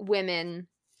women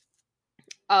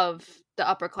of the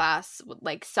upper class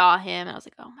like saw him and I was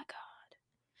like, oh my god,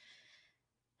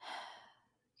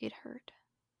 it hurt.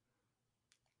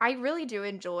 I really do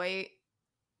enjoy.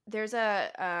 There's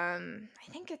a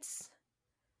I think it's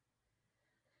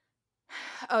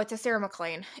it's a Sarah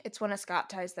McLean. It's when a Scott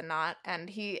ties the knot, and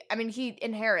he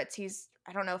inherits.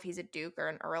 I don't know if he's a duke or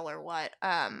an earl or what.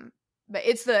 But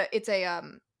it's a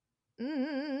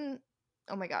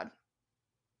oh my god,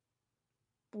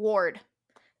 Ward.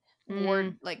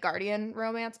 Ward, like, guardian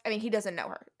romance. I mean, he doesn't know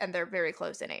her, and they're very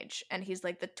close in age, and he's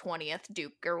like the 20th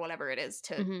duke or whatever it is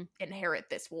to inherit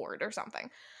this ward or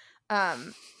something.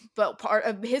 But part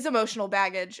of his emotional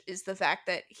baggage is the fact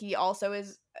that he also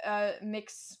is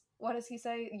mixed. What does he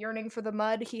say? Yearning for the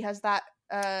mud. He has that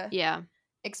Yeah.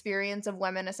 experience of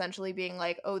women essentially being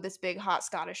like, oh, this big hot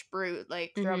Scottish brute,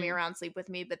 like, throw me around, sleep with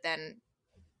me, but then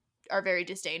are very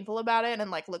disdainful about it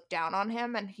and like look down on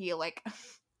him, and he like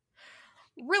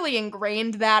really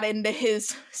ingrained that into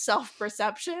his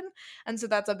self-perception. And so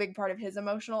that's a big part of his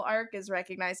emotional arc, is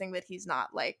recognizing that he's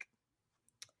not like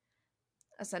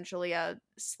essentially a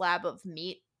slab of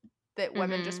meat that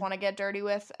women just want to get dirty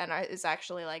with, and is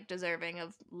actually like deserving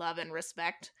of love and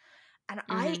respect. And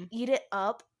I eat it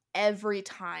up every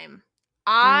time.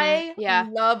 I Yeah.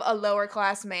 love a lower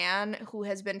class man who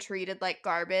has been treated like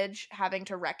garbage, having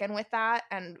to reckon with that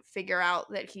and figure out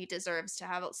that he deserves to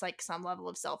have like some level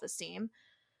of self-esteem.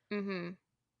 I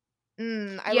love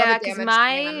a damaged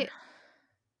man.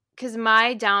 Because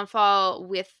my downfall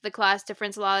with the class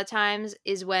difference a lot of times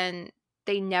is when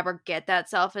they never get that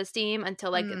self-esteem until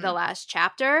like the last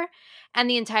chapter, and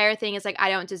the entire thing is like,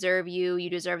 I don't deserve you, you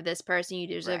deserve this person, you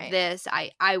deserve this,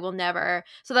 I will never.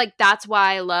 So like that's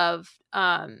why I love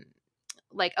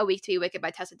like A Week to Be Wicked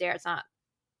by Tessa Dare. It's not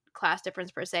class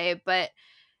difference per se, but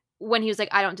when he was like,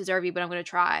 I don't deserve you, but I'm gonna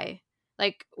try.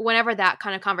 Like whenever that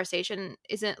kind of conversation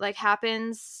isn't like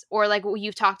happens, or like what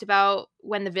you've talked about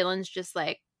when the villains just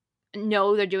like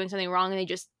know they're doing something wrong and they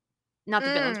just, not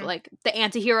the villains, but like the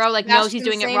anti-hero like knows he's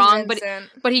doing it wrong,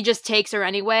 but he just takes her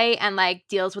anyway and like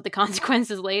deals with the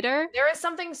consequences later. There is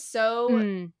something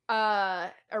so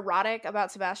erotic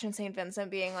about Sebastian St. Vincent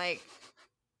being like,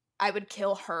 I would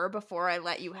kill her before I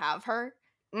let you have her.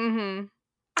 Mm-hmm.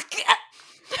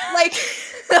 Like,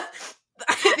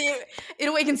 it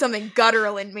awakened something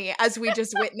guttural in me, as we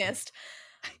just witnessed.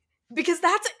 Because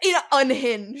that's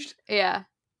unhinged. Yeah.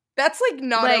 That's, like,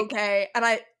 not Like, okay.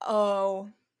 And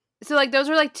so, like, those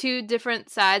are, like, two different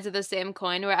sides of the same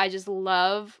coin where I just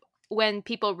love when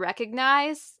people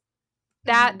recognize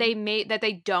that that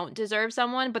they don't deserve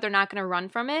someone, but they're not going to run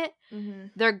from it. Mm-hmm.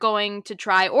 They're going to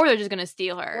try, or they're just going to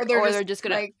steal her, or they're just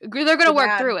going like, to, they're going to work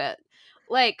bad. through it.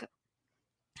 Like,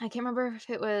 I can't remember if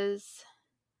it was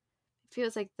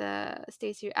like the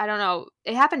Stacey, I don't know.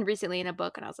 It happened recently in a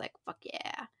book, and I was like, fuck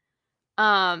yeah.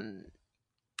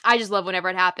 I just love whenever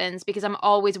it happens because I'm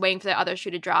always waiting for the other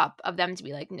shoe to drop of them to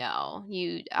be like, no,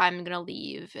 I'm gonna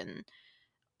leave and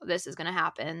this is gonna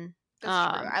happen.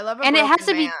 That's true. I love a and it has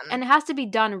to broken be, and it has to be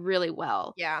done really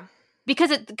well. Yeah.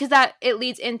 Because it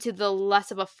leads into the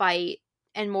less of a fight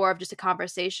and more of just a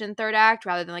conversation third act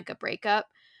rather than like a breakup.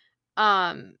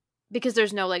 Because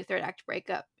there's no like third act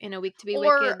breakup in A Week to Be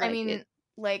Wicked. Like, I mean, it's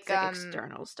like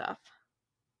external stuff.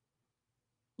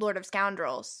 Lord of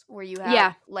Scoundrels, where you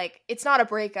have like, it's not a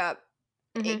breakup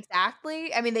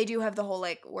exactly. I mean, they do have the whole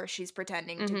like where she's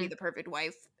pretending to be the perfect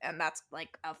wife, and that's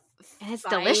like a and it's fight,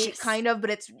 delicious kind of,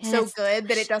 but it's so good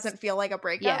that it doesn't feel like a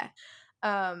breakup.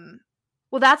 Yeah.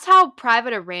 Well, that's how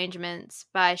Private Arrangements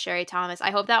by Sherry Thomas. I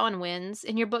hope that one wins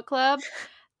in your book club.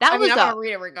 I'm gonna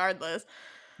read it regardless.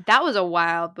 That was a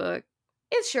wild book.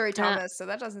 It's Sherry Thomas, so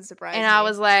that doesn't surprise me. And I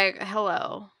was like,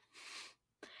 hello.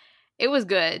 It was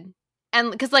good. And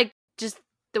because like just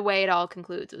the way it all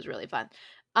concludes was really fun.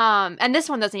 And this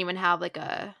one doesn't even have like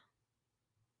a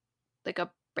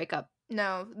breakup.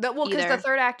 No. Because the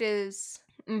third act is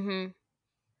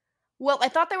Well, I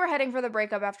thought they were heading for the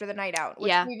breakup after the night out.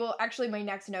 Which we will actually, my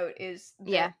next note is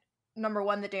that number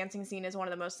one, the dancing scene is one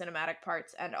of the most cinematic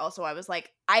parts, and also I was like,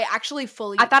 I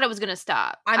thought it was gonna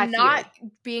stop. I'm not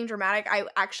being dramatic. I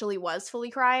actually was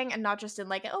fully crying, and not just in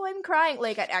like, oh, I'm crying.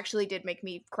 Like, it actually did make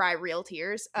me cry real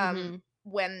tears.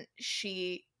 When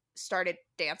she started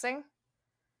dancing,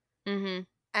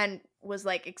 and was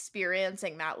like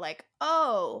experiencing that, like,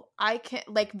 oh, I can,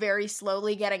 like, very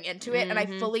slowly getting into it, and I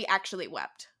fully actually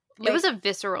wept. Like, it was a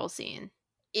visceral scene.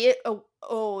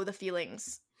 The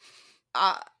feelings.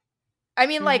 I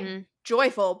mean, like,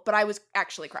 joyful, but I was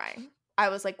actually crying. I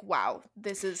was like, wow,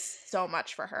 this is so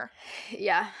much for her.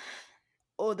 Yeah.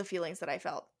 Oh, the feelings that I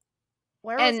felt.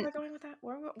 Where was I going with that?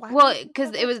 Well,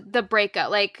 because it was the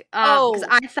breakup. Like, because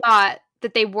I thought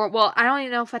that they were, well, I don't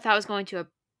even know if I thought I was going to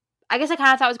I guess I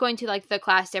kind of thought I was going to, like, the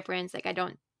class difference. Like,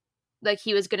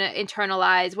 he was going to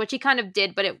internalize, which he kind of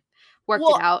did, but it worked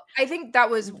it out. I think that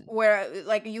was where,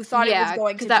 like, you thought it was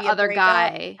going to be that other breakup,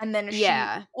 guy. And then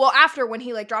after, when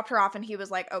he, like, dropped her off and he was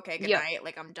like, okay, good night,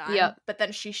 like, I'm done. But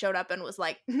then she showed up and was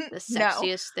like, the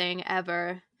sexiest thing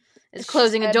ever is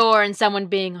closing a door and someone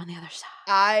being on the other side.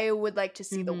 I would like to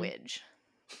see the widge.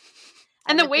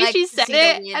 And the way she said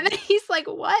it, and then he's like,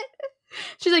 what?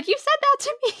 She's like, you said that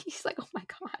to me? He's like, oh my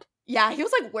God. Yeah, he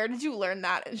was like, where did you learn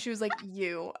that? And she was like,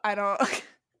 you. I don't.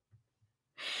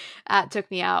 That took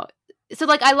me out. So,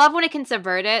 like, I love when it can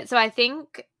subvert it. So I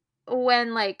think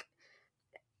when, like,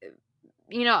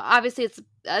 you know, obviously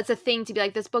it's a thing to be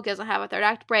like, this book doesn't have a third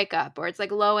act breakup, or it's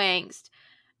like low angst.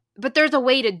 But there's a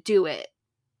way to do it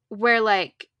where,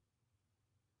 like,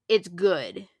 it's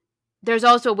good. There's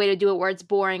also a way to do it where it's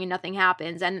boring and nothing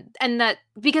happens. And that,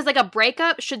 because, like, a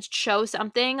breakup should show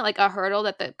something, like a hurdle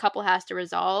that the couple has to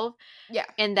resolve. Yeah.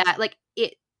 And that, like,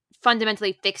 it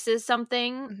fundamentally fixes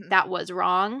something that was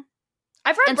wrong.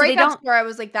 I've read breakups where I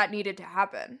was like, that needed to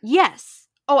happen. Yes.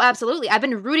 Oh, absolutely. I've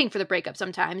been rooting for the breakup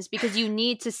sometimes because you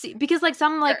need to see, because, like,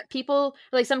 some, like, people,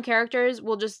 like, some characters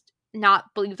will just not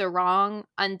believe they're wrong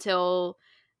until,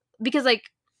 because, like,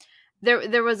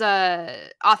 there was a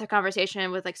author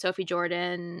conversation with, like, Sophie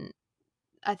Jordan,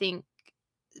 I think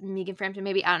Megan Frampton,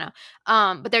 maybe, I don't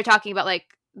know. But they're talking about, like,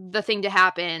 the thing to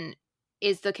happen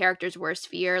is the character's worst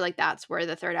fear. Like, that's where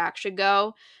the third act should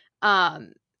go.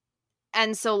 And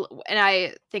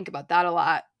I think about that a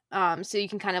lot. So you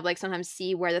can kind of, like, sometimes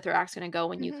see where the third act's going to go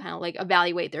when you kind of, like,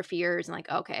 evaluate their fears and, like,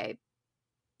 okay,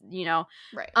 you know.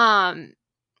 Right.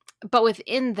 But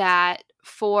within that,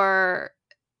 for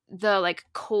the, like,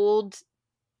 cold,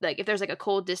 like, if there's, like, a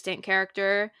cold, distant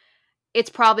character, it's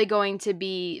probably going to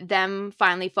be them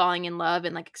finally falling in love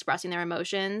and, like, expressing their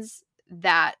emotions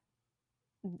that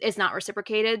is not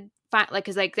reciprocated. Like,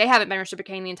 because, like, they haven't been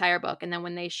reciprocating the entire book, and then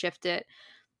when they shift it,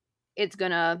 it's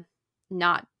gonna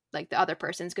not, like, the other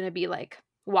person's gonna be, like,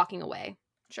 walking away.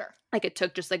 Sure. Like, it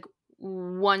took just, like,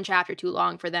 one chapter too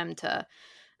long for them to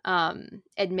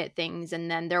admit things, and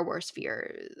then their worst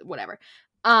fear, whatever,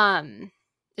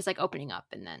 it's, like, opening up,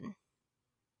 and then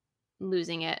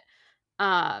losing it.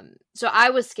 So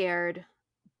I was scared,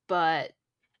 but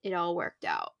it all worked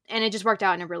out. And it just worked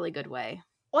out in a really good way.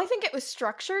 Well, I think it was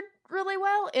structured really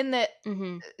well in that,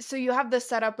 so you have the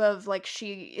setup of, like,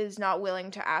 she is not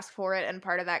willing to ask for it, and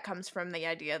part of that comes from the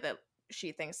idea that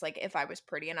she thinks, like, if I was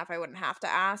pretty enough, I wouldn't have to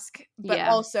ask, but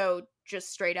also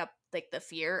just straight up, like, the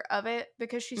fear of it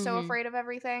because she's so afraid of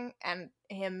everything, and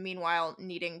him, meanwhile,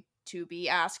 needing to be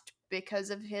asked because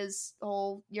of his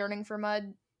whole yearning for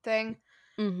mud thing.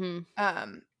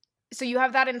 So you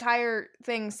have that entire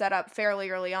thing set up fairly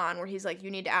early on where he's like,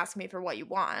 you need to ask me for what you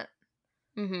want.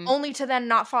 Only to then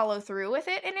not follow through with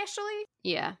it initially.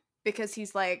 Yeah. Because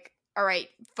he's like, all right,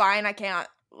 fine, I can't,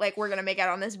 like, we're gonna make out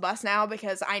on this bus now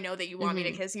because I know that you want me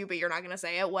to kiss you, but you're not gonna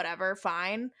say it, whatever,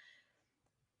 fine.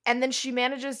 And then she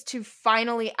manages to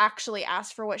finally actually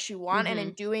ask for what she wants, and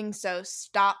in doing so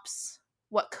stops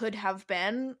what could have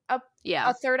been a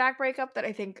third act breakup that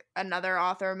I think another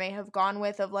author may have gone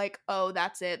with, of like, oh,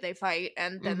 that's it, they fight,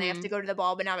 and then they have to go to the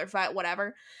ball, but now they're fight,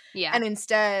 whatever. Yeah. And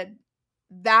instead,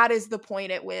 that is the point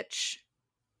at which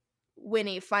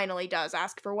Winnie finally does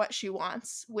ask for what she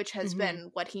wants, which has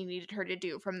been what he needed her to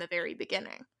do from the very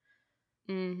beginning.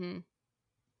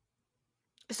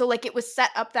 So, like, it was set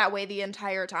up that way the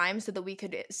entire time so that we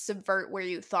could subvert where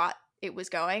you thought it was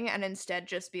going, and instead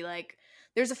just be like,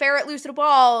 there's a ferret loose at a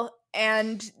ball,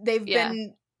 and they've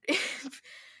been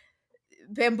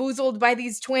bamboozled by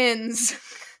these twins.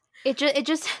 It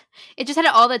just had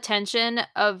all the tension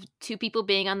of two people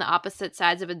being on the opposite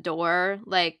sides of a door,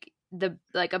 like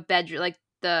a bedroom, like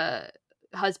the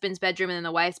husband's bedroom and then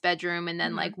the wife's bedroom, and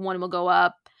then like one will go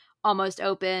up, almost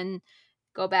open,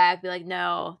 go back, be like,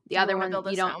 no, the other one, build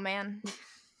a you don't. snowman?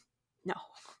 No,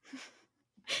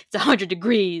 it's 100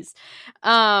 degrees.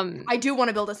 I do want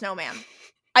to build a snowman.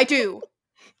 I do.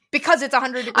 Because it's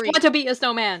 100 degrees. I want to be a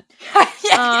snowman.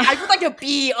 I would like to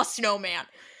be a snowman.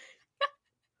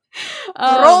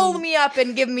 Roll me up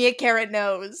and give me a carrot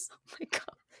nose. Oh my god.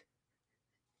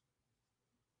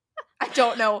 I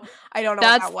don't know what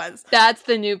that was. That's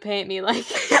the new paint me like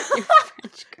French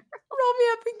girl. Roll me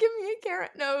up and give me a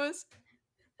carrot nose.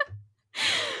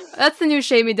 That's the new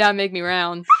shade me down, make me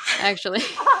round, actually.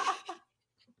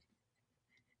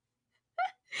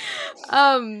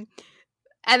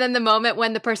 And then the moment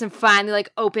when the person finally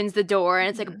like opens the door and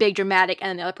it's like a big dramatic, and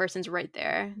then the other person's right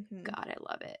there. God, I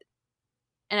love it.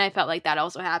 And I felt like that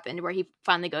also happened where he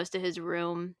finally goes to his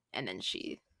room and then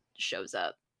she shows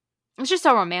up. It's just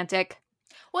so romantic.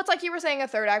 Well, it's like you were saying, a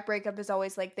third act breakup is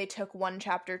always like they took one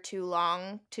chapter too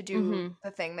long to do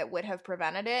the thing that would have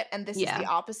prevented it, and this is the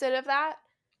opposite of that.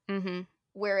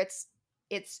 Where it's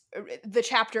the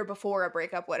chapter before a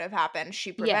breakup would have happened,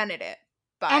 she prevented it.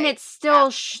 And it's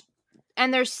still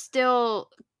and they're still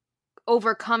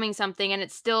overcoming something, and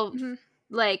it's still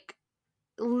like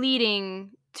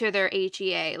leading to their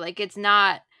HEA. Like, it's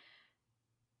not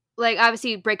like,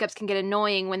 obviously breakups can get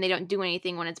annoying when they don't do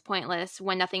anything, when it's pointless,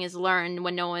 when nothing is learned,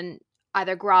 when no one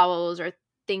either growls or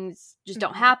things just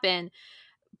don't happen.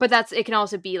 But it can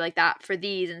also be like that for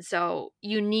these, and so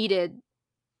you needed,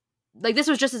 like, this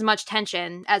was just as much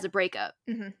tension as a breakup.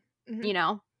 You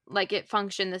know, like, it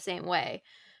functioned the same way.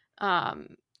 I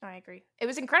agree. It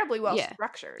was incredibly well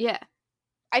structured. Yeah.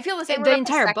 I feel the same. The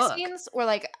entire sex book scenes were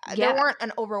like there weren't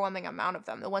an overwhelming amount of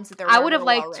them. The ones that there were, I would have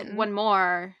liked well-written. One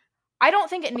more. I don't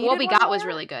think it needed. What we one got more. was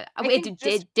really good.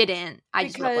 It didn't. I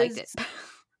just would have liked it.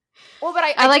 Well, but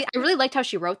I really liked how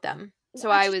she wrote them. So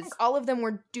I think all of them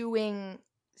were doing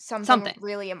something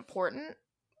really important,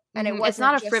 and it wasn't. It's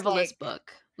not a frivolous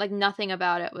book. Like, nothing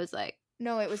about it was like,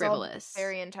 no, it was frivolous. All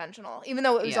very intentional, even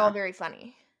though it was all very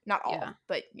funny. Not all,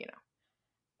 but you know.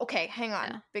 Okay, hang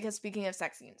on, because speaking of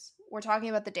sex scenes, we're talking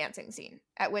about the dancing scene,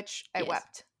 at which I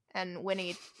wept, and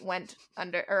Winnie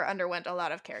underwent a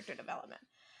lot of character development.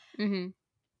 And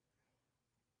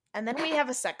then we have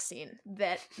a sex scene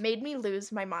that made me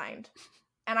lose my mind.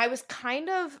 And I was kind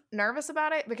of nervous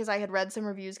about it because I had read some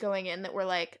reviews going in that were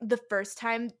like, the first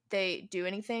time they do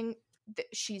anything,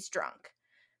 she's drunk.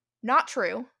 Not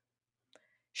true.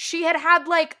 She had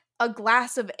like a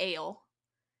glass of ale.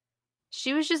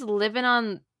 She was just living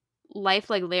on life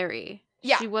like Larry.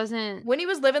 Yeah. She wasn't... Winnie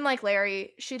was living like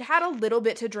Larry. She'd had a little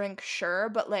bit to drink, sure,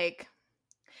 but like...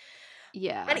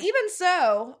 Yeah. And even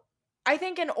so, I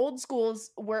think in old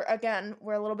schools, we're a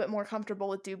little bit more comfortable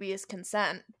with dubious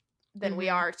consent than we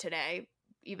are today,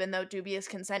 even though dubious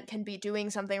consent can be doing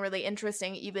something really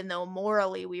interesting, even though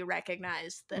morally we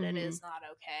recognize that it is not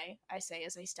okay. I say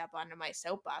as I step onto my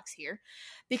soapbox here.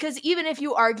 Because even if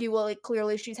you argue, well, like,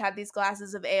 clearly she's had these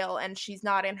glasses of ale and she's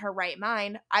not in her right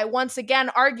mind, I once again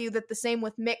argue that the same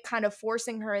with Mick kind of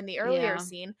forcing her in the earlier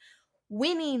scene.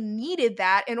 Winnie needed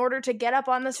that in order to get up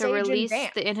on the to stage release and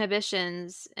dance. the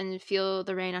inhibitions and feel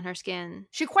the rain on her skin.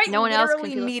 She quite No one else can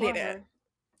literally feel it needed for it. her.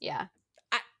 Yeah.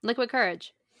 Liquid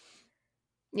courage.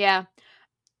 Yeah.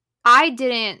 I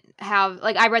didn't have,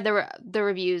 like, I read the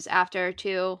reviews after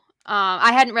too.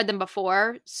 I hadn't read them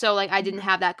before, so like I didn't Mhm.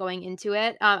 have that going into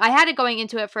it. I had it going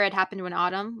into it for It Happened One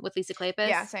Autumn with Lisa Kleypas.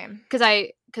 Yeah, same. Because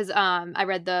I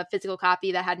read the physical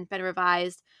copy that hadn't been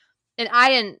revised, and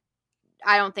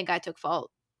I don't think I took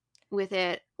fault with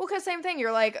it. Well, because same thing.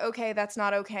 You're like, okay, that's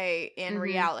not okay in Mhm.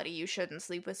 reality. You shouldn't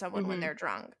sleep with someone when Mhm. they're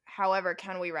drunk. However,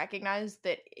 can we recognize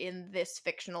that in this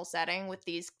fictional setting with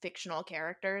these fictional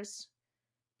characters,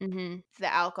 Mhm.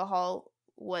 the alcohol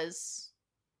was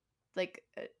like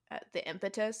the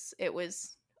impetus? It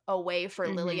was a way for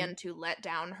Mhm. Lillian to let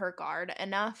down her guard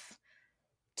enough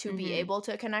to be Mhm. able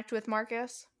to connect with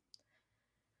Marcus.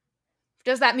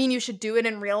 Does that mean you should do it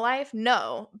in real life?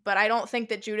 No, but I don't think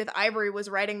that Judith Ivory was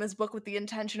writing this book with the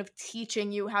intention of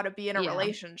teaching you how to be in a Yeah.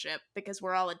 relationship, because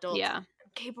we're all adults Yeah.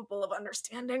 and capable of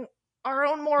understanding our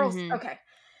own morals. Mhm. Okay.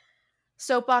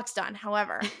 Soapbox done.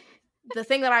 However, the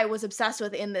thing that I was obsessed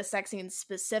with in this sex scene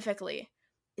specifically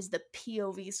is the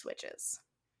POV switches.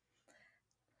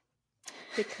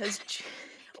 Because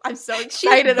I'm so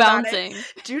excited about it.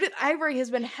 Judith Ivory has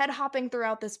been head hopping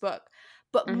throughout this book,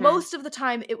 but Mhm. most of the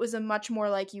time it was a much more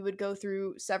like you would go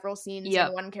through several scenes Yep.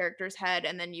 in one character's head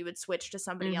and then you would switch to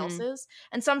somebody Mhm. else's.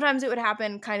 And sometimes it would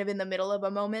happen kind of in the middle of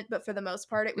a moment, but for the most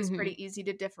part it was Mhm. pretty easy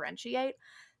to differentiate.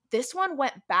 This one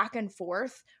went back and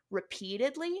forth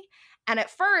repeatedly. And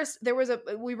at first,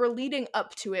 we were leading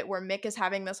up to it where Mick is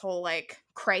having this whole like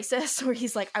crisis where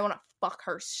he's like, I want to fuck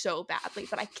her so badly,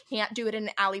 but I can't do it in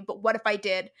an alley. But what if I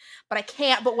did? But I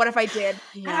can't. But what if I did?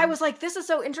 Yeah. And I was like, this is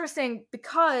so interesting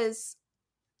because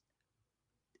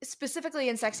specifically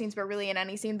in sex scenes, but really in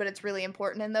any scene, but it's really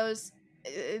important in those,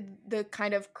 the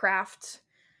kind of craft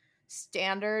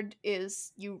standard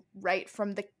is you write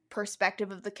from the perspective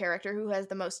of the character who has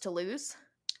the most to lose.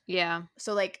 Yeah.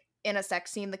 So like in a sex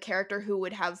scene, the character who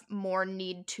would have more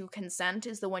need to consent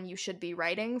is the one you should be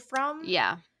writing from.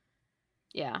 Yeah.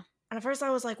 Yeah. And at first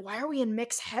I was like, why are we in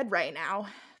Mick's head right now?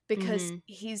 Because Mhm.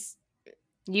 he's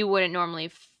You wouldn't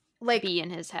normally like, be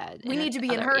in his head. we need to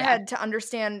be in her head to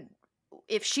understand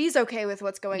if she's okay with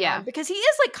what's going on, because he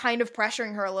is like kind of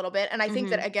pressuring her a little bit. And I think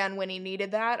that again, when he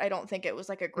needed that, I don't think it was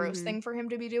like a gross thing for him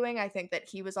to be doing. I think that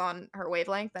he was on her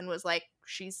wavelength and was like,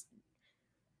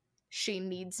 she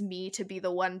needs me to be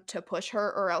the one to push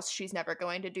her, or else she's never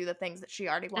going to do the things that she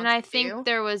already wants to do. And I think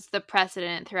there was the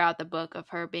precedent throughout the book of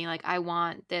her being like, I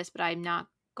want this, but I'm not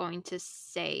going to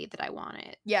say that I want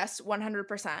it. Yes,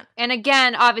 100%. And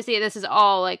again, obviously, this is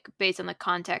all like based on the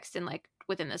context and like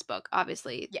within this book,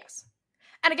 obviously. Yes.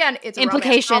 And again, it's a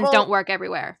implications don't work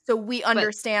everywhere. So we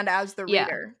understand as the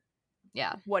reader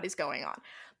what is going on.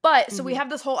 But so we have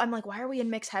this whole, I'm like, why are we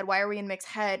in Mick's head? Why are we in Mick's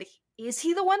head? Is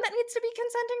he the one that needs to be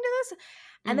consenting to this?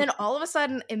 And then all of a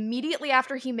sudden, immediately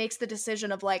after he makes the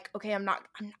decision of like, okay, I'm not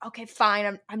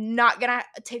gonna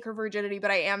take her virginity, but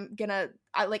I am gonna,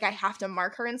 I have to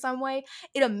mark her in some way.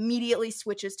 It immediately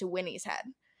switches to Winnie's head.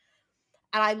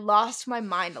 And I lost my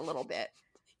mind a little bit.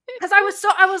 Because I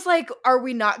was like, are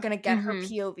we not gonna get her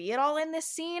POV at all in this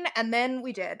scene? And then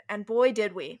we did. And boy,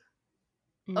 did we.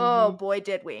 Oh, boy,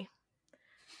 did we.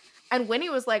 And Winnie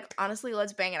was like, honestly,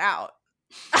 let's bang it out.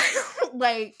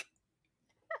 Like,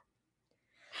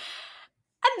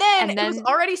 and then it was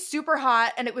already super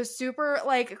hot, and it was super,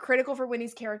 like, critical for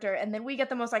Winnie's character, and then we get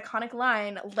the most iconic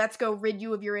line, let's go rid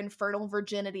you of your infernal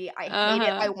virginity. I hate it.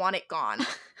 I want it gone.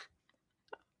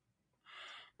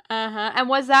 And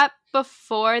was that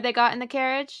before they got in the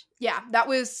carriage? Yeah, that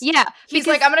was... Yeah. He's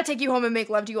like, I'm gonna take you home and make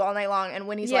love to you all night long, and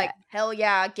Winnie's like, hell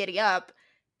yeah, giddy up.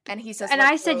 And he says, and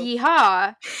I said,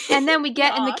 yeehaw. And then we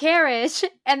get in the carriage,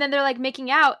 and then they're like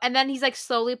making out, and then he's like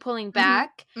slowly pulling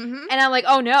back. And I'm like,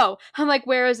 oh no. I'm like,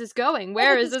 where is this going?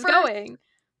 Where is this going?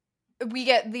 We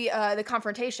get the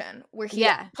confrontation where he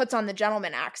puts on the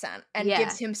gentleman accent and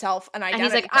gives himself an identity.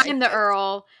 And he's like, I'm the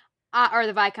Earl, or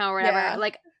the Viscount, or whatever. Yeah.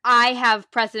 Like, I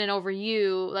have precedent over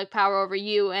you, like power over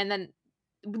you. And then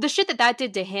the shit that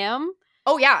did to him.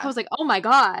 Oh yeah. I was like, oh my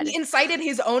God. He incited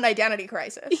his own identity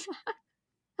crisis.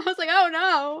 I was like, oh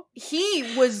no. He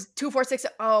was 246.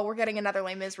 Oh, we're getting another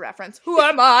Les Mis reference. Who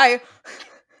am I?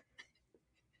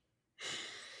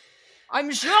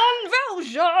 I'm Jean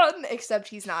Valjean. Except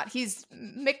he's not. He's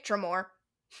Mick Tremor.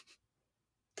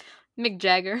 Mick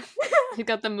Jagger. He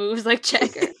got the moves like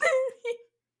Jagger.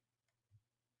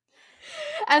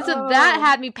 And so that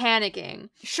had me panicking.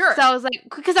 Sure. So I was like,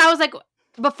 because I was like,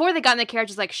 before they got in the carriage,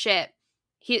 I was like, shit.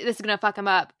 this is gonna fuck him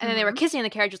up. And then they were kissing in the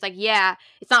carriage, just like, yeah,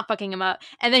 it's not fucking him up.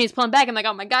 And then he's pulling back. I'm like,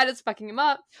 oh my god, it's fucking him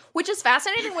up. Which is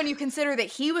fascinating when you consider that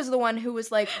he was the one who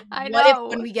was like, I what if know.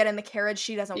 when we get in the carriage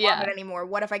she doesn't want it anymore?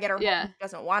 What if I get her home and she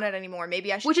doesn't want it anymore?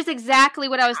 Maybe I should. Which is exactly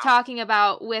what I was talking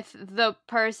about with the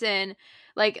person,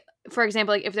 like, for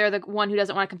example, like if they're the one who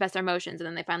doesn't want to confess their emotions and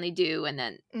then they finally do, and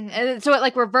then and so it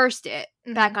like reversed it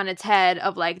back on its head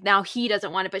of like, now he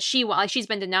doesn't want it, but she's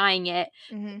been denying it,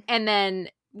 and then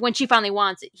when she finally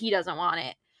wants it, he doesn't want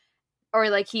it,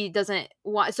 or like he doesn't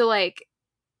want, so like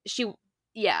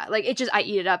like it just, I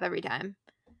eat it up every time.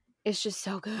 It's just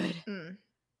so good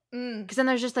because then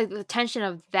there's just like the tension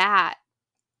of that,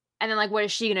 and then like what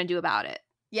is she gonna do about it?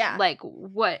 Like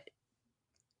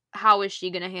how is she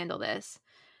gonna handle this?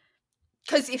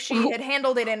 Because if she had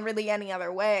handled it in really any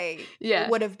other way, it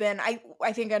would have been, I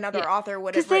think another author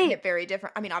would have written it very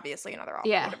different. I mean, obviously another author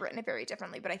would have written it very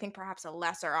differently, but I think perhaps a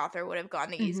lesser author would have gone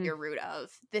the easier route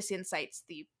of, this incites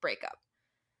the breakup.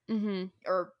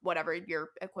 Or whatever your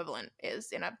equivalent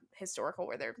is in a historical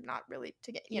where they're not really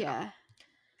together, you know.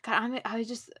 God, I was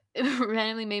just, it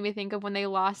randomly made me think of when they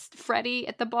lost Freddie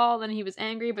at the ball, and he was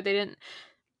angry, but they didn't.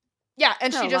 Yeah,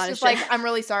 and she just was like, I'm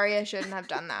really sorry, I shouldn't have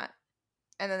done that.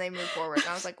 And then they moved forward, and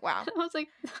I was like, wow. I was like,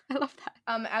 I love that.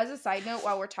 As a side note,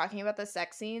 while we're talking about the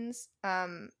sex scenes,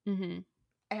 I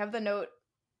have the note,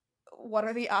 what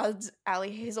are the odds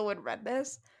Allie Hazelwood read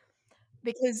this?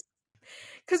 Because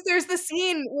there's the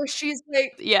scene where she's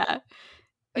like, he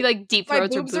like deep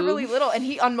throats her boobs are really little, and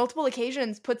he on multiple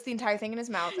occasions puts the entire thing in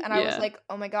his mouth, and I was like,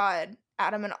 oh my god,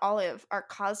 Adam and Olive are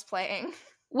cosplaying.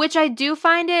 Which I do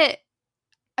find it,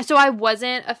 so I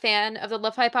wasn't a fan of the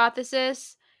love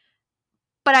hypothesis,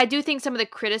 but I do think some of the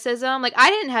criticism, like,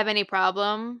 I didn't have any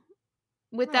problem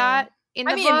with that in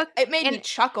the book. It made me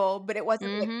chuckle, but it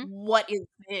wasn't like, what is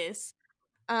this?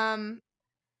 But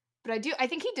I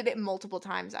think he did it multiple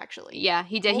times, actually. Yeah,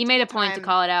 he did. He made a point to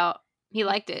call it out. He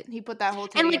liked it. He put that whole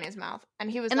titty in his mouth, and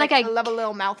he was like, I love a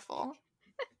little mouthful.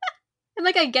 And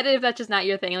like, I get it if that's just not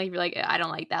your thing. Like, if you're like, I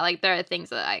don't like that. Like, there are things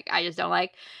that I just don't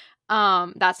like.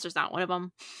 That's just not one of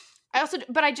them.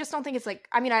 But I just don't think it's like,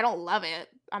 I mean, I don't love it.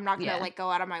 I'm not gonna like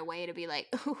go out of my way to be like,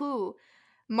 ooh,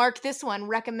 mark this one,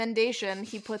 recommendation.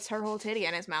 He puts her whole titty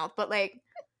in his mouth, but like,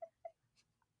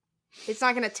 it's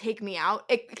not gonna take me out.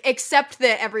 Except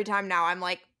that every time now I'm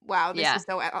like, wow, this is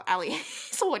so Allie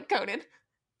Hazelwood coded.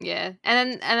 Yeah,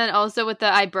 and then also with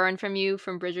the I burn from you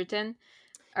from Bridgerton,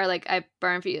 or like I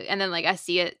burn for you, and then like I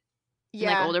see it in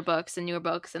like older books and newer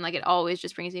books, and like it always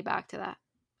just brings me back to that.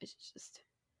 It's just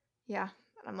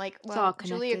I'm like, well,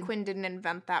 Julia Quinn didn't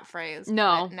invent that phrase.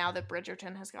 No. But now that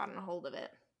Bridgerton has gotten a hold of it,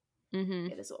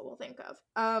 it is what we'll think of.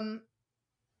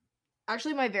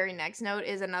 Actually, my very next note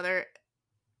is another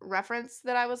reference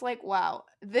that I was like, wow,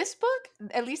 this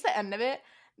book, at least the end of it,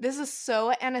 this is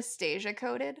so Anastasia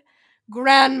coded.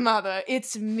 Grandmother,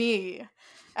 it's me,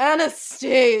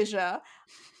 Anastasia.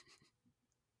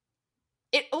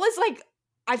 It was like,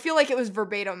 I feel like it was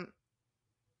verbatim.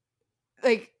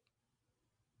 Like,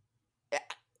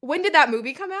 when did that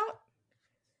movie come out?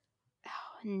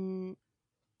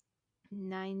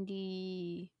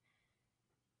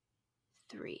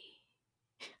 93.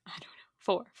 I don't know.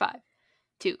 4, 5,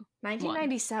 2.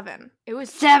 1997. 1. It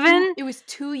was 7. It was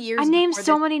 2 years. I named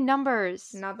so many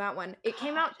numbers. Not that one. It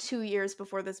came out 2 years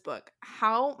before this book.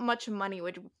 How much money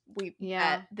would we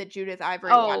bet that Judith Ivory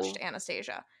watched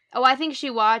Anastasia? Oh, I think she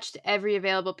watched every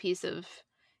available piece of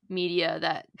media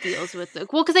that deals with the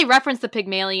because they reference the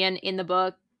Pygmalion in the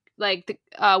book. Like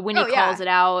when he calls it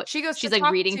out, she's like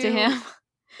reading to him.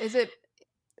 Is it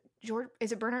George?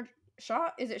 Is it Bernard Shaw?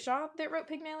 Is it Shaw that wrote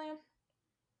Pygmalion?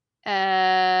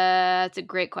 That's a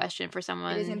great question for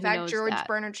someone. It is in fact George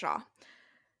Bernard Shaw.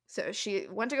 So she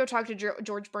went to go talk to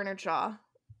George Bernard Shaw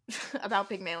about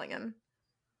Pygmalion.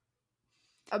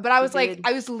 But I was like,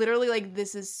 I was literally like,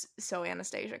 this is so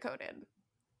Anastasia coded.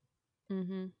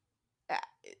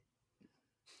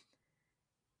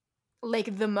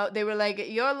 Like they were like,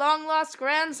 your long lost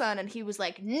grandson, and he was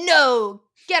like, no,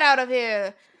 get out of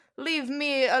here, leave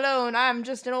me alone, I'm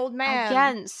just an old man.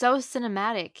 Again, so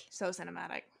cinematic.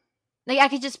 Like I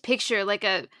could just picture like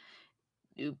a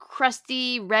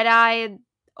crusty, red-eyed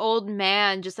old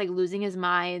man just like losing his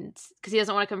mind because he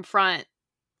doesn't want to confront.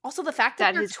 Also, the fact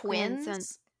that they're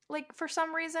twins, like for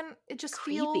some reason, it just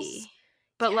creepy. Feels,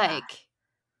 but like,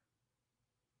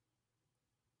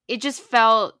 it just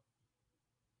felt.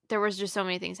 There was just so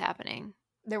many things happening.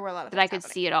 There were a lot of that I could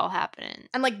see it all happening.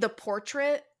 And like the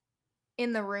portrait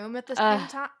in the room at the same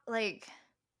time, like.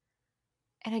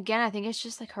 And again, I think it's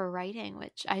just like her writing,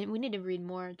 which we need to read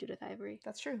more Judith Ivory.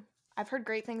 That's true. I've heard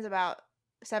great things about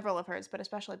several of hers, but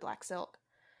especially Black Silk.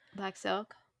 Black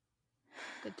Silk.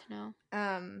 Good to know.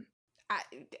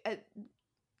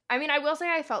 I mean, I will say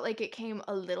I felt like it came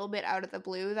a little bit out of the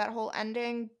blue, that whole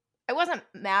ending. I wasn't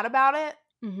mad about it,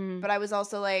 Mm-hmm. but I was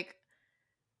also like,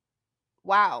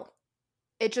 wow.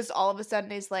 It just all of a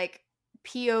sudden is like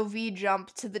POV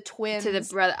jump to the twins. To the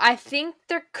brother. I think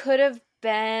there could have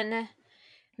been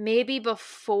maybe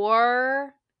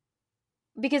before,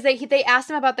 because they asked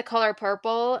him about the color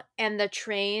purple and the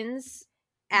trains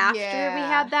after we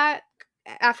had that,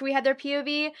 after we had their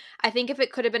POV. I think if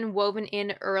it could have been woven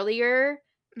in earlier,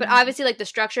 but obviously like the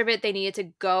structure of it, they needed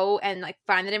to go and like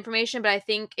find that information, but I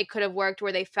think it could have worked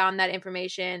where they found that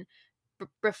information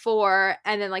before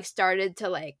and then like started to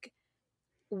like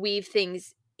weave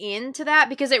things into that,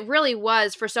 because it really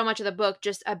was for so much of the book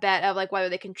just a bet of like whether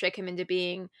they can trick him into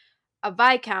being a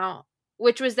Viscount,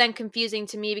 which was then confusing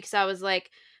to me because I was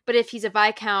like, but if he's a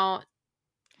Viscount,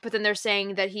 but then they're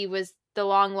saying that he was the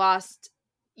long lost.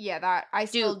 Yeah, that I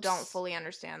still don't fully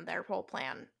understand their whole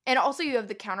plan. And also you have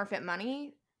the counterfeit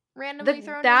money randomly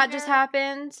thrown in that there. Just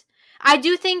happened. I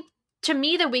do think, to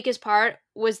me, the weakest part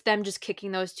was them just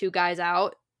kicking those two guys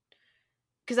out,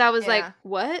 because I was like,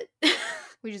 what?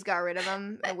 We just got rid of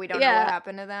them and we don't know what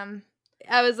happened to them.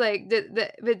 I was like,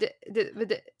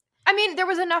 I mean, there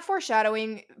was enough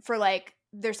foreshadowing for like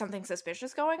there's something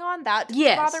suspicious going on. That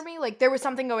didn't bother me. Like there was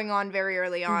something going on very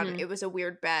early on. Mm-hmm. It was a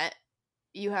weird bet.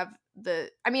 You have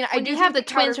I do have the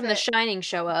twins from The Shining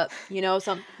show up, you know,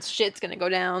 some shit's gonna go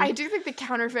down. I do think the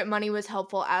counterfeit money was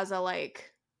helpful as a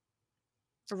like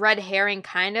red herring,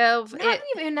 kind of. Not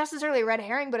even necessarily a red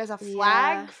herring, but as a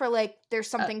flag for like there's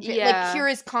something like here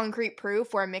is concrete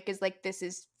proof where Mick is like, this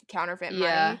is counterfeit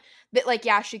money. That like,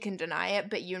 she can deny it,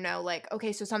 but you know, like,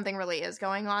 okay, so something really is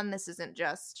going on. This isn't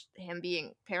just him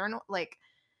being paranoid. Like,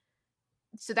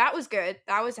 so that was good.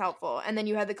 That was helpful. And then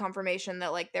you had the confirmation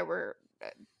that like there were,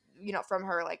 you know, from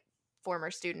her like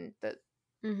former student that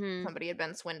somebody had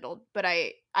been swindled. But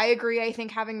I agree. I think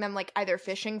having them like either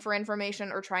fishing for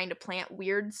information or trying to plant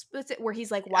weird where he's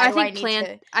like, why do I need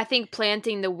to? I think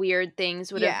planting the weird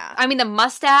things would have. I mean, the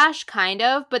mustache kind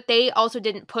of, but they also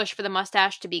didn't push for the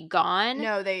mustache to be gone.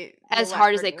 No, they as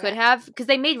hard as they could have, because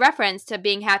they made reference to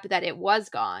being happy that it was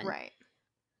gone. Right.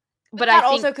 But that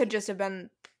also could just have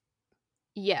been.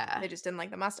 Yeah. They just didn't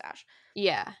like the mustache.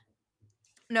 Yeah.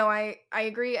 No, I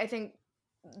agree. I think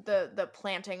the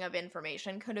planting of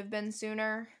information could have been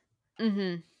sooner.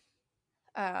 Mm-hmm.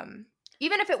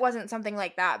 Even if it wasn't something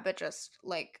like that, but just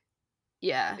like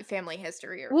family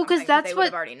history or something that they would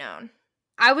have already known.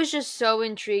 I was just so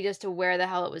intrigued as to where the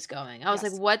hell it was going. I was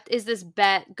like, what is this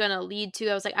bet gonna lead to?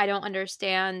 I was like, I don't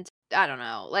understand. I don't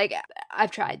know. Like,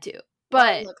 I've tried to.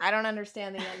 But well, look, I don't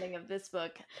understand the ending of this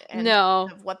book and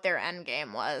of what their end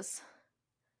game was.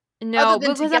 No, other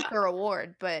than to get the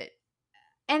reward, but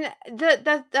and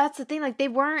that's the thing. Like they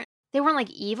weren't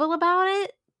like evil about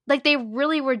it. Like they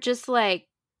really were just like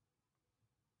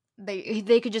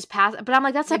they could just pass. But I'm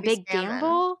like, that's a big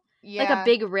gamble, like a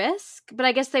big risk. But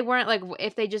I guess they weren't like,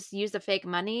 if they just used the fake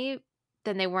money,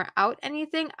 then they weren't out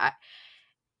anything.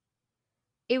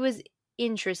 It was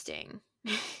interesting.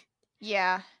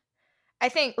 Yeah. I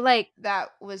think like that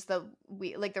was the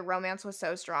romance was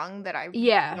so strong that I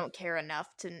don't care enough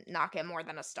to knock it more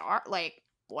than a star. Like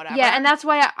whatever. Yeah, and that's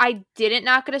why I didn't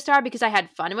knock it a star, because I had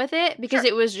fun with it, because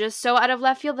it was just so out of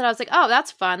left field that I was like, oh,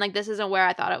 that's fun. Like this isn't where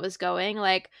I thought it was going.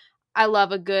 Like I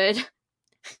love a good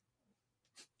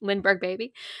Lindbergh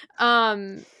baby.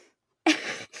 And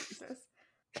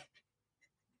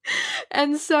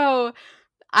so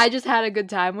I just had a good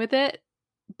time with it,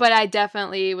 but I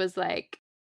definitely was like,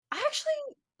 I actually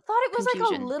thought it was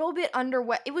like a little bit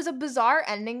underwhelming. It was a bizarre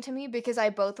ending to me because I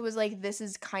both was like, this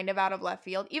is kind of out of left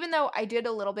field. Even though I did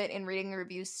a little bit in reading the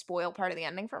reviews spoil part of the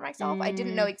ending for myself. I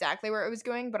didn't know exactly where it was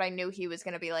going, but I knew he was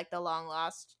going to be like the long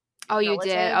lost relative. You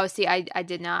did? Oh, see, I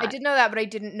did not. I did know that, but I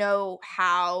didn't know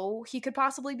how he could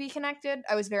possibly be connected.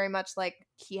 I was very much like,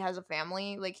 he has a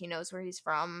family, like he knows where he's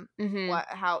from.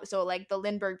 So like the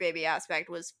Lindbergh baby aspect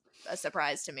was a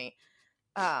surprise to me.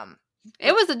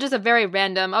 It was just a very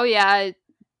random,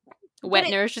 wet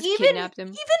nurse just kidnapped him.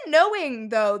 Even knowing,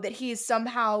 though, that he's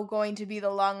somehow going to be the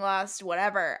long-lost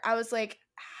whatever, I was like,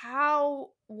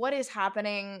 what is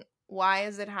happening? Why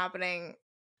is it happening?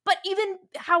 But even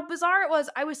how bizarre it was,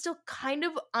 I was still kind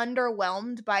of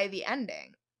underwhelmed by the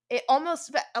ending. It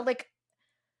almost, like,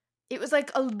 it was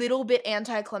like a little bit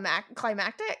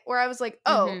anticlimactic, where I was like,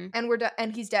 oh, and we're done,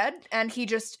 and he's dead, and he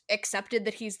just accepted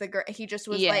that he's the girl. He just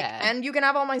was like, and you can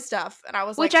have all my stuff, and I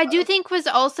was which like, I do think was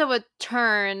also a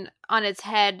turn on its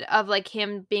head of like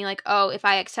him being like, oh, if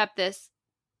I accept this,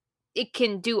 it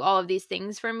can do all of these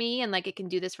things for me, and like it can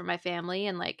do this for my family,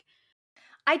 and like,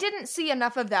 I didn't see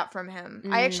enough of that from him.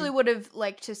 I actually would have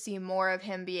liked to see more of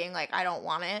him being like, I don't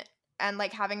want it, and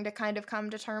like having to kind of come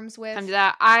to terms with. Come to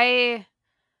that. I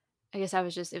guess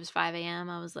it was 5 a.m.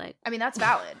 I was like, I mean, that's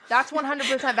valid. That's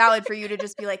 100% valid for you to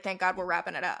just be like, thank God we're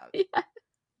wrapping it up. yeah.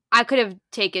 I could have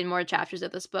taken more chapters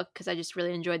of this book because I just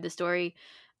really enjoyed the story.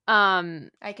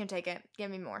 I can take it.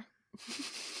 Give me more.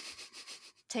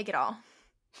 Take it all.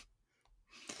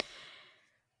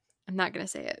 I'm not gonna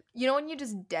say it. You know when you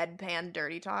just deadpan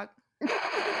dirty talk?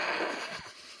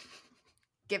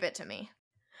 Give it to me.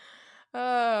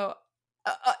 Oh,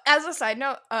 as a side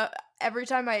note, every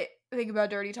time I think about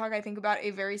dirty talk, I think about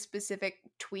a very specific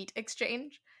tweet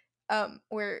exchange,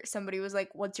 where somebody was like,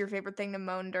 "What's your favorite thing to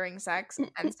moan during sex?"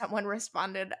 And someone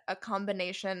responded a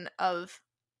combination of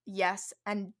yes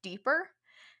and deeper,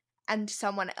 and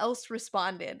someone else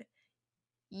responded,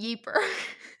 "Yeeper."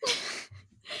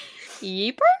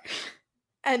 Yeeper?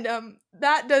 And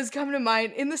that does come to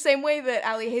mind in the same way that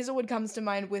Allie Hazelwood comes to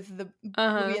mind with the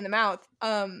booby in the mouth.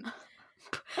 A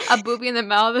booby in the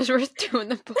mouth is worth two in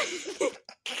the bush.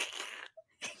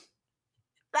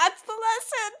 That's the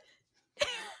lesson.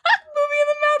 Booby in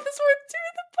the mouth is worth two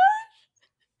in the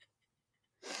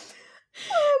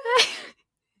bush.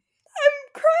 I'm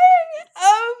crying.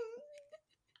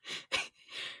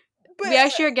 But we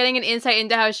actually are getting an insight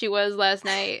into how she was last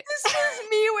night. This was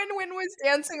me when Win was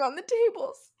dancing on the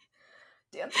tables.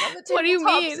 Dancing on the Tabletops What do you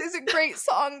mean? is a great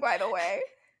song, by the way.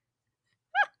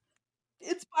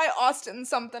 It's by Austin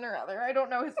something or other. I don't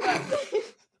know his last name.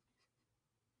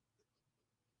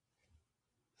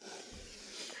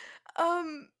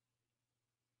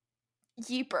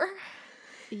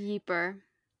 Yeeper.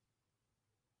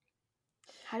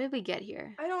 How did we get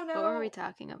here? I don't know. What were we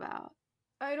talking about?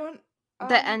 I don't.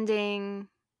 The ending.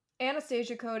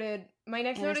 Anastasia coded. My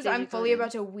next note is I'm fully about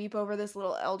to weep over this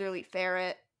little elderly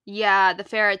ferret. Yeah, the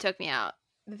ferret took me out.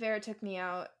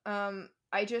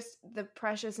 The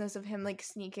preciousness of him like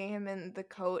sneaking him in the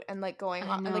coat and like going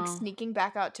on and like sneaking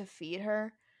back out to feed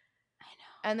her. I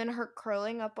know. And then her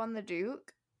curling up on the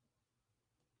Duke.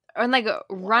 And like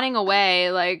running away,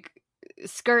 like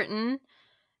skirting.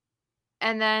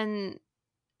 And then,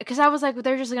 because I was like,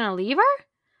 they're just gonna leave her?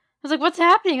 I was like, what's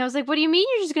happening? I was like, what do you mean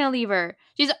you're just gonna leave her?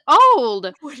 She's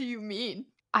old. What do you mean?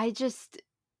 I just...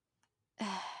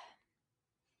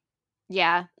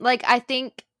 yeah. Like, I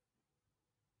think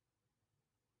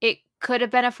it could have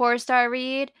been a 4-star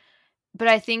read, but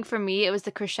I think for me, it was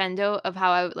the crescendo of how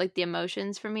I, like, the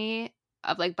emotions for me,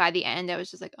 of, like, by the end, I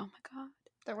was just like, oh my God.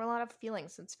 There were a lot of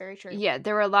feelings. It's very true. Yeah,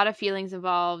 there were a lot of feelings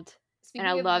involved. Speaking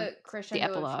and I of loved the crescendo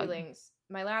the epilogue. of feelings,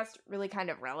 my last really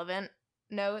kind of relevant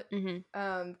note,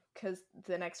 because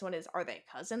the next one is, are they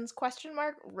cousins, ?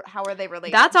 How are they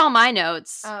related? That's all my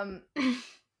notes.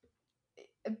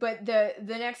 But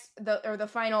the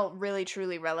final really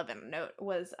truly relevant note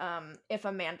was, if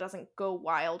a man doesn't go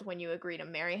wild when you agree to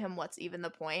marry him, what's even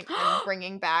the point? And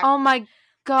bringing back oh my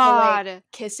God, the, like,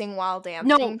 kissing while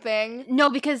dancing thing. No,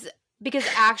 because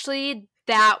actually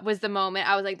that was the moment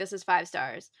I was like, this is 5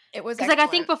 stars. It was because like I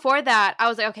think before that I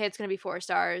was like, okay, it's gonna be 4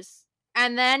 stars,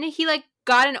 and then he like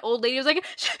got an old lady who was like,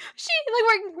 she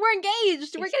like we're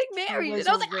engaged, we're getting married. And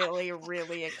I was like, really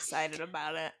really excited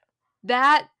about it.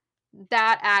 That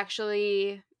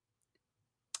actually,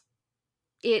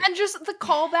 and just the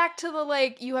callback to the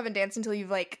like, you haven't danced until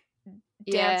you've like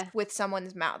danced with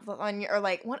someone's mouth on your, or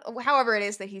like what, however it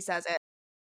is that he says it.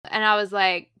 And I was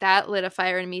like, that lit a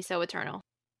fire in me so eternal.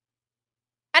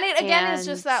 And it again is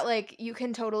just that like you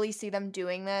can totally see them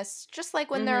doing this, just like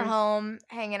when they're home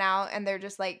hanging out and they're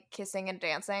just like kissing and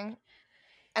dancing,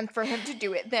 and for him to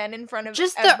do it then in front of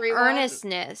just everyone. The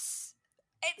earnestness.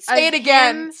 Say it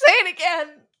again. Say it again.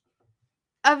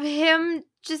 Of him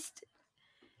just,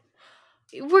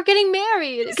 we're getting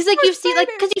married, because like you see, like,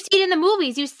 because you see it in the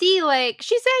movies, you see like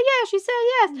she said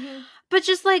yes, but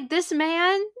just like this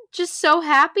man just so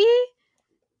happy,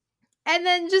 and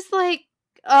then just like,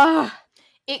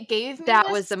 it gave me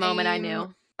that was the moment I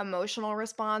knew. Emotional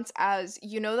response as,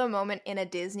 you know, the moment in a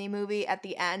Disney movie at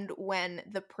the end when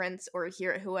the prince or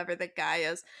whoever the guy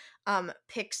is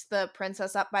picks the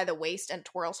princess up by the waist and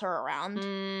twirls her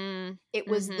around. It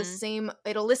was the same,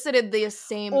 it elicited the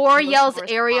same, or yells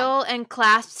Ariel and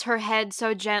clasps her head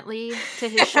so gently to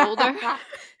his shoulder.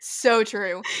 So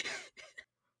true.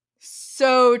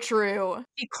 So true.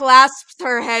 He clasps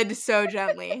her head so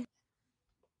gently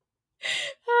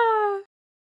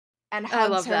and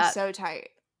hugs her so tight.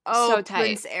 Oh, so tight.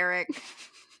 Prince Eric.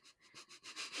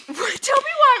 Tell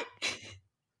me why.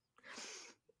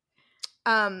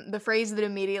 The phrase that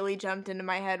immediately jumped into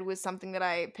my head was something that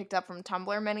I picked up from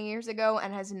Tumblr many years ago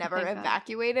and has never Thank God.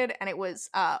 evacuated, and it was,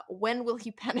 when will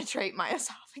he penetrate my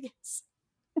esophagus?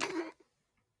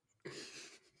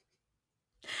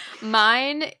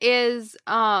 Mine is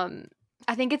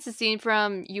I think it's a scene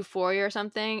from Euphoria or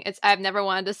something. It's I've never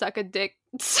wanted to suck a dick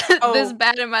this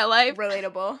bad in my life.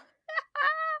 Relatable.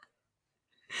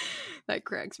 That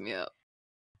cracks me up.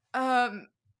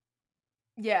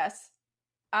 Yes.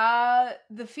 I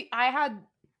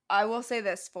will say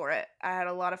this for it. I had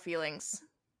a lot of feelings.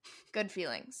 Good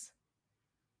feelings.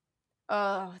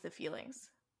 Oh, the feelings.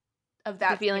 Of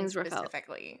that The feelings scene were felt.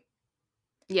 specifically.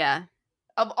 Yeah.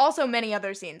 Of also many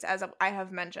other scenes, as I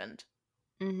have mentioned.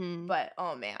 Mm-hmm. But,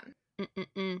 oh man.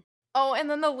 Mm-mm-mm. Oh, and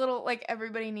then the little, like,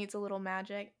 everybody needs a little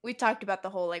magic. We talked about the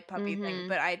whole, like, puppy thing,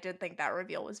 but I did think that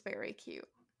reveal was very cute.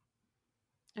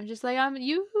 I'm just like,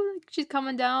 she's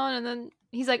coming down, and then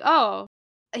he's like, oh,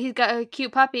 he's got a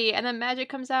cute puppy, and then Magic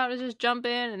comes out and is just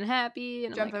jumping and happy,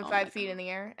 and Jumping I'm like, 5 feet in the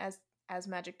air, as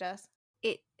Magic does.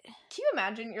 Can you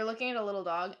imagine, you're looking at a little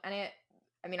dog, and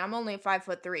I'm only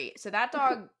 5'3", so that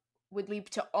dog would leap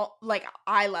to, like,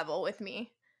 eye level with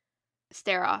me.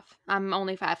 Stare off. I'm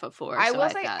only 5'4". I will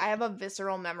say, I have a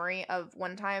visceral memory of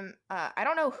one time, I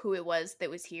don't know who it was that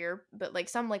was here, but, like,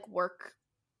 some, like, work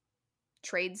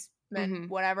tradesman,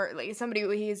 whatever, like, somebody,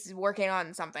 he's working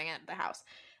on something at the house,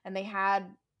 and they had,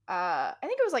 I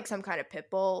think it was, like, some kind of pit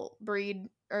bull breed,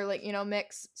 or, like,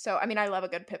 mix, so, I love a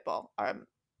good pit bull.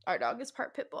 Our dog is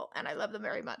part pit bull, and I love them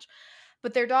very much,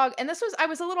 but their dog, and I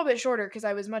was a little bit shorter, because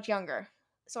I was much younger,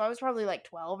 so I was probably, like,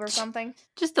 12 or something.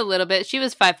 Just a little bit. She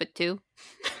was 5'2".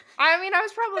 I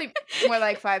was probably more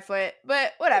like 5 foot,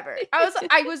 but whatever.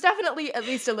 I was definitely at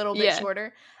least a little bit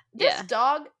shorter. This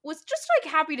dog was just,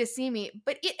 like, happy to see me,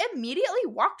 but it immediately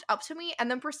walked up to me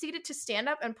and then proceeded to stand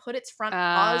up and put its front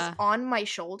paws on my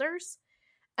shoulders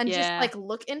and just, like,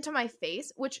 look into my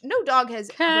face, which no dog has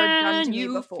ever done to me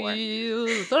before. Feel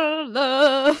the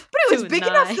love but it was big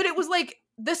enough that it was, like,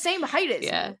 the same height as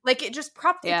me. Like, it just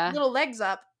propped its little legs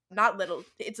up. Not little.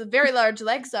 It's a very large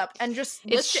legs up, and just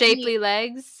its shapely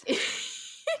legs.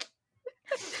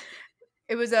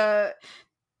 It was a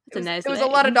a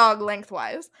lot of dog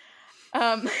lengthwise.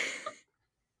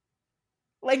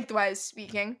 Lengthwise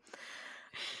speaking.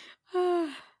 But can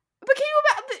you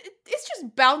imagine? It's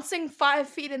just bouncing 5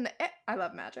 feet in the air. I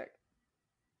love Magic.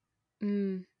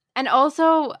 And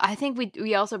also, I think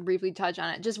we also briefly touched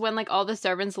on it. Just when, like, all the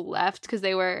servants left because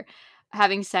they were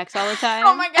having sex all the time.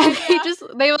 Oh my God,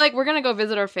 they were like, we're gonna go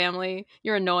visit our family.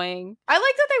 You're annoying. I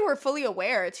like that they were fully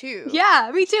aware too.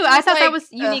 Yeah, me too. I thought that was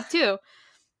unique too.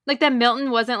 Like, that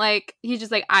Milton wasn't like, he's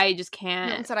just like, I just can't.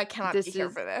 Milton said, I cannot be here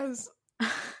for this.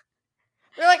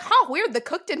 They're like, huh, weird, the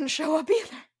cook didn't show up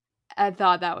either. I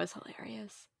thought that was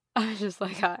hilarious. I was just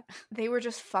like, they were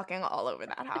just fucking all over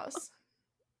that house.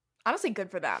 Honestly, good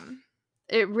for them.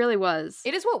 It really was.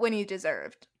 It is what Winnie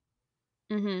deserved.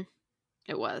 Mm-hmm.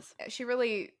 It was. She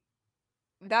really,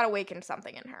 that awakened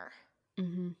something in her.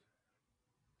 Mm-hmm.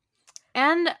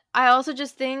 And I also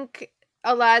just think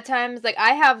a lot of times, like,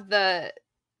 I have a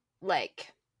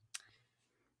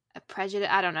prejudice,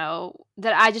 I don't know,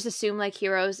 that I just assume, like,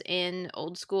 heroes in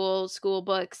old school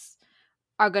books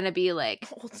are gonna be, like...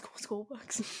 Old school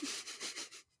books.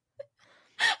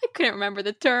 I couldn't remember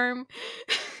the term.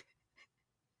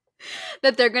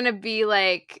 That they're gonna be,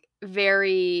 like,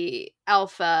 very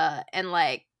alpha and,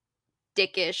 like,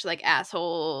 dickish, like,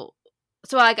 asshole.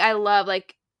 So, like, I love,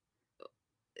 like,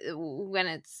 when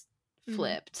it's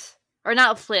flipped. Or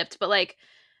not flipped, but, like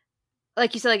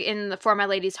you said, like, in the For My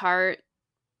Lady's Heart,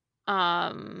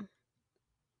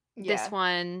 this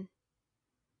one,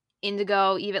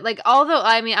 Indigo, even, like, although,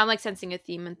 I'm, like, sensing a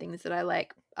theme and things that I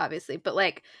like, obviously, but,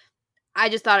 like, I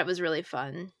just thought it was really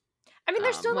fun.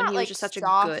 They're still not, like, just such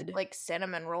soft, a good, like,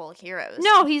 cinnamon roll heroes.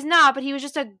 No, he's not, but he was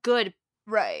just a good...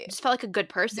 Right. Just felt like a good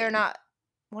person. They're not...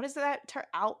 What is that term?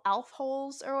 Alpha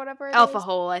holes or whatever it Alpha is?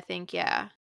 hole, I think, yeah.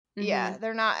 Mm-hmm. Yeah,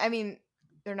 they're not...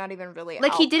 they're not even really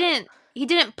like, alpha. He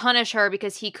didn't punish her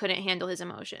because he couldn't handle his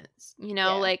emotions, you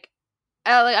know? Yeah. Like,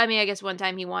 I guess one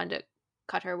time he wanted to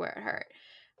cut her where it hurt.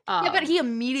 Yeah, but he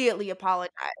immediately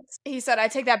apologized. He said, I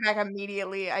take that back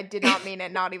immediately. I did not mean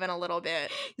it, not even a little bit.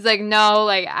 He's like, no,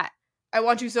 like, I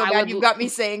want you so bad. You've got me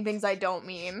saying things I don't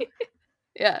mean.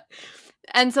 Yeah.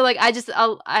 And so, like, I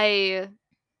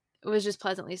was just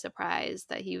pleasantly surprised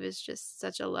that he was just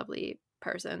such a lovely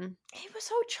person. He was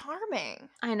so charming.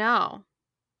 I know.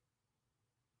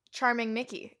 Charming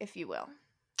Mickey, if you will.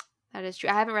 That is true.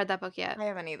 I haven't read that book yet. I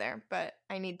haven't either, but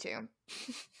I need to.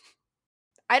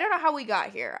 I don't know how we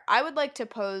got here. I would like to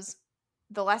pose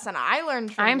the lesson I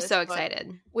learned from I'm this so book,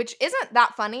 excited. which isn't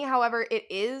that funny, however, it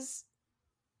is,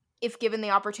 if given the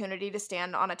opportunity to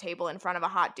stand on a table in front of a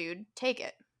hot dude, take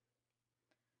it.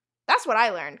 That's what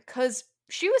I learned, because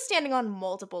she was standing on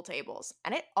multiple tables,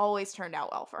 and it always turned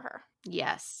out well for her.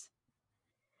 Yes.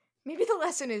 Maybe the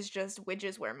lesson is just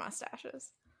witches wear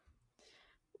mustaches.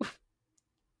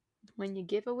 When you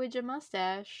give a witch a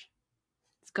mustache,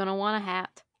 it's gonna want a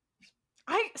hat.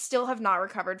 I still have not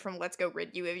recovered from Let's Go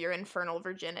Rid You of Your Infernal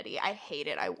Virginity. I hate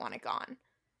it. I want it gone.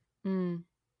 Mm.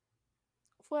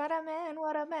 What a man,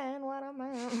 what a man, what a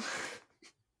man.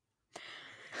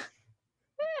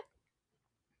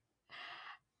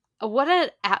 What an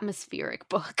atmospheric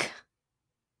book.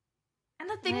 And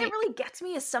the thing that really gets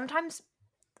me is sometimes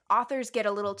authors get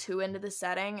a little too into the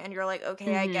setting and you're like,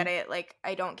 okay, I get it. Like,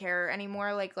 I don't care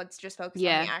anymore. Like, let's just focus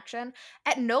on the action.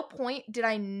 At no point did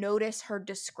I notice her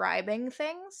describing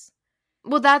things.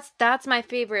 Well, that's my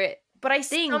favorite. But I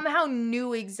somehow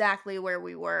knew exactly where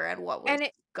we were and what was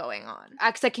going on.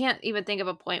 Because I can't even think of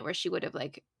a point where she would have,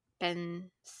 like,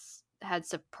 had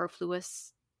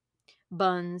superfluous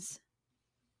buns.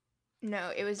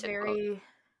 No, it was very...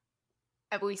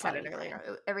 We said it earlier.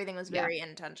 Everything was very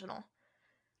intentional.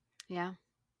 Yeah.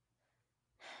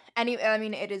 I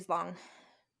mean, it is long.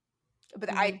 But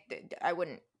I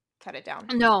wouldn't cut it down.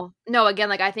 No, again,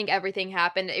 like, I think everything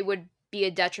happened. It would be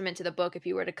a detriment to the book if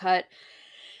you were to cut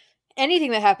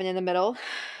anything that happened in the middle.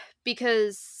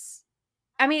 Because,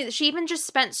 I mean, she even just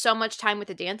spent so much time with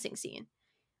the dancing scene.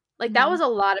 Like, that was a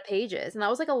lot of pages. And that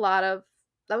was, like,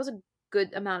 that was a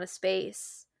good amount of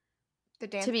space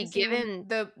to be given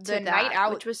the night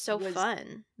out, which was so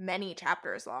fun. Many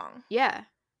chapters long. Yeah.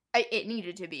 It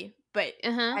needed to be, but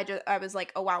I was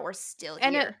like, oh wow, we're still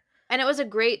here. And it was a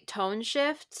great tone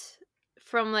shift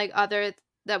from, like, other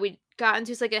that we got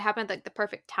into. So, like, it happened at, like, the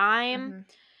perfect time.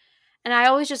 And I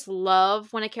always just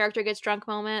love when a character gets drunk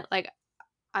moment. Like,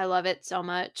 I love it so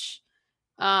much.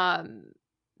 Like,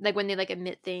 when they, like,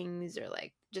 admit things or,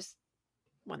 like, just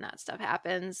when that stuff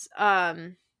happens.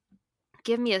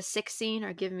 Give me a sick scene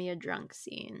or give me a drunk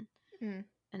scene. And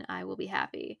I will be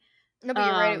happy. No, but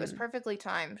you're right. It was perfectly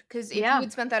timed. Because if you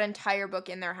had spent that entire book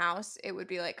in their house, it would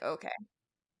be like, okay.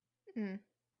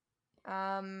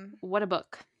 What a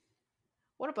book.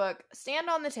 What a book. Stand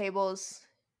on the tables.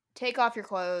 Take off your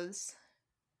clothes.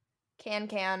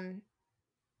 Can.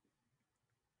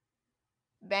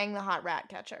 Bang the hot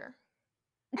Ratcatcher.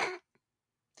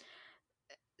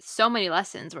 So many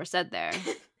lessons were said there.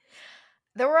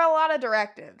 There were a lot of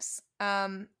directives.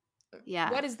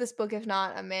 Yeah. What is this book if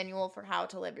not a manual for how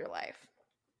to live your life?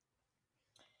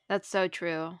 That's so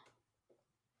true.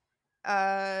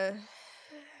 What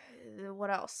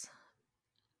else?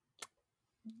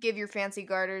 Give your fancy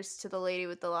garters to the lady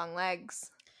with the long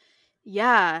legs.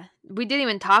 Yeah. We didn't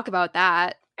even talk about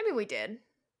that. I mean, we did.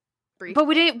 Briefly. But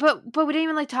we didn't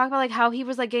even, like, talk about, like, how he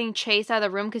was, like, getting chased out of the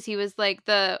room because he was, like,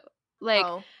 the, like,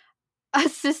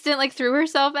 assistant, like, threw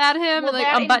herself at him and, like,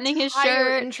 unbuttoning his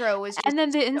shirt. Intro was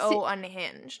just so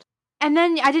unhinged. And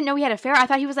then I didn't know he had a ferret. I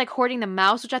thought he was, like, hoarding the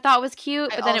mouse, which I thought was cute.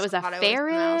 But then it was a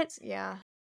ferret. Yeah.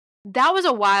 That was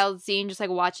a wild scene, just, like,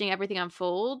 watching everything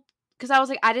unfold. Because I was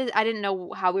like, I didn't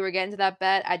know how we were getting to that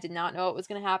bet. I did not know it was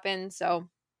going to happen. So,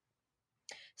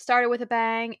 started with a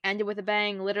bang, ended with a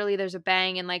bang. Literally, there's a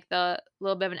bang and, like, the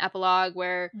little bit of an epilogue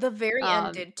where... The very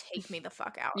end did take me the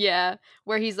fuck out. Yeah.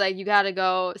 Where he's like, you gotta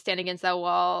go stand against that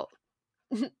wall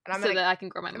and that I can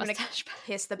grow my mustache. I'm gonna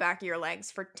kiss the back of your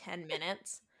legs for 10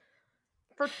 minutes.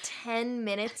 For 10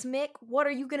 minutes, Mick? What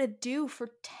are you gonna do for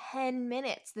 10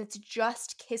 minutes that's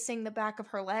just kissing the back of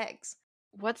her legs?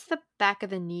 What's the back of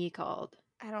the knee called?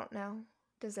 I don't know.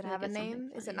 Does it have a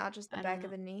name? Is it not just the back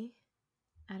of the knee?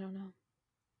 I don't know.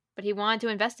 But he wanted to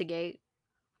investigate.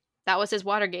 That was his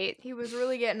Watergate. He was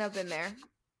really getting up in there.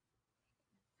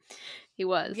 He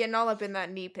was. Getting all up in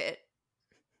that knee pit.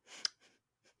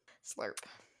 Slurp.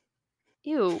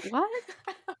 Ew, what?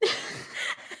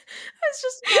 I was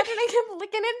just imagining him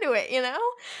licking into it, you know?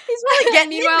 He's really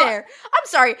getting in there. I'm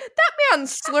sorry, that man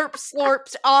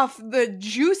slurped off the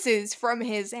juices from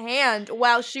his hand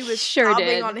while she was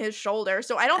sobbing on his shoulder.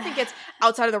 So I don't think it's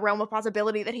outside of the realm of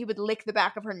possibility that he would lick the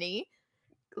back of her knee.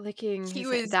 Licking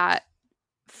that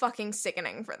fucking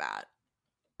sickening for that.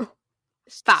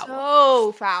 Foul.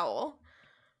 So foul.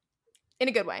 In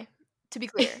a good way. To be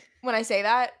clear. When I say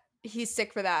that, he's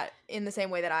sick for that in the same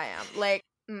way that I am. Like,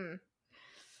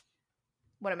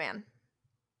 what a man.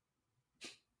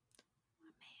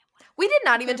 We did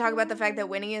not even talk about the fact that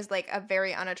Winnie is, like, a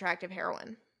very unattractive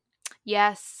heroine.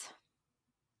 Yes.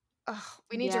 Ugh,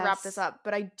 we need to wrap this up,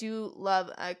 but I do love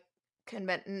a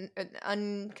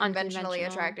unconventionally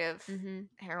attractive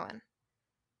heroine.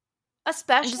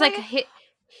 Especially, and just like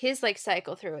his like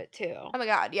cycle through it too. oh my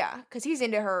god, yeah, because he's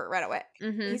into her right away.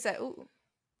 He said, "Ooh,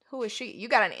 who is she? You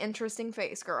got an interesting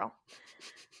face, girl."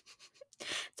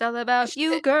 It's all about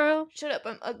you, girl. Shut up,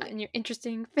 I'm ugly. And your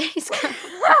interesting face, girl.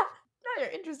 Not your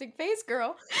interesting face,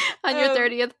 girl. On your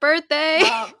 30th birthday.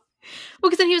 Well,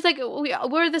 because then he was like,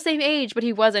 we're the same age, but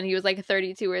he wasn't. He was like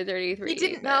 32 or 33. He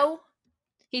didn't know.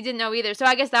 He didn't know either. So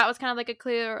I guess that was kind of like a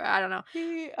clear, I don't know.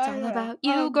 It's all about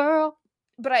you, girl.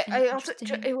 But I also,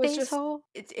 it was just, hole.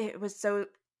 it was so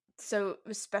it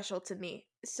was special to me.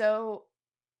 So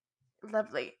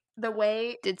lovely. The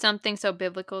way. Did something so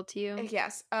biblical to you?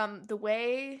 Yes. The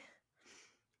way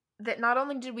that not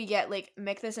only did we get like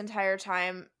Mick this entire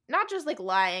time, not just like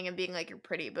lying and being like you're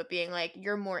pretty, but being like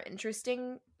you're more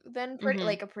interesting than pretty.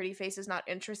 Like a pretty face is not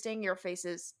interesting. Your face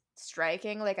is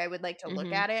striking. Like I would like to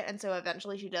look at it. And so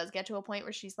eventually she does get to a point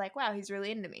where she's like, wow, he's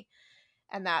really into me.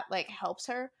 And that like helps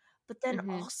her. But then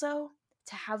also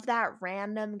to have that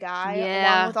random guy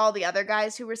along with all the other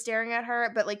guys who were staring at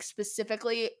her, but like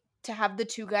specifically to have the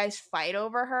two guys fight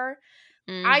over her.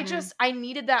 I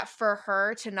needed that for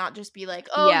her to not just be like,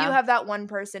 oh, you have that one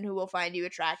person who will find you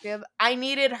attractive. I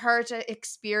needed her to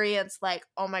experience like,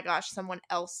 oh my gosh, someone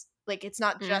else. Like, it's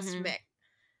not just Mick.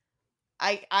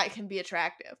 I can be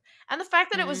attractive. And the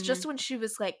fact that it was just when she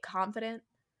was like confident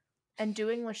and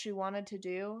doing what she wanted to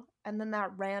do. And then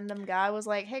that random guy was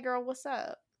like, hey girl, what's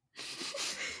up?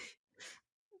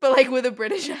 But like with a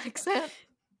British accent.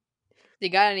 You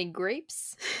got any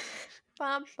grapes?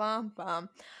 Bum, bum, bum.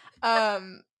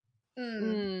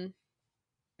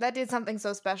 That did something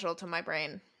so special to my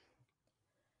brain.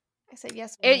 I said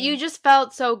yes. You just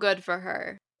felt so good for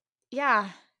her. Yeah,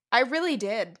 I really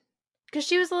did. Because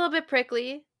she was a little bit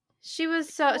prickly. She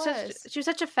was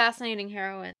such a fascinating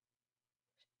heroine.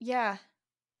 Yeah.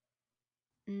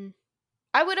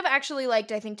 I would have actually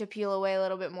liked, I think, to peel away a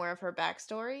little bit more of her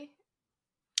backstory.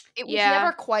 It was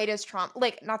never quite as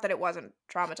not that it wasn't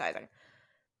traumatizing.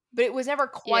 But it was never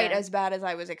quite as bad as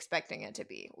I was expecting it to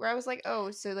be. Where I was like,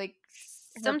 oh, so like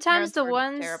sometimes the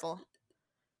ones terrible.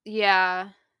 Yeah.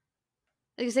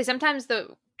 Like you say, sometimes the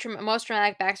most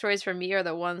traumatic backstories for me are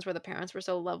the ones where the parents were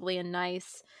so lovely and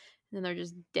nice, and then they're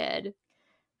just dead.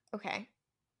 Okay.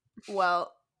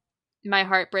 Well, my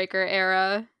heartbreaker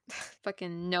era.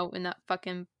 Fucking note in that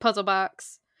fucking puzzle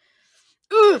box.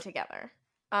 Together.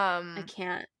 I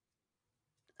can't.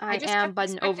 I am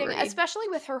budding over it. Especially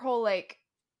with her whole like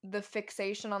the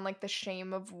fixation on like the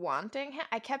shame of wanting him.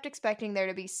 I kept expecting there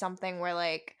to be something where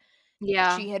like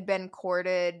she had been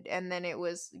courted and then it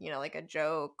was, like a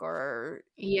joke or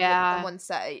someone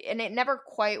said, and it never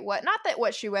quite not that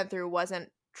what she went through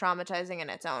wasn't traumatizing in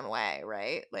its own way,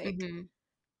 right? Like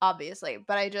obviously,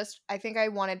 but I think I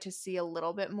wanted to see a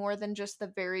little bit more than just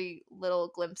the very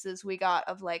little glimpses we got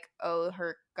of like, oh,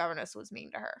 her governess was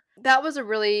mean to her. That was a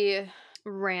really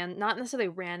not necessarily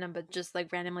random, but just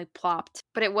like randomly plopped,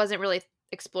 but it wasn't really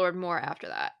explored more after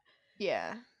that.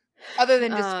 Yeah. Other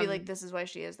than just be like, this is why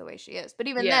she is the way she is. But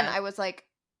even then I was like,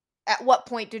 at what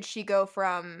point did she go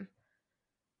from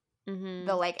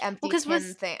the like empty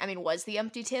tin thing? I mean, was the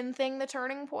empty tin thing the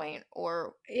turning point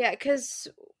or? Yeah, because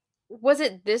was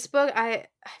it this book? I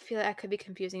feel like I could be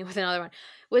confusing it with another one.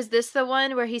 Was this the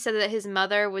one where he said that his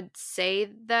mother would say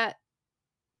that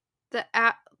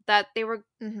that they were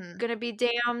gonna be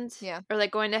damned, or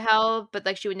like going to hell, but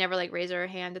like she would never like raise her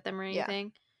hand at them or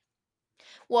anything?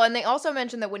 Well, and they also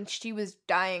mentioned that when she was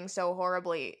dying so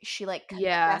horribly, she like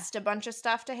confessed a bunch of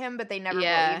stuff to him, but they never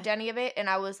believed any of it. And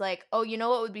I was like, oh, you know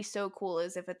what would be so cool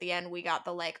is if at the end we got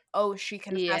the like, oh, she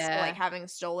confessed to like having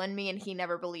stolen me, and he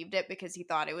never believed it because he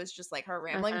thought it was just like her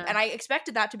rambling. And I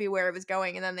expected that to be where it was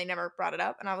going, and then they never brought it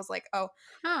up. And I was like, oh,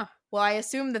 well, I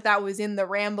assumed that was in the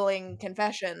rambling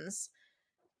confessions,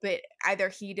 but either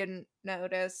he didn't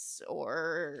notice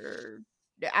or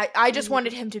I just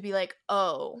wanted him to be like,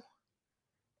 oh,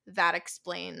 that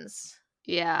explains.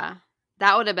 Yeah.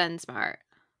 That would have been smart.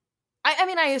 I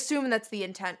mean, I assume that's the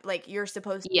intent. Like, you're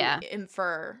supposed to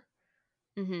infer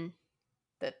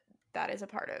that is a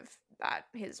part of that.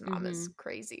 His mom is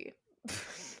crazy.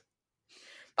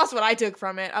 That's what I took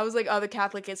from it. I was like, oh, the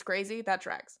Catholic is crazy? That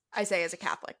tracks. I say as a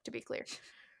Catholic, to be clear.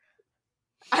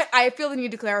 I feel the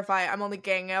need to clarify. I'm only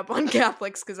ganging up on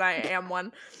Catholics because I am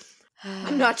one.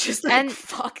 I'm not just like,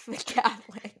 fuck the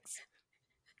Catholics.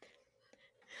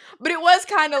 But it was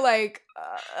kind of like,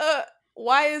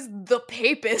 why is the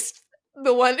papist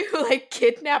the one who like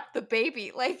kidnapped the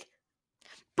baby? Like,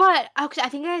 but I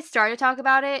think I started to talk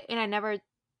about it, and I never,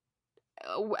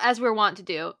 as we're wont to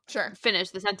do,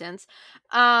 finish the sentence.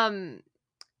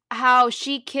 How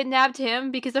she kidnapped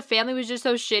him because the family was just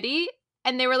so shitty.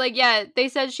 And they were like, yeah, they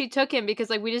said she took him because,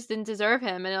 like, we just didn't deserve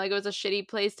him. And, like, it was a shitty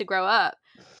place to grow up.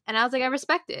 And I was like, I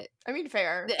respect it. I mean,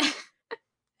 fair.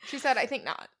 She said, I think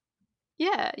not.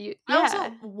 Yeah. I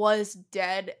also was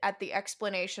dead at the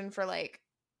explanation for, like,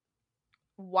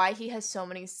 why he has so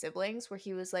many siblings, where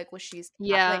he was like, well, she's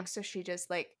Catholic, so she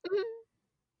just, like,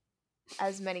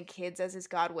 as many kids as is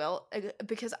God will.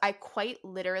 Because I quite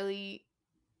literally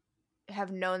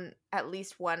have known at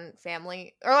least one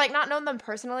family, or, like, not known them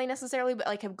personally necessarily, but,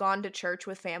 like, have gone to church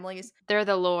with families. They're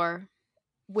the lore.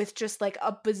 With just, like,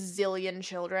 a bazillion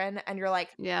children, and you're like,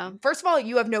 yeah. First of all,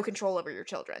 you have no control over your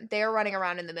children. They are running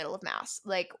around in the middle of mass.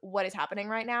 Like, what is happening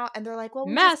right now? And they're like, well,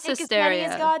 we mass just take hysteria. as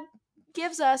many as God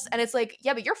gives us. And it's like,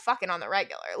 yeah, but you're fucking on the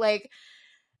regular. Like,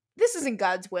 this isn't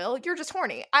God's will. You're just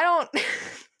horny. I don't...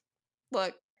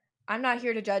 Look, I'm not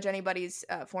here to judge anybody's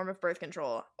form of birth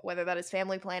control, whether that is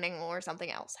family planning or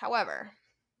something else. However,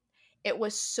 it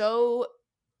was so...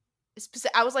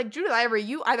 I was like, Judith Ivory,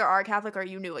 you either are a Catholic or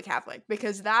you knew a Catholic,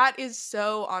 because that is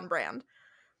so on brand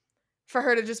for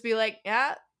her to just be like,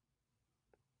 yeah,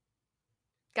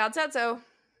 God said so.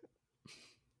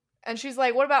 And she's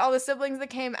like, what about all the siblings that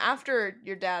came after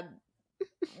your dad?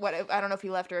 What, I don't know if he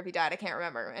left or if he died, I can't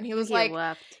remember. And he was like,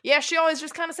 left. Yeah, she always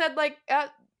just kind of said, like,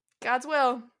 God's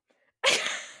will. I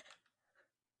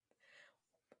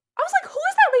was like, who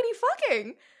is that lady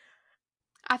fucking?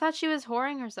 I thought she was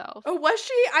whoring herself. Oh, was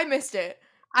she? I missed it.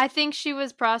 I think she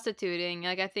was prostituting.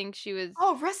 Like, I think she was...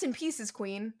 Oh, rest in pieces,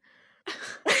 queen.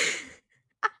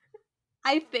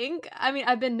 I mean,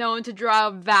 I've been known to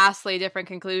draw vastly different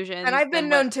conclusions. And I've been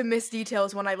known to miss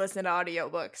details when I listen to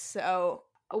audiobooks, so...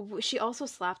 Oh, she also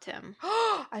slapped him.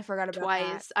 I forgot about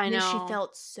twice. that. I know. She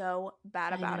felt so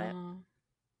bad about it.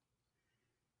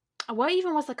 What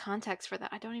even was the context for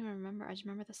that? I don't even remember. I just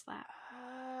remember the slap.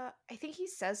 I think he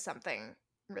says something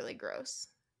really gross.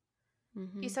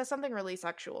 Mm-hmm. He says something really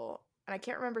sexual, and I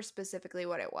can't remember specifically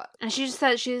what it was. And she just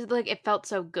said, she's like, it felt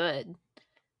so good.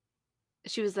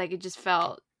 She was like, it just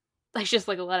felt like, she just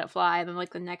like let it fly. And then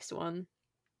like the next one, and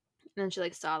then she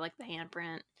like saw like the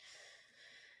handprint.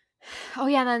 Oh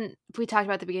yeah, and then we talked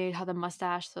about at the beginning how the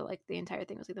mustache, so like the entire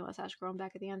thing was like the mustache growing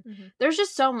back at the end. Mm-hmm. There's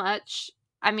just so much.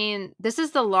 I mean, this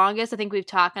is the longest I think we've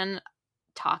talking.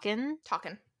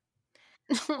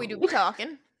 We do be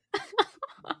talking.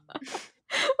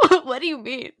 What do you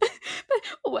mean?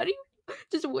 What do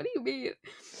you mean?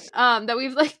 That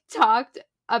we've like talked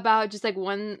about just like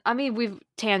one. I mean, we've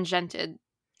tangented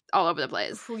all over the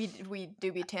place. We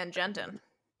do be tangenting.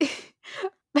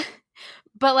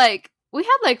 But like we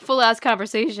had like full ass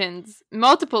conversations,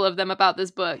 multiple of them about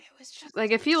this book. It was just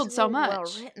like it fueled so much.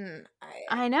 Well written.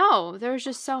 I know. There was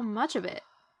just so much of it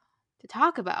to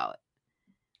talk about.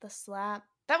 The slap.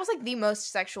 That was like the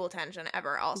most sexual tension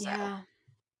ever. Also, yeah.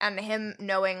 And him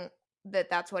knowing that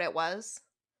that's what it was.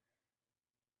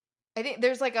 I think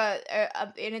there's like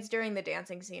and it's during the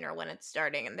dancing scene or when it's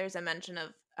starting, and there's a mention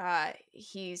of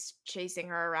he's chasing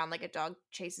her around like a dog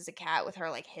chases a cat, with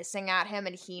her like hissing at him,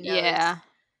 and he knows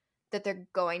that they're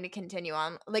going to continue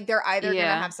on. Like they're either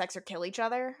gonna have sex or kill each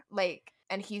other. Like,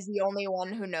 and he's the only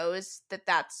one who knows that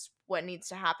that's what needs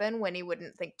to happen, when he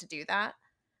wouldn't think to do that.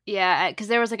 Yeah, because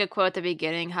there was like a quote at the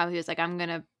beginning how he was like, I'm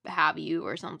gonna have you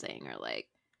or something, or like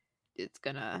it's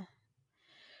gonna...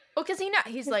 Well, because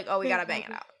he's like, oh, we gotta bang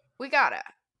it out. We gotta.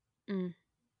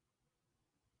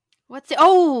 What's it?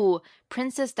 Oh,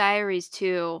 Princess Diaries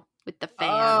 2 with the fan.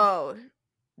 Oh,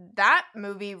 that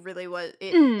movie really was...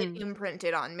 It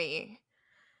imprinted on me.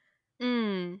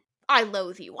 I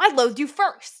loathe you. I loathed you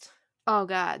first. Oh,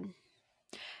 God.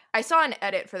 I saw an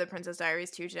edit for the Princess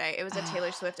Diaries 2 today. It was a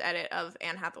Taylor Swift edit of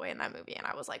Anne Hathaway in that movie, and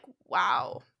I was like,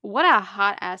 wow. What a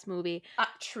hot-ass movie.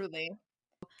 Truly.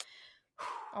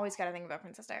 Always gotta think about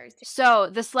Princess Diaries 2. So,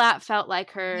 the slap felt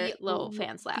like her little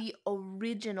fan slap. The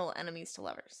original enemies to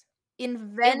lovers.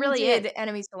 Invented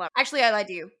enemies to lovers. Actually, I lied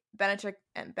to you. Benedict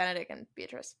and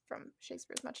Beatrice from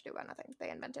Shakespeare's Much Ado About Nothing. They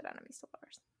invented enemies to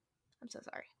lovers. I'm so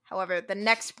sorry. However, the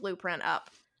next blueprint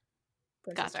up,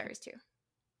 Princess Diaries 2.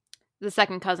 The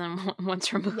second cousin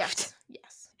once removed.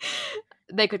 Yes.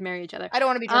 They could marry each other. I don't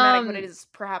want to be dramatic, but it is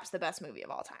perhaps the best movie of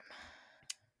all time.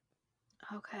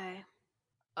 Okay.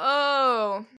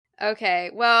 Oh. Okay.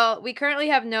 Well, we currently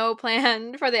have no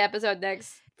plan for the episode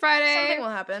next Friday.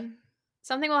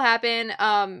 Something will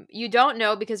happen. You don't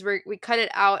know because we cut it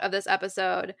out of this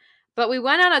episode. But we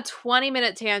went on a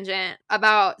 20-minute tangent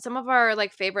about some of our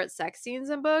like favorite sex scenes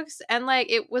in books, and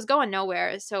like it was going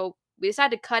nowhere. So we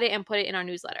decided to cut it and put it in our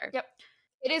newsletter. Yep.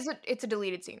 It's a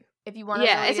deleted scene. If you want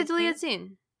it's a deleted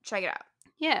scene. Check it out.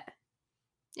 Yeah.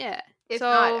 If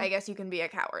not, I guess you can be a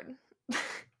coward.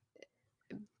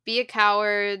 Be a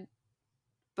coward.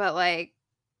 But, like,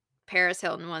 Paris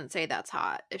Hilton wouldn't say that's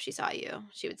hot if she saw you.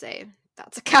 She would say,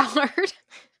 that's a coward.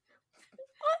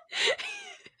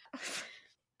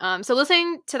 So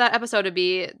listening to that episode would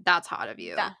be, that's hot of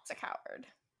you. That's a coward.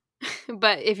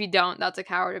 But if you don't, that's a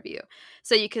coward of you.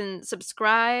 So you can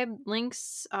subscribe.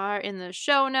 Links are in the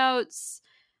show notes.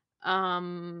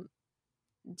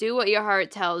 Do what your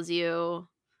heart tells you.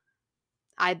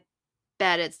 I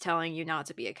bet it's telling you not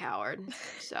to be a coward.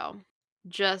 So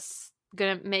just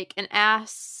gonna make an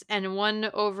ass and one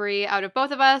ovary out of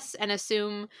both of us and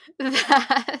assume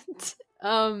that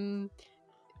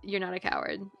you're not a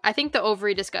coward. I think the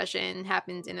ovary discussion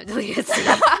happens in the deleted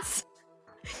scenes.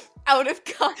 Out of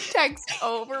context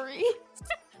ovaries.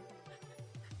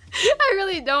 I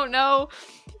really don't know.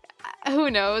 Who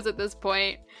knows at this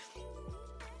point?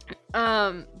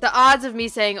 The odds of me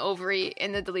saying ovary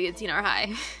in the deleted scene are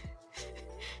high.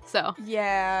 So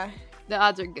yeah, the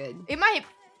odds are good. It might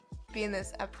be in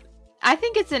this episode. I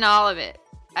think it's in all of it.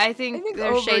 I think there's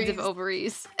ovaries. Shades of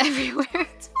ovaries everywhere.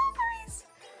 It's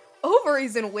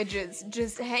ovaries and widgets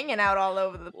just hanging out all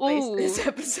over the place in this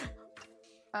episode.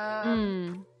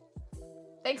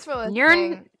 Thanks for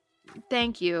listening.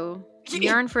 Thank you.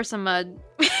 Yearn for some mud.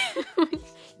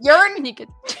 Yearn? You could...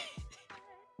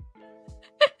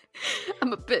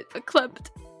 I'm a bit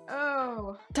verklempt.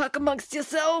 Oh. Talk amongst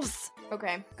yourselves.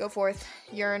 Okay, go forth.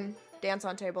 Yearn, dance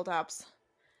on tabletops,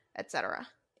 etc.